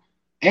more.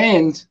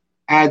 And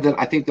add that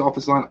I think the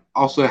offensive line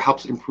also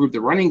helps improve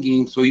the running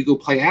game. So you go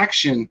play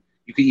action,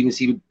 you could even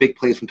see big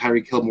plays from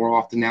Tyreek Hill more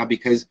often now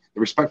because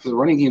the respect for the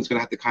running game is going to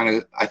have to kind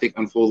of, I think,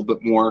 unfold a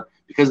bit more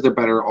because of their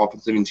better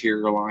offensive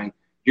interior line.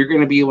 You're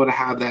going to be able to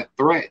have that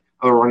threat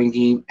of a running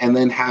game and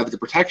then have the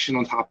protection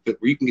on top of it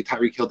where you can get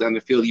Tyreek Hill down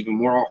the field even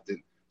more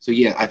often. So,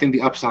 yeah, I think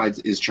the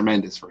upside is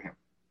tremendous for him.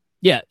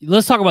 Yeah,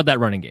 let's talk about that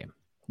running game.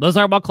 Let's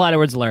talk about Clyde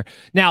Edwards-Helaire.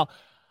 Now,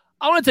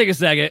 I want to take a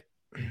second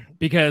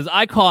because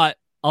I caught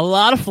a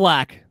lot of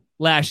flack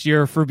last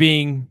year for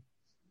being,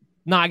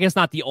 I guess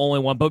not the only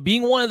one, but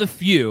being one of the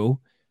few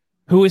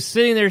who was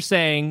sitting there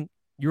saying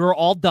you're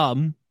all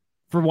dumb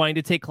for wanting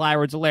to take Clyde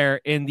Edwards-Helaire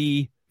in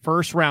the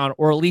first round,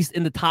 or at least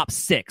in the top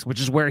 6, which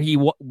is where his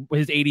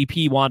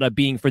ADP wound up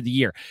being for the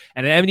year.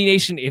 And at MD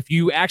Nation, if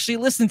you actually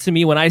listened to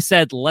me when I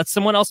said, let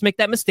someone else make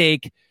that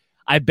mistake,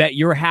 I bet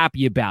you're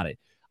happy about it.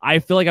 I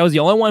feel like I was the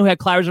only one who had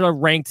Clyde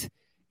Edwards-Helaire ranked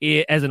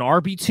as an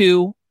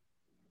RB2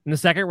 in the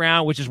second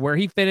round, which is where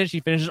he finished. He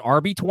finishes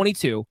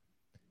RB22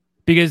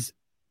 because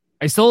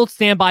I still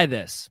stand by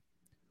this.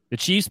 The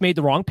Chiefs made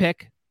the wrong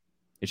pick.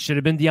 It should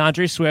have been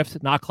DeAndre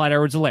Swift, not Clyde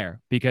Edwards-Helaire,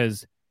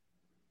 because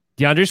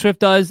DeAndre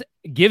Swift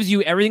gives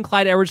you everything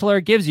Clyde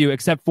Edwards-Helaire gives you,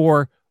 except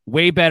for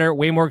way better,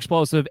 way more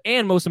explosive,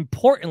 and most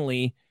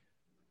importantly,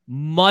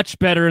 much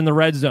better in the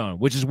red zone,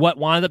 which is what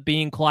wound up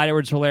being Clyde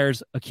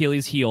Edwards-Helaire's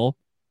Achilles heel,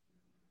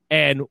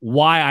 and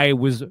why I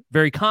was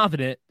very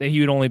confident that he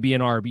would only be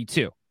an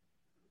RB2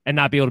 and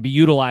not be able to be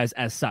utilized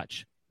as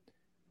such.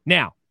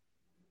 Now,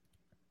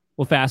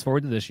 we'll fast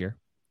forward to this year.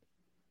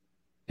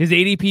 His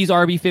ADP is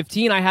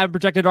RB15. I have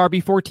projected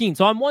RB14.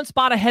 So I'm one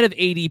spot ahead of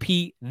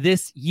ADP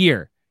this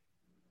year.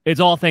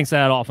 It's all thanks to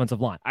that offensive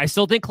line. I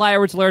still think Clyde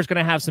Edwards-Helaire is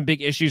going to have some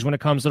big issues when it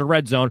comes to the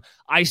red zone.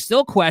 I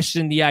still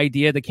question the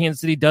idea that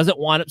Kansas City doesn't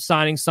wind up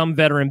signing some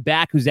veteran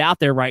back who's out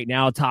there right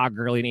now, Todd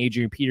Gurley and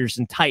Adrian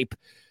Peterson type,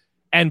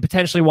 and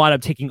potentially wind up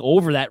taking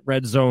over that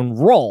red zone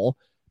role,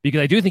 because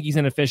I do think he's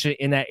inefficient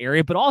in that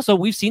area. But also,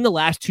 we've seen the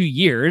last 2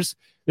 years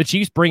the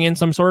Chiefs bring in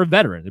some sort of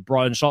veteran. They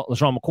brought in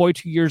LaShawn McCoy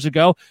 2 years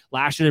ago.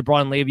 Last year, they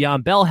brought in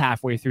Le'Veon Bell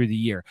halfway through the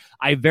year.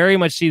 I very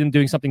much see them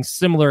doing something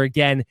similar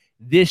again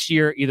this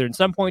year, either in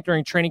some point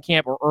during training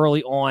camp or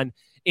early on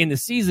in the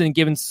season,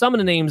 given some of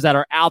the names that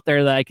are out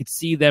there that I could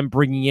see them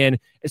bringing in,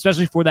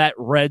 especially for that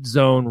red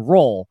zone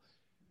role.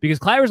 Because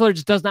Clyde Edwards-Helaire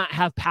just does not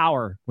have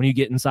power when you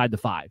get inside the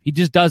 5. He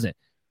just doesn't.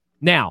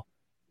 Now,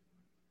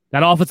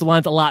 that offensive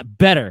line's a lot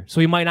better, so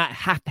he might not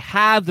have to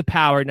have the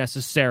power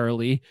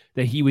necessarily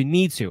that he would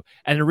need to.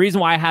 And the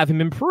reason why I have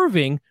him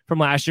improving from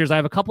last year is I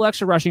have a couple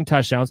extra rushing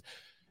touchdowns.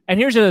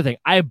 And here's the other thing.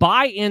 I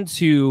buy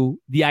into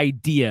the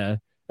idea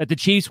that the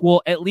Chiefs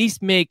will at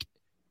least make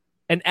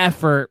an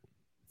effort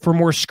for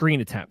more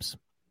screen attempts.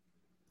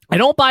 I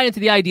don't buy into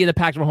the idea that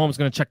Patrick Mahomes is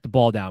going to check the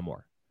ball down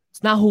more.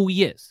 It's not who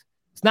he is.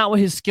 It's not what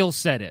his skill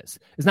set is.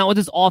 It's not what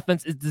this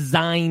offense is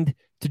designed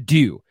to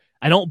do.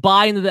 I don't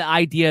buy into the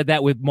idea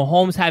that with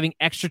Mahomes having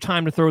extra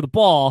time to throw the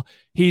ball,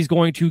 he's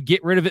going to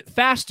get rid of it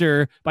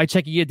faster by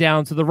checking it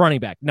down to the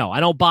running back. No, I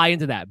don't buy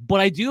into that. But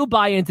I do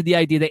buy into the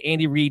idea that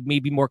Andy Reid may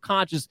be more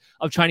conscious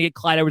of trying to get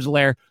Clyde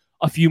Edwards-Helaire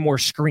a few more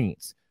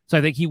screens. So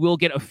I think he will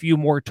get a few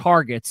more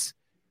targets.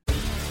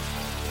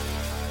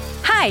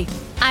 Hi,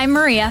 I'm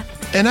Maria.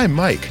 And I'm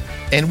Mike.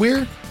 And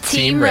we're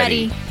Team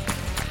Ready.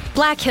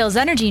 Black Hills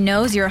Energy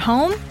knows your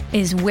home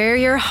is where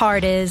your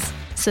heart is.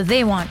 So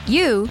they want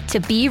you to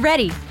be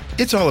ready.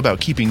 It's all about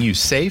keeping you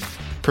safe,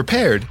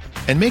 prepared,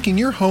 and making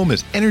your home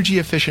as energy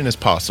efficient as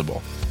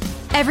possible.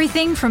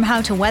 Everything from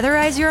how to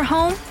weatherize your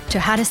home to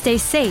how to stay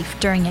safe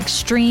during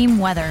extreme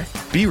weather.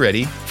 Be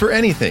ready for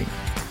anything.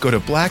 Go to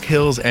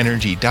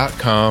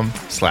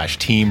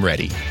blackhillsenergy.com/team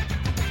ready.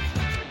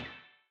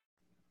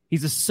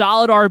 He's a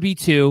solid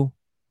RB2.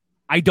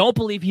 I don't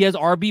believe he has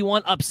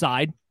RB1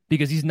 upside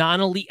because he's not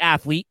an elite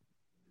athlete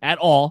at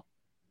all.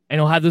 And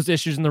he'll have those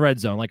issues in the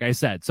red zone, like I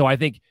said. So I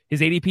think his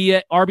ADP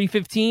at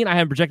RB15, I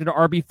have him projected to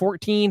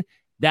RB14.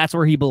 That's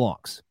where he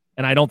belongs.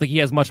 And I don't think he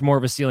has much more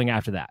of a ceiling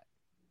after that.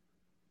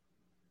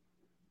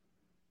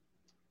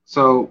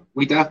 So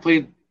we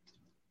definitely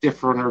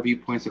differ in our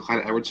viewpoints of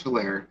Clyde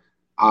Edwards-Helaire.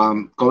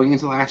 Going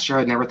into last year,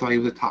 I never thought he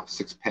was a top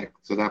 6 pick.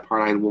 So that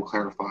part I will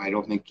clarify. I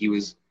don't think he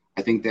was.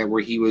 I think that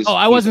where he was. Oh,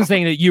 I wasn't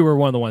saying that you were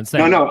one of the ones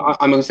saying. No.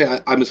 I'm going to say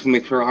I'm just going to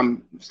make sure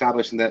I'm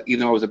establishing that even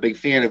though I was a big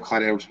fan of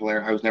Clyde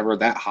Edwards-Helaire, I was never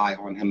that high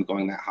on him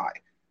going that high.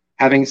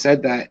 Having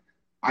said that,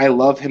 I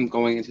love him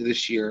going into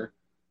this year.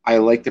 I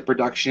like the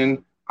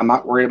production. I'm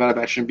not worried about a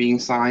veteran being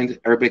signed.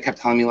 Everybody kept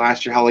telling me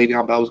last year how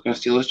Le'Veon Bell was going to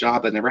steal his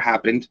job. That never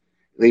happened.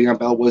 Le'Veon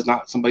Bell was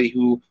not somebody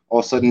who all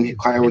of a sudden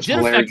Clyde Edwards-Helaire.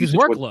 It did affect his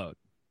workload.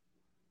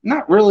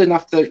 Not really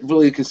enough to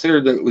really consider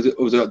that it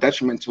was a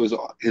detriment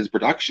to his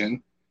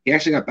production. He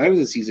actually got better as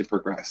the season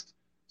progressed.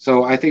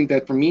 So I think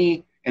that for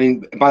me,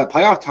 and by the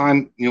playoff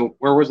time,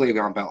 where was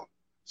Le'Veon Bell?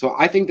 So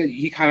I think that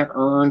he kind of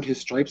earned his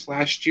stripes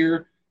last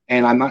year,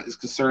 and I'm not as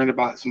concerned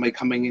about somebody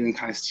coming in and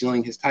kind of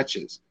stealing his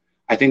touches.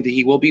 I think that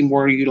he will be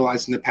more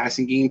utilized in the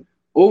passing game.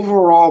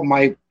 Overall,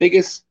 my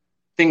biggest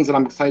things that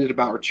I'm excited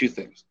about are 2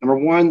 things. Number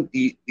one,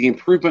 the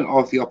improvement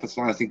of the offensive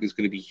line I think is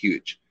going to be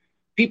huge.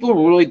 People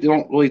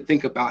don't really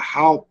think about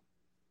how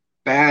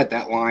bad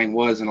that line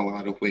was in a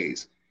lot of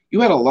ways. You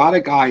had a lot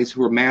of guys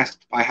who were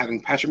masked by having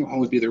Patrick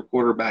Mahomes be their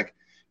quarterback,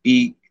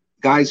 be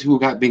guys who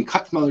have been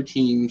cut from other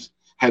teams,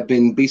 have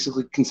been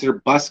basically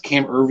considered bust,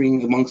 Cam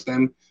Irving amongst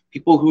them,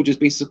 people who just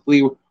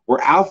basically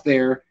were out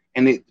there,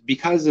 and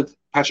because of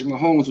Patrick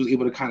Mahomes was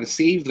able to kind of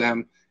save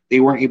them, they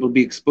weren't able to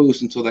be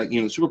exposed until that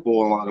the Super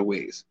Bowl in a lot of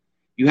ways.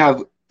 You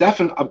have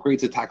definite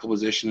upgrades at tackle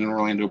position in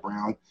Orlando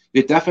Brown.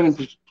 You have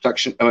definite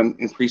production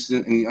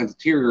increases in the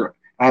interior.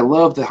 And I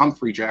love the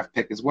Humphrey draft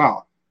pick as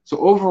well. So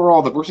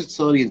overall, the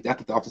versatility and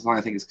depth of the offensive line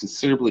I think is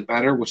considerably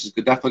better, which is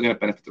definitely going to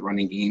benefit the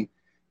running game.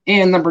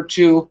 And number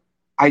 2,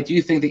 I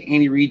do think that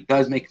Andy Reid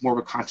does make more of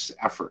a conscious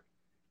effort.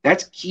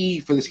 That's key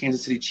for this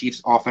Kansas City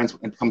Chiefs offense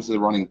when it comes to the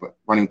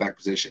running back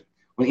position.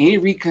 When Andy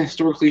Reid has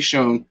historically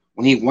shown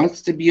when he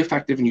wants to be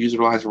effective and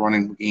utilize the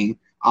running game,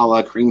 a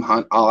la Kareem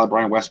Hunt, a la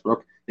Brian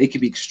Westbrook, they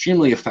can be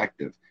extremely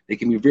effective. They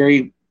can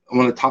be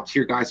one of the top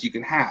tier guys you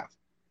can have.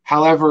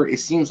 However, it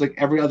seems like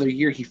every other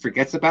year he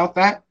forgets about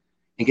that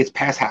and gets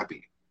pass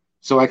happy.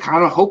 So I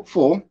kind of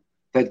hopeful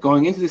that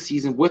going into the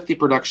season with the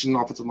production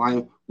offensive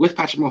line, with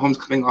Patrick Mahomes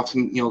coming off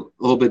some, a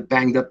little bit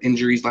banged up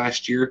injuries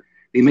last year,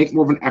 they make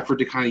more of an effort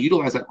to kind of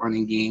utilize that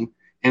running game.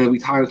 And we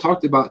kind of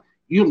talked about,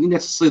 you don't need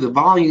necessarily the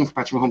volume for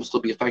Patrick Mahomes to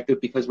be effective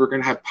because we're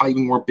going to have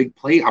probably more big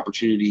play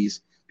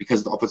opportunities because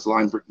of the offensive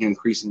line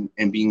increasing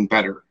and being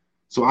better.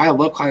 So I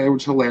love Clyde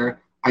Edwards-Helaire.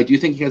 I do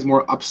think he has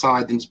more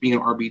upside than just being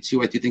an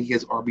RB2. I do think he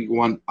has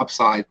RB1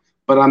 upside,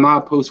 but I'm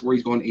not opposed to where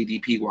he's going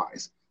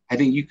ADP-wise. I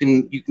think you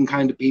can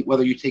kind of debate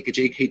whether you take a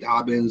J.K.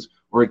 Dobbins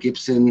or a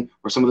Gibson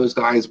or some of those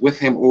guys with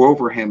him or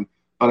over him,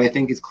 but I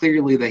think it's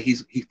clearly that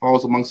he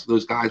falls amongst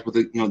those guys with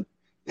him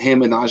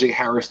and Najee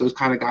Harris. Those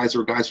kind of guys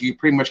are guys who you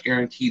pretty much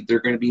guaranteed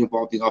they're going to be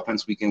involved in the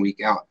offense week in, week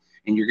out,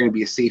 and you're going to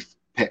be a safe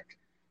pick.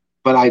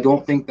 But I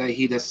don't think that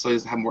he necessarily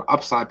doesn't have more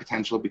upside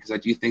potential because I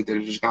do think that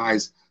there's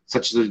guys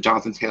such as a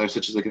Jonathan Taylor,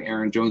 such as like an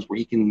Aaron Jones, where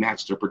he can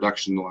match their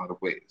production in a lot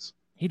of ways.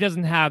 He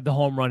doesn't have the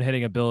home run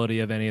hitting ability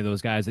of any of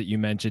those guys that you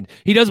mentioned.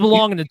 He does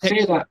belong in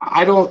the.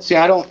 I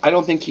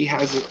don't think he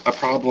has a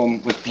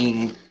problem with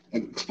being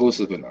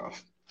explosive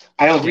enough.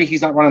 I don't agree.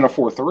 He's not running a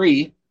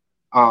 4.3.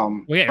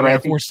 Well, yeah,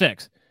 right, a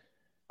 4.6.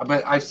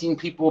 But I've seen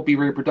people be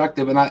very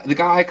productive, and the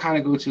guy I kind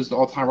of go to is the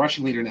all-time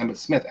rushing leader in Emmitt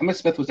Smith. Emmitt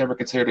Smith was never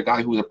considered a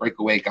guy who was a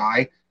breakaway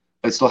guy,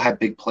 but still had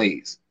big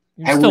plays.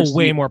 He's still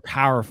way more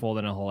powerful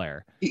than a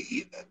Helaire.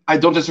 I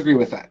don't disagree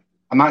with that.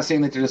 I'm not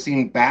saying that they're just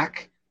seeing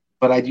back,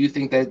 but I do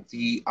think that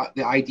the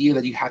idea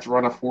that you have to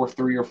run a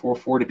 4.3 or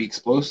 4.4 to be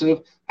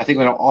explosive, I think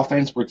on an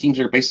offense where teams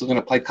are basically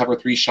going to play cover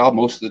 3 shell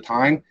most of the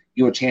time,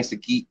 you have a chance to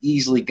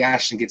easily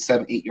gash and get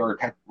 7-8 yard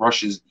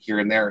rushes here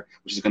and there,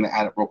 which is going to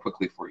add up real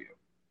quickly for you.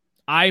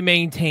 I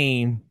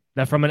maintain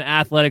that from an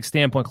athletic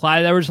standpoint,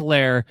 Clyde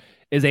Edwards-Helaire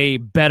is a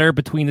better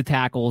between the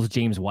tackles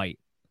James White.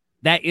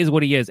 That is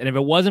what he is. And if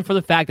it wasn't for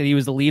the fact that he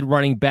was the lead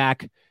running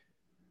back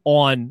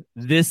on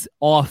this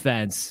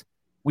offense,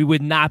 we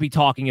would not be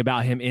talking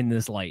about him in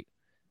this light.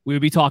 We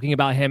would be talking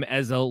about him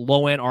as a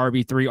low-end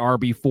RB3,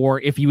 RB4,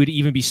 if he would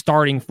even be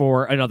starting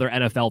for another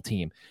NFL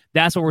team.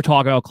 That's what we're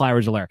talking about, Clyde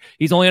Edwards-Helaire.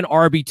 He's only an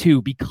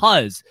RB2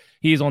 because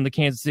he's on the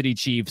Kansas City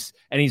Chiefs,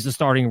 and he's the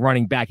starting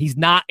running back. He's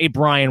not a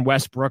Brian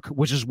Westbrook,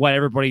 which is what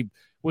everybody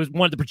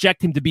wanted to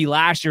project him to be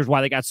last year, is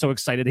why they got so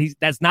excited.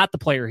 That's not the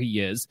player he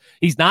is.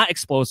 He's not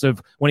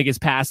explosive when he gets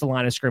past the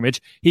line of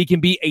scrimmage. He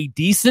can be a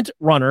decent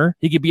runner.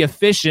 He can be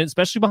efficient,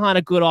 especially behind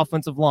a good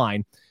offensive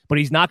line, but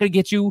he's not going to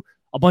get you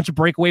a bunch of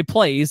breakaway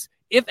plays,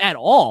 if at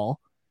all,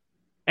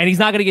 and he's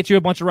not going to get you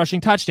a bunch of rushing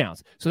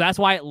touchdowns. So that's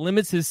why it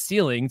limits his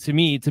ceiling to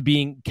me to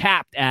being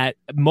capped at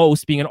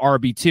most being an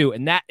RB2,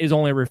 and that is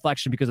only a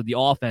reflection because of the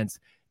offense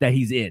that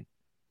he's in.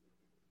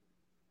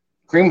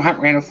 Kareem Hunt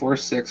ran a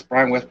 4.6.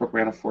 Brian Westbrook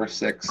ran a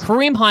 4.6.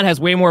 Kareem Hunt has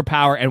way more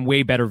power and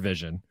way better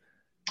vision.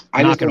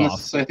 I just don't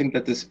necessarily think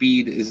that the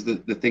speed is the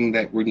thing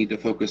that we need to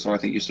focus on. I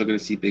think you're still going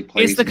to see big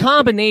plays. It's the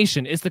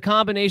combination. It's the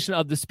combination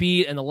of the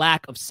speed and the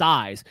lack of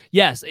size.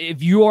 Yes,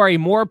 if you are a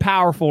more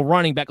powerful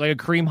running back like a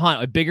Kareem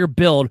Hunt, a bigger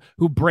build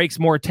who breaks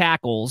more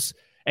tackles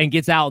and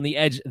gets out on the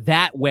edge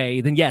that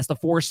way, then yes, the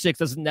 4.6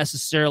 doesn't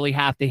necessarily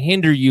have to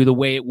hinder you the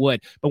way it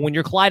would. But when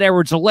you're Clyde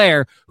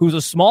Edwards-Helaire, who's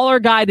a smaller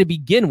guy to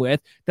begin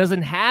with,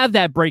 doesn't have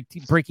that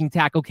breaking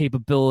tackle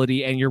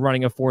capability, and you're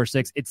running a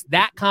 4.6, it's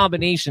that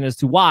combination as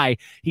to why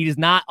he is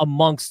not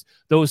amongst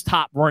those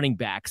top running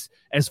backs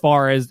as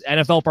far as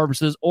NFL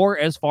purposes or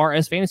as far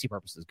as fantasy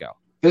purposes go.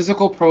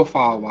 Physical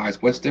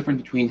profile-wise, what's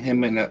different between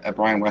him and a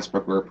Brian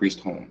Westbrook or a Priest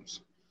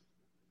Holmes?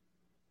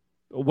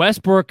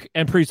 Westbrook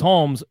and Priest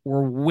Holmes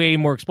were way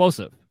more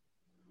explosive.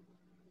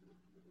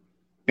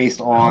 Based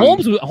on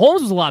Holmes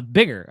was a lot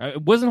bigger.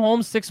 Wasn't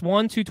Holmes 6'1",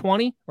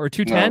 220 or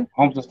 210? No,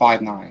 Holmes was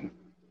 5'9".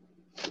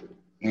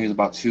 He was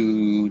about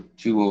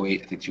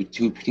 208, I think. Between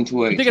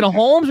 208. Are you thinking of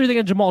Holmes or are you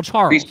thinking of Jamal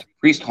Charles?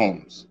 Priest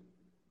Holmes.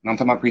 No, I'm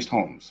talking about Priest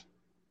Holmes.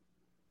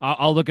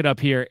 I'll look it up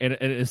here in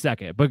a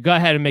second. But go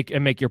ahead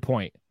and make your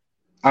point.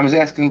 I was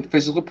asking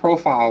physical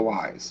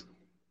profile-wise.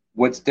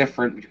 What's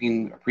different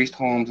between a Priest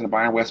Holmes and a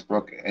Brian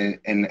Westbrook and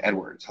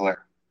Edwards-Helaire?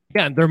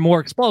 Yeah, they're more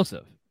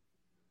explosive.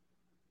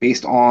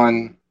 Based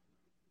on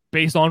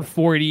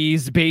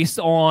 40s, based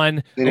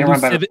on they didn't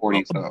run better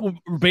 40s though.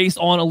 Based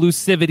on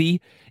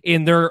elusivity,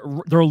 in their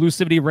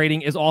elusivity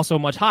rating is also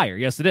much higher.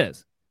 Yes, it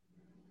is.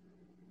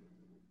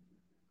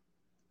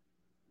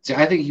 See,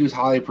 I think he was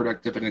highly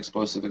productive and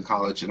explosive in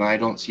college, and I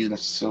don't see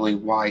necessarily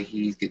why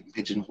he's getting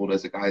pigeonholed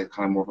as a guy that's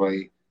kind of more of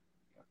a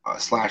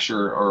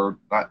slasher or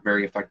not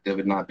very effective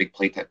and not a big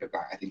play type of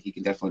guy. I think he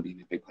can definitely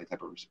be a big play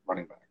type of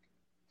running back.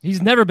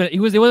 He's never been. He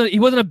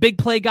wasn't a big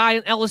play guy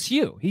in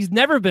LSU. He's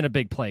never been a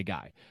big play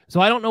guy.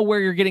 So I don't know where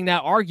you're getting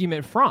that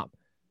argument from.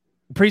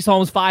 Priest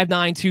Holmes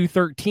 5'9",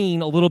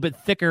 213, a little bit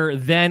thicker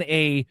than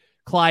a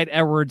Clyde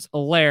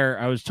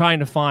Edwards-Helaire. I was trying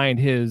to find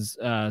his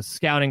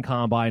scouting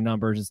combine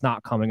numbers. It's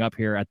not coming up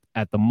here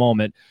at the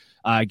moment.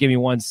 Give me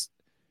one.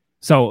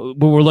 So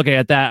when we're looking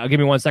at that, give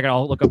me 1 second.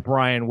 I'll look up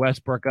Brian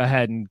Westbrook. Go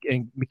ahead and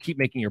keep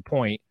making your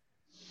point.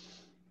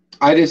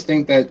 I just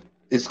think that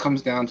this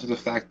comes down to the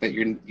fact that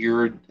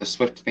you're a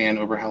Swift fan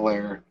over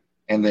Helaire,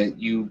 and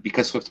that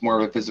because Swift's more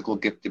of a physical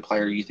gifted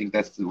player, you think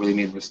that's where they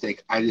made a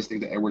mistake. I just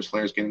think that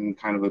Edwards-Helaire is getting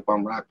kind of a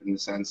bum rap in the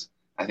sense.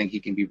 I think he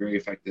can be very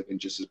effective and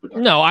just as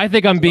productive. No, I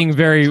think I'm being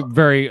very,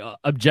 very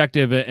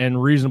objective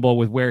and reasonable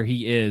with where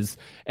he is.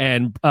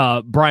 And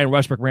Brian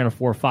Westbrook ran a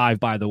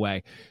 4.5, by the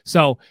way.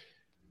 So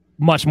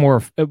much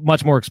more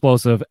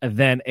explosive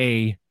than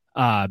a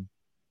Clyde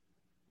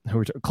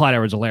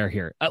Edwards-Helaire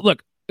here.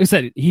 Look, like I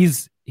said,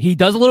 he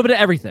does a little bit of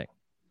everything,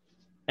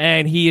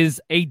 and he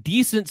is a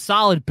decent,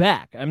 solid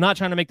back. I'm not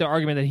trying to make the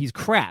argument that he's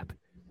crap,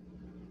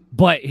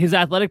 but his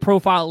athletic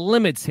profile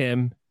limits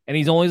him, and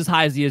he's only as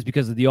high as he is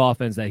because of the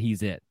offense that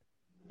he's in.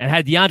 And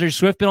had DeAndre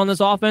Swift been on this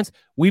offense,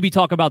 we'd be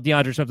talking about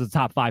DeAndre Swift as a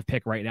top 5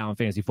 pick right now in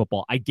fantasy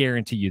football. I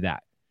guarantee you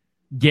that.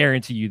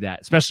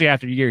 Especially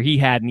after the year he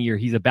had and the year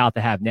he's about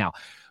to have now.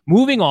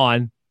 Moving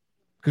on,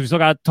 because we still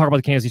got to talk about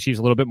the Kansas City Chiefs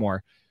a little bit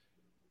more.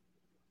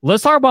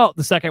 Let's talk about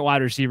the second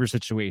wide receiver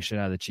situation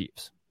out of the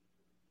Chiefs.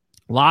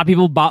 A lot of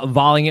people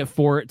volleying it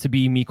for it to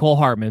be Mecole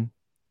Hardman.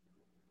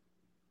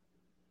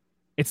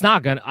 It's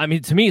not going to,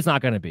 to me, it's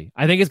not going to be.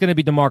 I think it's going to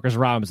be Demarcus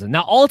Robinson.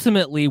 Now,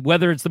 ultimately,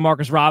 whether it's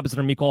Demarcus Robinson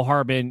or Mecole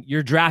Hardman,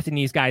 you're drafting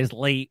these guys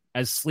late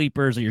as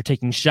sleepers or you're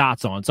taking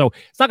shots on. So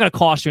it's not going to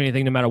cost you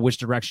anything no matter which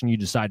direction you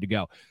decide to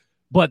go.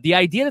 But the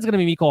idea that it's going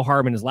to be Mecole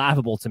Hardman is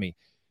laughable to me.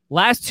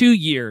 Last 2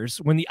 years,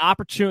 when the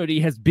opportunity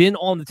has been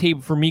on the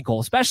table for Mecole,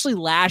 especially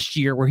last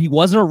year where he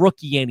wasn't a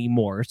rookie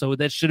anymore, so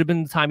that should have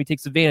been the time he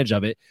takes advantage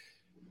of it,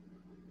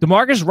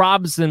 Demarcus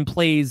Robinson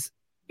plays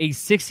a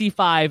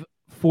 65-45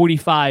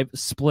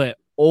 split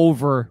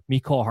over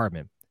Mecole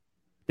Hardman.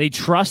 They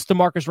trust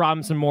Demarcus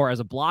Robinson more as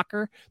a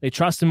blocker. They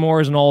trust him more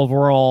as an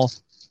overall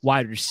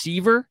wide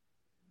receiver.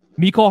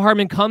 Mecole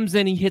Hardman comes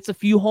in, he hits a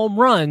few home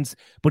runs,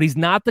 but he's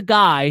not the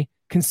guy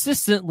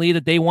consistently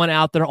that they want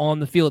out there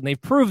on the field. And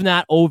they've proven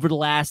that over the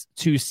last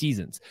 2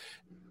 seasons.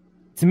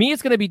 To me,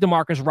 it's going to be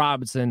Demarcus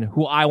Robinson,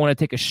 who I want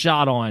to take a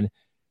shot on.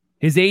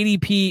 His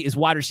ADP is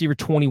wide receiver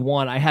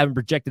 21. I have him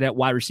projected at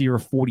wide receiver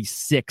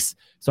 46.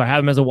 So I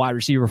have him as a wide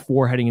receiver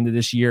 4 heading into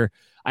this year.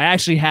 I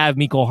actually have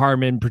Mecole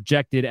Hardman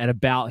projected at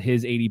about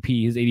his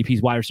ADP. His ADP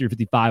is wide receiver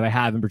 55. I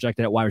have him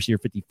projected at wide receiver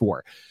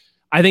 54.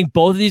 I think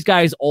both of these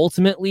guys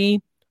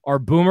ultimately are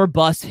boomer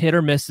bust, hit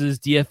or misses,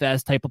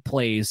 DFS type of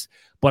plays.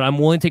 But I'm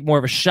willing to take more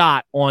of a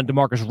shot on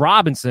Demarcus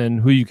Robinson,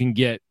 who you can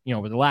get,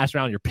 with the last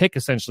round of your pick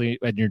essentially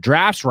in your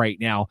drafts right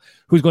now,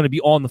 who's going to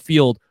be on the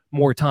field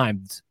more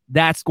times.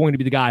 That's going to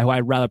be the guy who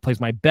I'd rather place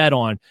my bet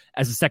on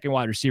as a second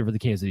wide receiver for the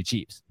Kansas City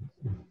Chiefs.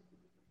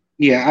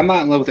 Yeah, I'm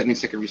not in love with any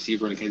second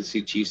receiver in the Kansas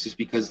City Chiefs just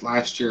because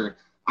last year,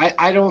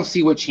 I don't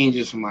see what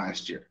changes from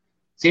last year.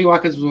 Sammy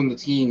Watkins was on the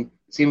team.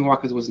 Sammy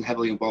Watkins wasn't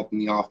heavily involved in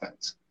the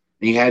offense.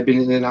 And he had been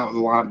in and out of the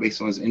lineup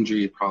based on his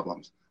injury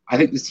problems. I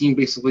think this team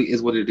basically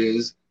is what it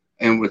is.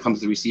 And when it comes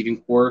to the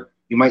receiving core,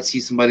 you might see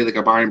somebody like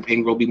a Byron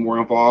Pringle be more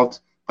involved.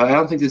 But I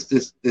don't think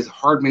this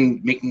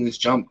Hardman making this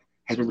jump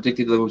has been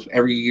predicted almost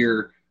every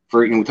year.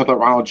 We talk about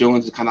Ronald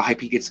Jones, the kind of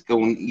hype he gets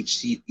going each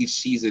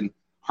season.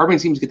 Hardman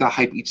seems to get that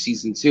hype each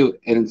season too,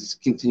 and it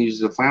continues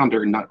to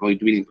flounder and not really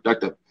do anything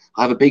productive.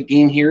 He'll have a big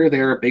game here or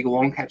there, a big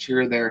long catch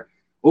here or there.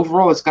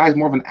 Overall, this guy's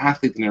more of an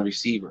athlete than a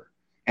receiver.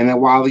 And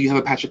then while you have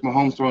a Patrick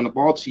Mahomes throwing the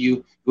ball to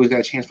you, who has got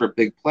a chance for a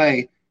big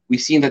play,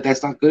 we've seen that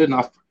that's not good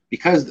enough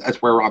because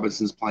that's where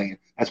Robinson's playing.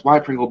 That's why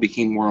Pringle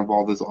became more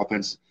involved as the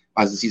offense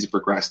as the season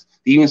progressed.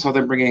 They even saw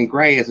them bring in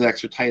Gray as an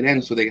extra tight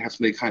end so they have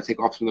somebody to kind of take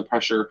off some of the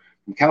pressure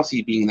from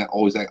Kelce being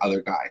always that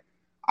other guy.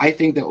 I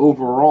think that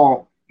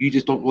overall, you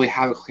just don't really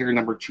have a clear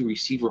number 2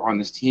 receiver on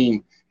this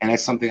team, and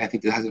that's something I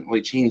think that hasn't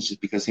really changed.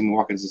 Just because Sammy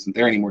Watkins isn't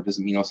there anymore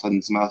doesn't mean all of a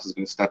sudden someone else is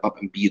going to step up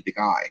and be the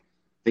guy.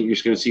 I think you're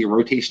just going to see a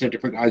rotation of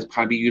different guys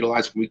kind of be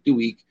utilized from week to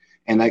week,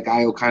 and that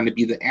guy will kind of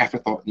be the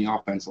afterthought in the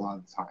offense a lot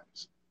of the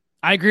times.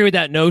 I agree with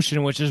that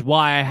notion, which is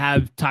why I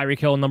have Tyreek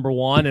Hill number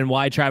 1 and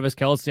why Travis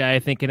Kelce, I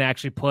think, can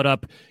actually put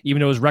up, even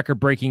though his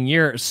record-breaking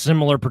year,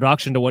 similar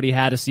production to what he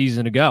had a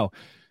season ago.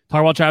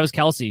 Talk about Travis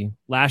Kelce.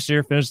 Last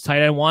year, finished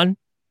tight end 1.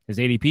 His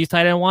ADP is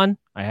tight end 1.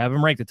 I have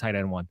him ranked at tight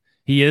end 1.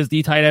 He is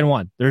the tight end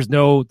 1. There's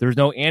no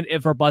and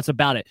if or buts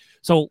about it.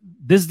 So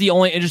this is the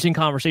only interesting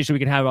conversation we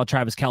can have about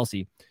Travis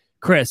Kelce.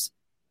 Chris,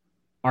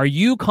 are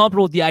you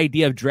comfortable with the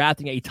idea of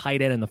drafting a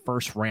tight end in the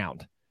first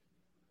round?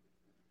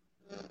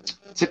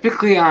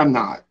 Typically, I'm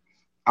not.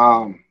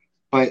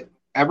 But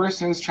ever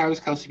since Travis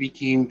Kelce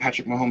became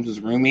Patrick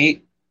Mahomes'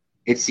 roommate,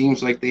 it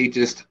seems like they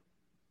just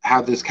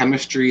have this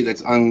chemistry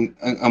that's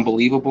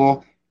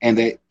unbelievable, and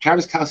that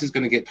Travis Kelce is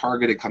going to get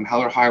targeted come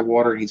hell or high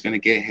water, and he's going to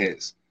get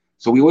his.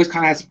 So we always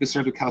kind of had some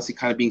concerns with Kelce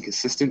kind of being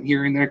consistent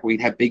here and there.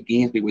 We'd have big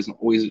games, but he wasn't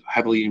always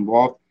heavily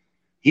involved.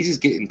 He's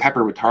just getting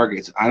peppered with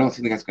targets. I don't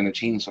think that's going to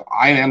change. So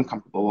I am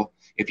comfortable.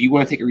 If you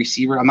want to take a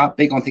receiver, I'm not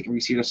big on taking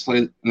receivers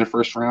in the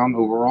first round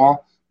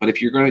overall. But if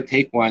you're going to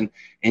take one,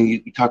 and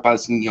you talk about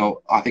this in,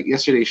 I think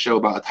yesterday's show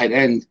about a tight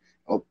end,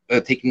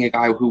 taking a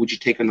guy, who would you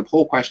take in the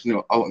poll question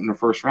in the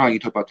first round? You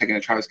talk about taking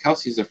a Travis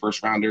Kelce as a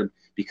first rounder,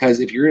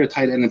 because if you're in a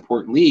tight end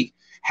important league,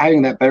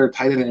 having that better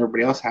tight end than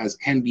everybody else has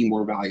can be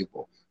more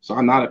valuable. So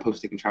I'm not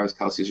opposed to taking Travis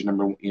Kelce as your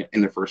number 1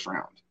 in the first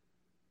round.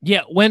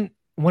 Yeah, when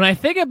I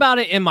think about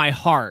it in my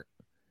heart,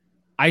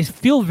 I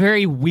feel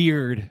very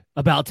weird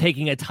about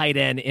taking a tight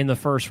end in the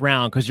first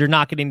round because you're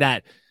not getting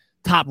that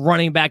top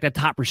running back, that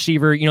top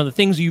receiver, the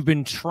things you've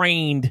been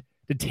trained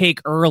to take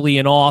early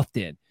and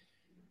often.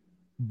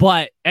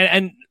 But,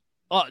 and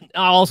I'll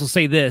also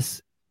say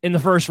this, in the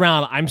first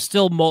round, I'm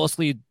still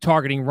mostly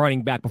targeting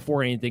running back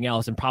before anything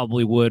else, and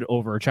probably would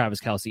over Travis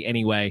Kelce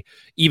anyway,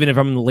 even if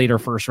I'm in the later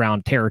first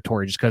round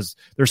territory, just because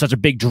there's such a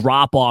big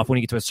drop off when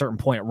you get to a certain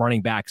point at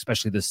running back,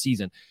 especially this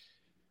season.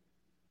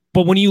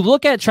 But when you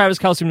look at Travis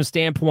Kelce from the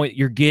standpoint,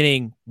 you're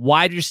getting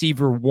wide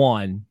receiver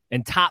 1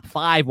 and top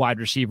 5 wide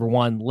receiver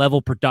 1 level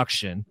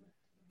production,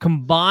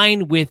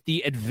 combined with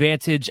the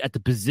advantage at the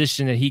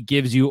position that he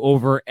gives you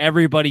over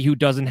everybody who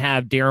doesn't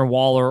have Darren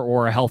Waller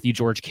or a healthy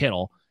George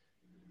Kittle.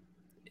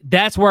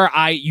 That's where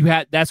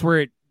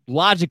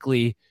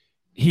logically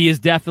he is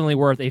definitely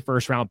worth a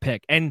first round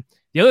pick. And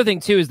the other thing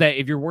too is that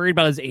if you're worried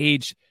about his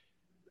age,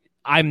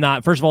 I'm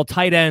not. First of all,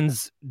 tight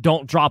ends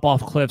don't drop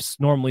off cliffs,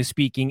 normally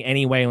speaking,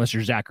 anyway, unless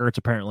you're Zach Ertz,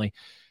 apparently.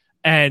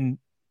 And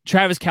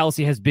Travis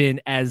Kelce has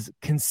been as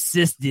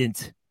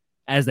consistent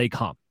as they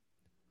come.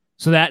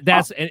 So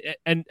that's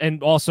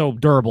and also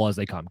durable as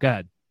they come. Go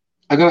ahead.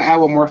 I'm going to add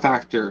one more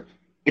factor.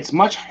 It's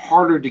much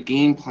harder to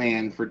game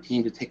plan for a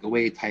team to take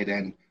away a tight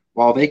end.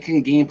 While they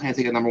can game plan,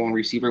 take a number 1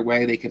 receiver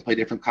away, they can play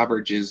different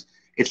coverages.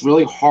 It's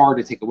really hard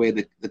to take away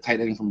the tight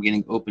end from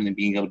getting open and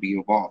being able to be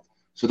involved.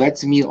 So that,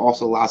 to me,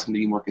 also allows him to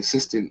be more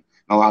consistent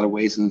in a lot of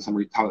ways than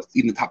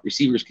even the top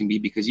receivers can be,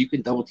 because you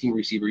can double team a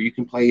receiver. You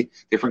can play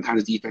different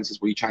kinds of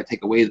defenses where you try to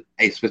take away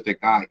a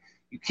specific guy.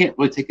 You can't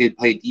really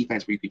play a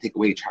defense where you can take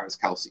away Travis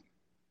Kelce.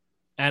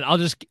 And I'll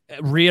just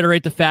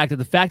reiterate the fact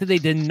that they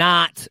did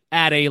not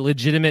add a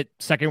legitimate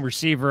second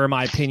receiver, in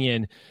my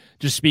opinion,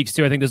 just speaks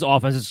to, I think this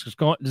offense is just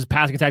this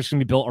passing attack is going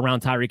to be built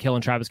around Tyreek Hill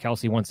and Travis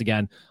Kelce once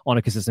again on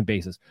a consistent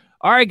basis.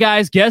 All right,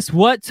 guys, guess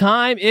what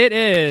time it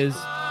is?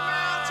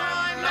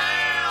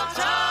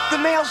 The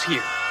mail's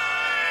here.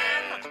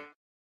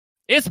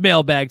 It's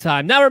mailbag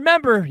time. Now,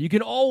 remember, you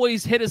can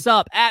always hit us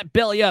up at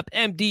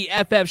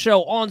BellyUpMDFF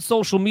Show on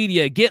social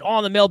media. Get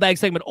on the mailbag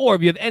segment, or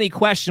if you have any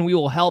question, we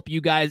will help you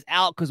guys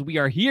out because we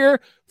are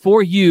here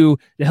for you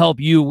to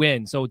help you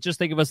win. So just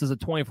think of us as a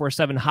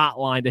 24/7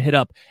 hotline to hit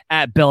up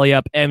at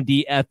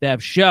BellyUpMDFF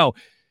Show.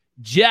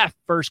 Jeff,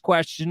 first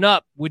question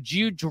up. Would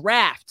you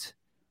draft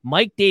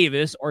Mike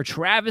Davis or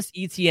Travis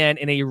Etienne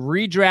in a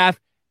redraft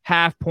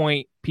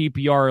half-point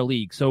PPR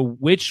league? So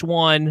which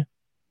one...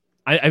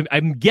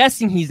 I'm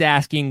guessing he's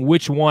asking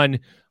which one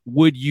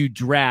would you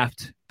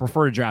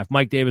prefer to draft,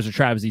 Mike Davis or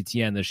Travis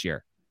Etienne this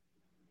year?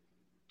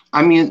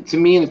 I mean, to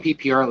me in a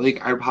PPR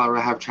league, I'd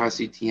probably have Travis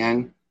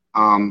Etienne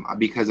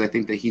because I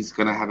think that he's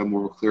going to have a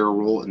more clear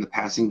role in the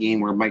passing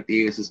game, where Mike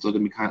Davis is still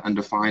going to be kind of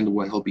undefined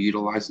what he'll be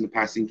utilized in the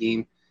passing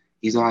game.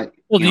 He's not.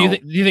 Well, do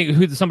you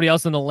think somebody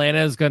else in Atlanta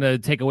is going to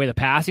take away the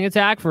passing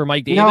attack for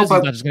Mike Davis? He's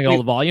not just going to get all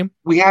the volume.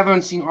 We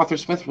haven't seen Arthur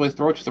Smith really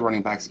throw to the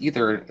running backs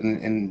either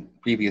in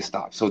previous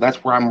stops. So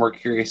that's where I'm more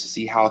curious to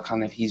see how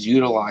kind of he's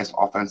utilized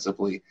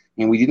offensively. I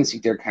mean, we didn't see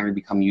Derrick Henry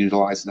become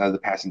utilized out of the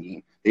passing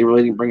game. They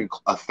really didn't bring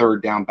a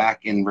third down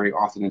back in very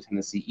often in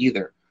Tennessee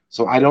either.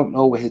 So I don't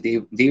know what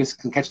Davis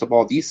can catch the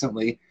ball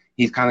decently.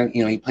 He's kind of,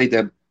 he played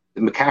the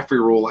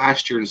McCaffrey role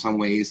last year in some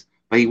ways,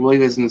 but he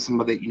really isn't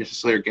somebody that you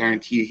necessarily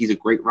guarantee he's a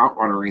great route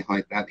runner or anything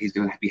like that. He's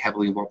going to be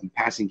heavily involved in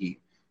the passing game.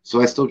 So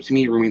that still, to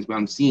me, remains what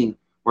I'm seeing,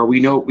 where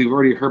we've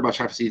already heard about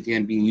Travis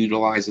Etienne being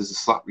utilized as a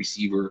slot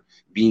receiver,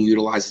 being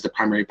utilized as the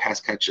primary pass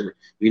catcher.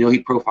 We know he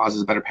profiles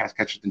as a better pass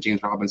catcher than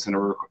James Robinson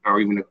or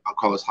even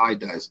Carlos Hyde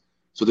does.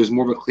 So there's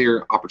more of a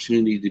clear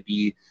opportunity to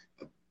be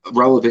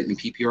relevant in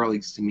PPR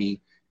leagues to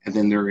me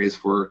than there is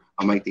for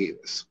a Mike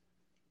Davis.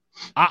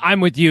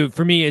 I'm with you.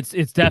 For me, it's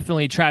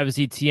definitely Travis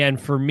Etienne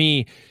for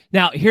me.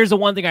 Now, here's the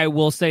one thing I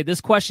will say.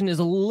 This question is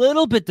a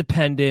little bit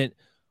dependent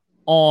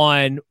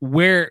on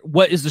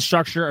what is the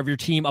structure of your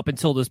team up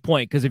until this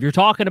point. Because if you're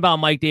talking about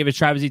Mike Davis,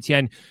 Travis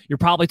Etienne, you're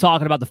probably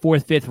talking about the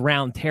 4th, 5th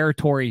round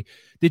territory.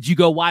 Did you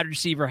go wide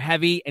receiver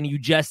heavy and you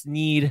just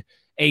need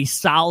a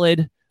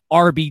solid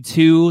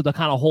RB2 to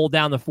kind of hold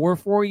down the 4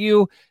 for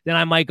you? Then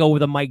I might go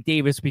with a Mike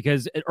Davis,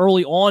 because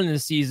early on in the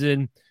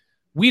season,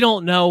 we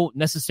don't know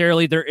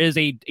necessarily. There is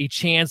a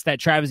chance that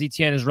Travis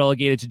Etienne is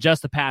relegated to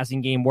just the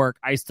passing game work.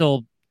 I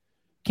still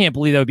can't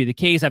believe that would be the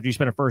case after you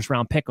spend a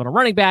first-round pick on a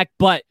running back,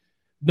 but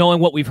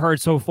knowing what we've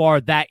heard so far,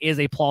 that is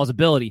a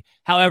plausibility.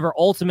 However,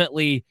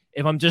 ultimately,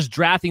 if I'm just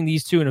drafting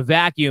these two in a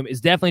vacuum,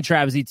 it's definitely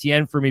Travis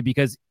Etienne for me,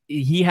 because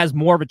he has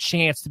more of a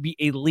chance to be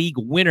a league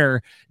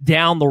winner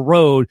down the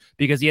road,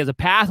 because he has a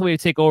pathway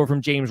to take over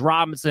from James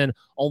Robinson,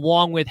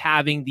 along with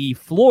having the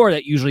floor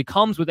that usually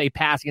comes with a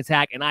passing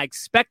attack. And I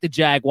expect the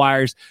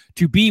Jaguars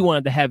to be one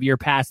of the heavier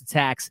pass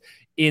attacks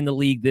in the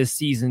league this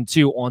season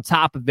too, on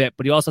top of it.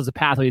 But he also has a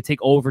pathway to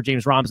take over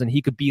James Robinson.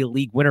 He could be a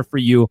league winner for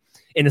you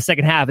in the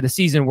second half of the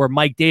season, where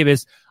Mike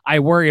Davis, I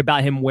worry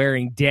about him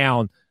wearing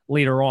down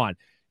later on.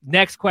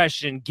 Next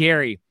question,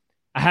 Gary.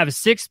 I have a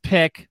 6th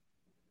pick.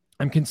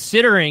 I'm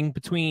considering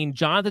between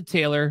Jonathan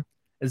Taylor,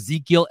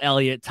 Ezekiel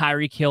Elliott,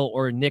 Tyreek Hill,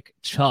 or Nick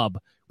Chubb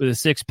with a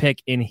 6th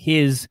pick in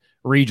his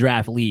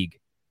redraft league.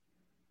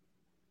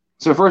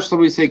 So first, let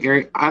me say,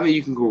 Gary, I think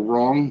you can go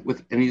wrong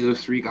with any of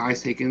those 3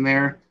 guys taken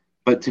there.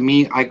 But to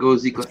me, I go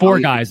Ezekiel. It's 4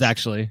 guys,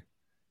 actually.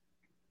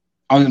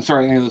 Oh, I'm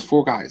sorry, any of those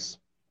 4 guys.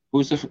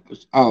 Who's the?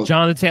 Oh,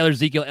 Jonathan Taylor,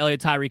 Ezekiel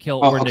Elliott, Tyreek Hill,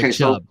 or Nick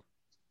Chubb. So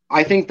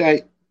I think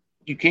that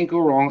you can't go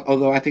wrong.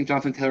 Although I think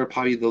Jonathan Taylor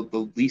probably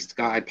the least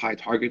guy I'd probably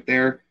target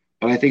there.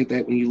 But I think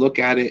that when you look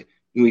at it,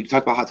 you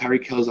talk about how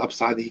Tyreek Hill's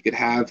upside that he could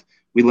have.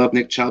 We love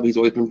Nick Chubb; he's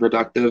always been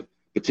productive.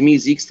 But to me,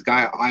 Zeke's the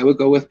guy I would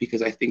go with,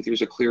 because I think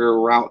there's a clearer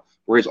route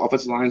where his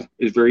offensive line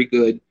is very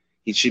good.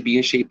 He should be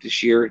in shape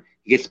this year.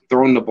 He gets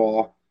thrown the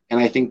ball. And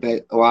I think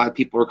that a lot of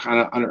people are kind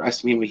of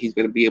underestimating what he's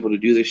going to be able to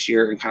do this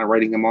year and kind of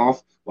writing him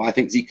off. Well, I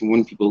think Zeke can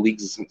win people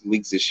leagues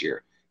this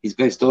year. He's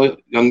still a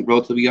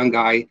relatively young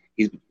guy.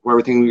 He's, for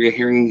everything we were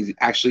hearing, he's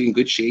actually in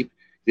good shape.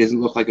 He doesn't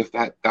look like a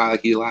fat guy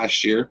like he did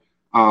last year.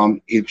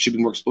 He should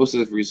be more explosive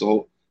as a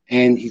result,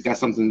 and he's got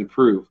something to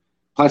prove.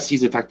 Plus,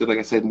 he's effective, like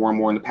I said, more and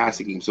more in the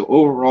passing game. So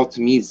overall,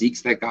 to me,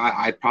 Zeke's that guy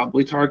I'd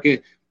probably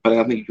target, but I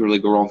don't think you can really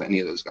go wrong with any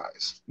of those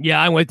guys. Yeah,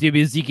 I'm with you.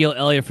 Ezekiel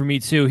Elliott for me,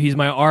 too. He's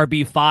my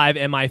RB5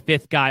 and my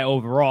 5th guy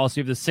overall.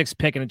 So you have the 6th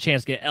pick and a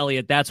chance to get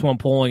Elliott. That's who I'm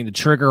pulling the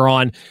trigger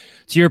on.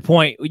 To your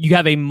point, you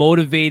have a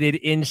motivated,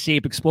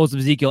 in-shape, explosive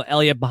Ezekiel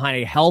Elliott behind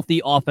a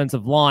healthy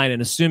offensive line,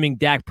 and assuming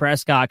Dak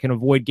Prescott can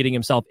avoid getting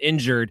himself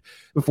injured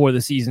before the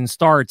season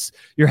starts,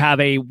 you have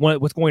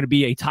what's going to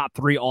be a top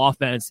 3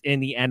 offense in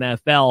the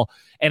NFL,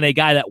 and a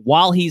guy that,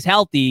 while he's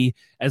healthy,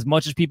 as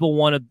much as people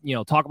want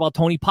to talk about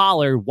Tony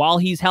Pollard, while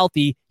he's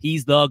healthy,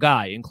 he's the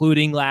guy,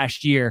 including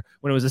last year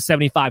when it was a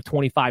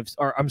 75-25,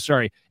 or I'm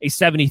sorry, a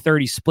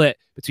 70-30 split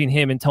between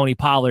him and Tony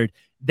Pollard.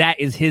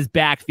 That is his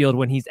backfield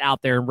when he's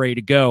out there and ready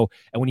to go.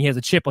 And when he has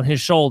a chip on his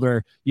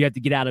shoulder, you have to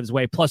get out of his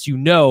way. Plus,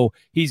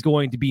 he's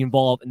going to be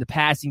involved in the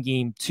passing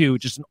game too,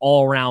 just an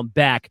all-around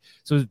back.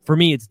 So for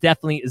me, it's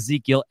definitely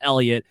Ezekiel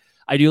Elliott.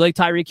 I do like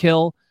Tyreek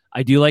Hill.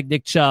 I do like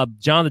Nick Chubb.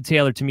 Jonathan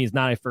Taylor, to me, is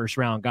not a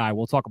first-round guy.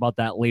 We'll talk about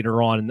that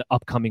later on in the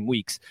upcoming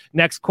weeks.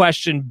 Next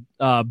question,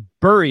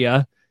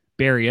 Beria.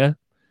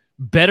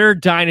 Better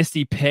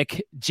dynasty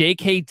pick,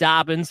 J.K.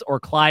 Dobbins or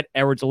Clyde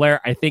Edwards-Helaire?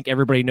 I think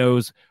everybody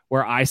knows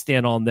where I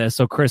stand on this.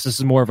 So, Chris, this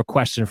is more of a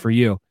question for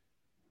you.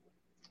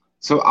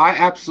 So I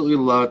absolutely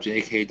love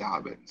J.K.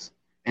 Dobbins.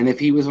 And if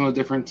he was on a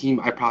different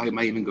team, I probably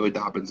might even go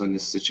Dobbins on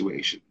this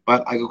situation.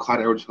 But I go Clyde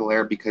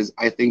Edwards-Helaire because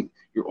I think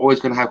you're always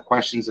going to have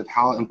questions of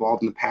how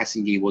involved in the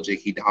passing game will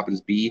J.K.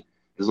 Dobbins be,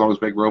 as long as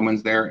Greg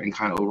Roman's there and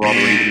kind of overall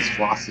the Ravens'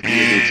 philosophy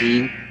of their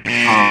team.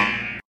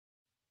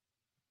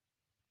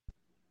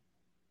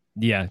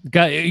 Yeah,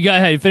 go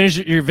ahead. Finish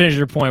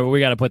your point, but we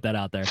got to put that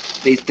out there.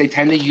 They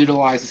tend to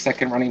utilize the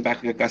second running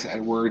back like Gus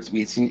Edwards.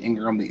 We had seen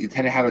Ingram. They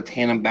tend to have a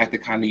tandem back to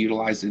kind of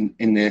utilize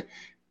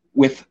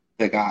with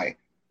the guy.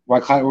 While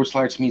Clyde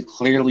Edwards-Helaire to me is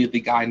clearly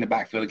the guy in the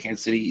backfield of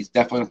Kansas City. He's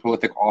definitely a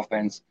prolific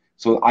offense.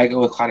 So I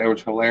go with Clyde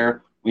Edwards-Helaire.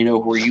 We know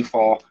where you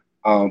fall.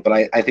 But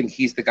I think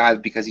he's the guy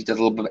because he does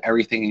a little bit of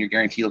everything, and you're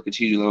guaranteed he'll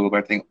continue to do a little bit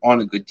of everything on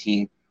a good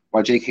team.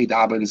 While J.K.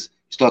 Dobbins,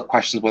 you still have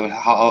questions whether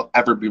he'll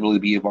ever really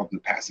be involved in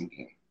the passing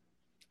game.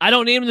 I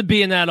don't need him to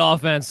be in that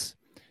offense.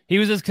 He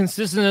was as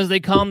consistent as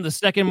they come. The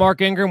second Mark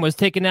Ingram was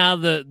taken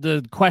out of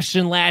the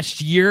question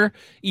last year,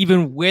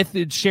 even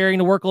with sharing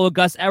the workload with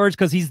Gus Edwards,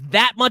 because he's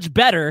that much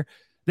better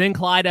than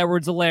Clyde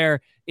Edwards-Helaire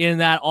in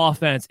that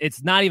offense.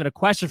 It's not even a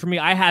question for me.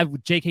 I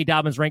have J.K.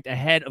 Dobbins ranked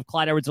ahead of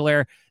Clyde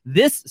Edwards-Helaire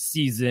this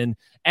season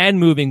and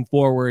moving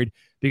forward,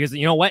 because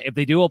you know what? If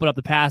they do open up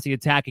the passing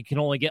attack, it can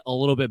only get a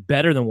little bit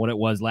better than what it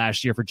was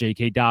last year for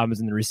J.K. Dobbins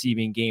in the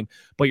receiving game.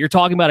 But you're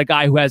talking about a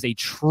guy who has a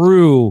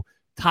true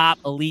top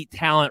elite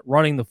talent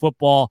running the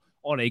football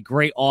on a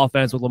great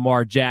offense with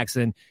Lamar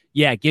Jackson.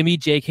 Yeah, give me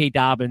J.K.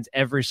 Dobbins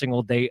every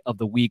single day of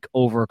the week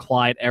over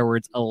Clyde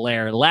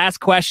Edwards-Helaire. Last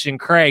question,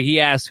 Craig. He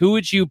asked, who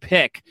would you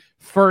pick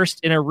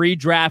first in a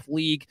redraft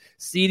league?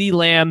 CeeDee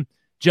Lamb,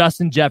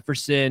 Justin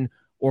Jefferson,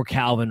 or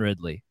Calvin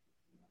Ridley?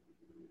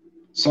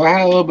 So I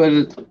had a little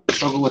bit of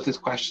struggle with this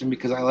question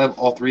because I love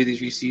all three of these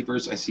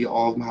receivers. I see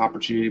all of them have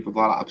opportunity with a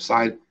lot of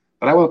upside.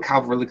 But I went with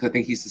Calvin Ridley because I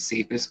think he's the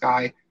safest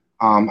guy.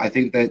 I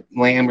think that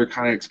Lamb, we're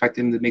kind of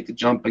expecting him to make the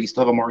jump, but you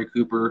still have Amari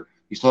Cooper.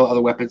 You still have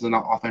other weapons in the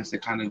offense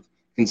that kind of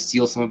can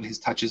steal some of his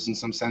touches in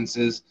some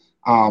senses.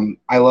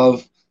 I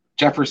love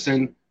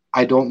Jefferson.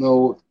 I don't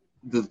know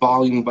the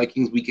volume of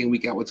Vikings week in,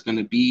 week out what's going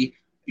to be.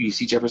 You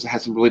see Jefferson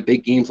had some really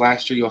big games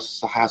last year. You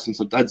also have some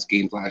duds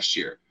games last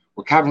year.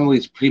 Where Calvin Ridley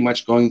is pretty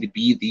much going to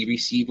be the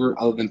receiver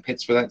other than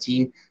Pitts for that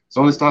team.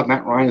 So they still have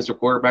Matt Ryan as their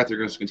quarterback. They're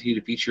going to continue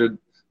to feature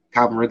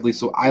Calvin Ridley.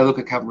 So I look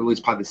at Calvin Ridley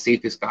as probably the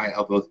safest guy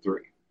of those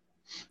three.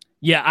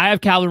 Yeah, I have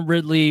Calvin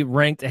Ridley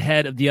ranked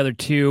ahead of the other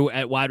two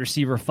at wide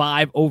receiver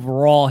 5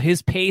 overall.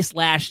 His pace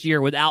last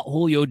year without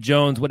Julio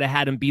Jones would have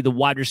had him be the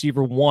wide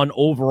receiver 1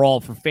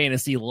 overall for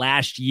fantasy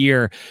last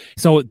year.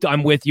 So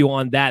I'm with you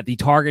on that. The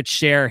target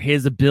share,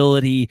 his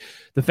ability,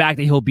 the fact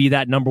that he'll be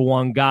that number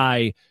 1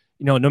 guy,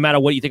 you know, no matter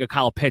what you think of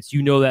Kyle Pitts,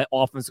 you know that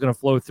offense is going to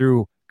flow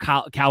through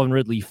Calvin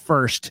Ridley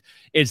first.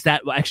 It's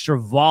that extra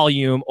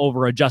volume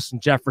over a Justin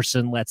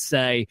Jefferson, let's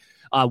say,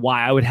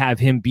 why I would have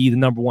him be the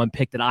number 1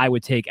 pick that I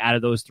would take out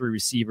of those 3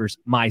 receivers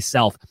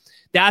myself.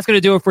 That's going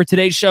to do it for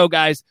today's show,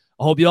 guys.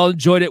 I hope you all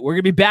enjoyed it. We're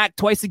going to be back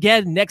twice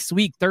again next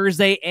week,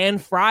 Thursday and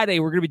Friday.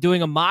 We're going to be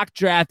doing a mock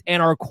draft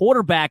and our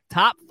quarterback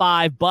top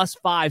 5, bust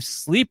 5,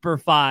 sleeper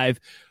 5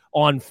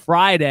 on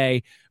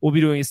Friday. We'll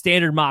be doing a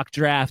standard mock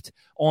draft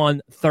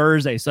on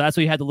Thursday. So that's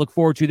what you had to look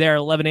forward to there at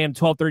 11 a.m.,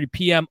 12:30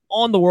 p.m.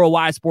 on the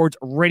Worldwide Sports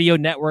Radio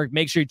Network.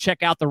 Make sure you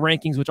check out the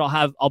rankings, which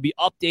I'll be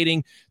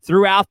updating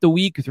throughout the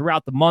week,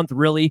 throughout the month,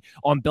 really,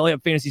 on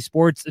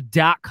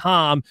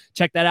BellyUpFantasySports.com.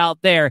 Check that out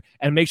there,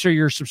 and make sure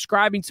you're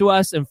subscribing to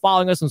us and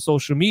following us on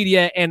social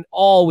media and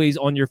always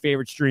on your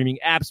favorite streaming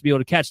apps to be able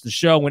to catch the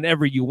show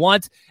whenever you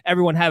want.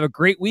 Everyone have a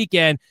great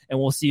weekend, and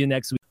we'll see you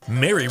next week.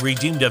 Mary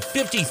redeemed a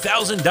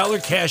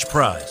 $50,000 cash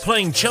prize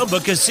playing Chumba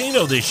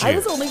Casino this year. I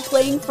was only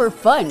playing for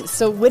fun,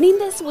 so winning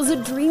this was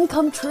a dream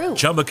come true.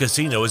 Chumba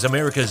Casino is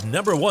America's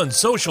 #1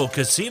 social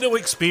casino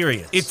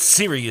experience. It's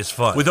serious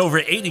fun. With over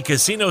 80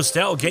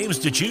 casino-style games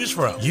to choose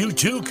from, you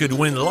too could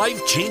win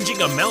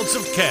life-changing amounts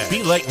of cash.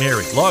 Be like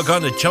Mary. Log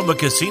on to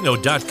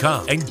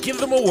ChumbaCasino.com and give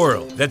them a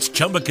whirl. That's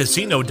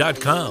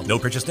ChumbaCasino.com. No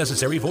purchase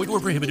necessary. Void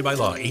where prohibited by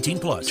law.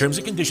 18+. Terms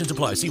and conditions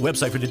apply. See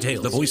website for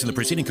details. The voice in the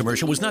preceding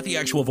commercial was not the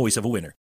actual voice of a winner.